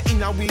 Man me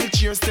in a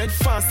wheelchair,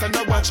 steadfast and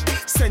a watch.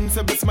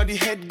 Sensible, my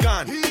head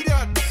gone.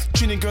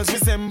 Trini girls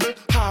resemble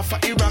half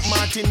of Iraq,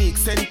 Martinique,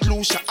 St.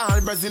 Lucia,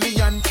 all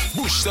Brazilian.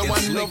 Bush the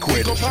one love,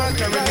 wake up all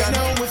Caribbean. Right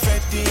now we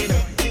fetting.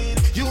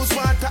 Use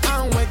water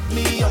and wet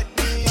me up.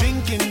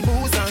 Drinking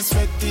booze and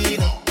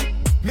sweating.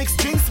 Mix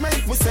drinks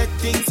make we set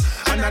things.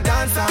 And I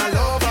dance all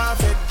over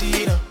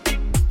fetting.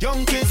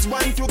 Young kids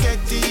want to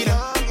get in.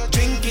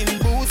 Drinking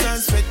booze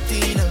and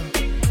sweating.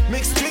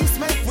 Mix drinks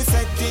make we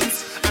set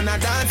things. And I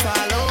dance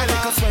all over. And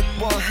like a sweat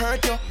won't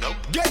hurt you.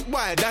 Get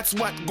wild, that's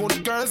what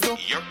good girls do.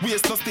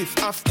 Waist no stiff,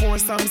 of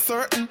course I'm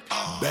certain.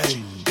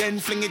 Bang. Then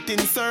fling it in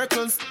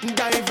circles.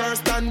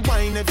 Diverse and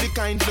wine, every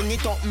kind. Fling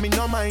it up, me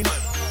no mind.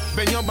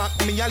 Bend your back,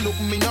 me a look,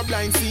 me no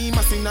blind. See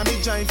my sin and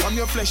me giant from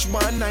your flesh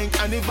one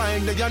night. And the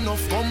vine, they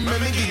enough come, me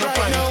give you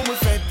right now we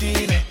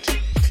fetting.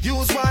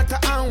 Use water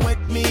and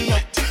wet me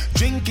up.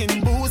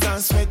 Drinking booze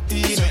and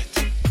sweating.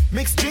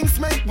 Mix drinks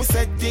make we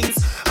set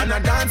things. And I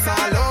dance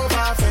all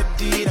over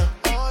fetting.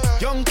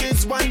 Young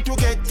kids want to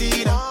get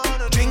in.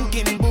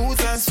 Drinking booze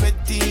and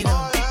sweating.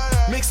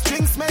 Mix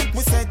drinks make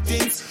we set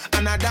things.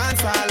 And I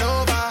dance all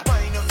over.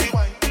 Wine of the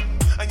wine,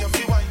 and you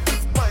feel wine.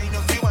 Wine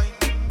of the wine.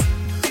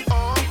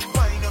 Oh,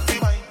 wine of the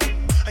wine,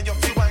 and you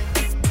feel wine.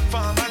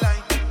 Farmer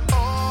line.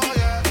 Oh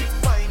yeah,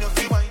 wine of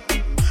the wine,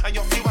 and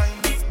you feel wine,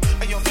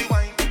 and you feel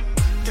wine.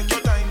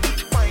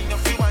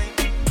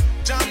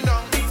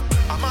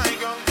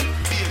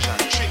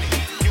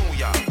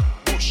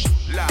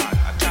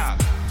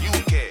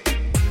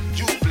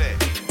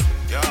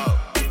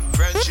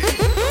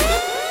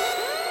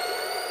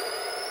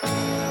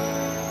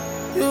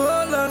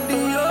 and the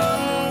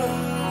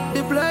young,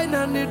 the blind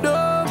and the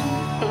dumb.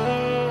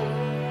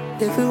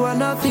 If you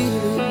wanna feel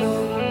it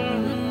now.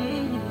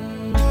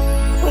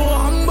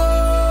 One boy,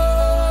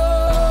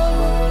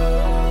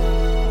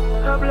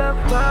 a black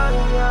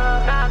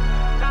fire.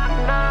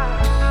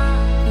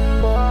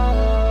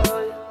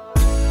 Boy,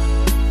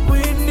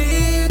 we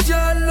need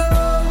your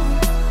love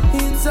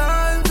in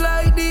times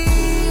like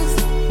these.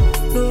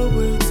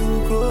 Nowhere to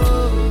go.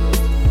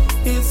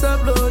 It's a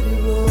bloody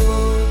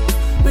road.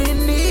 We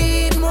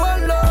need more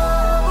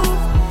love.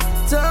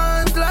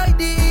 Times like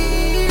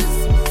these,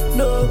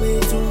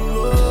 nowhere to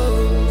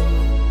run.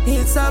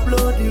 It's a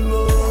bloody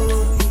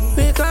road.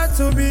 We got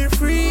to be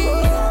free,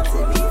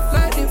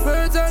 like the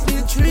birds on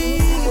the tree.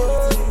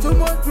 Too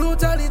much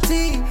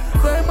brutality,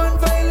 crime and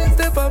violence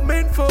never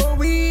meant for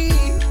we.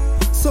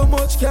 So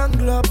much can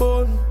grab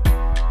on.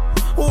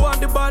 Who want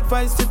the bad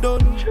vibes to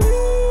done?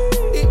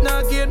 It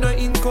not gain no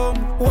income.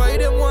 Why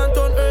them want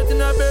on earth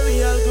in a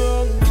burial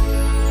ground?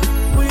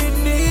 We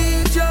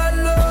need your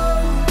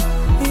love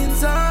in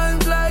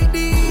times like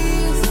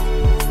these.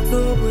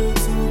 Nowhere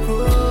to go.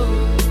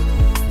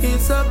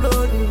 It's a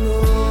bloody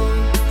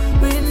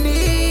road. We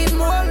need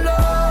more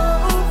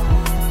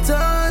love.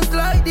 Times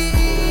like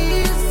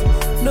these.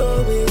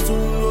 Nowhere to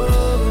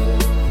run.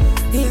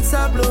 It's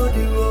a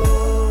bloody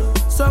road.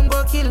 Some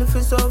go kill if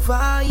you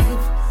survive.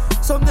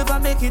 Some never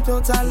make it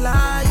out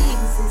alive.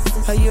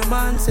 I hear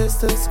my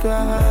ancestors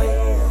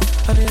cry.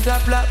 And then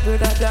that black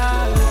brother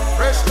die.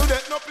 Fresh to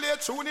death, no play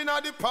tune in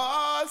the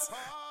past.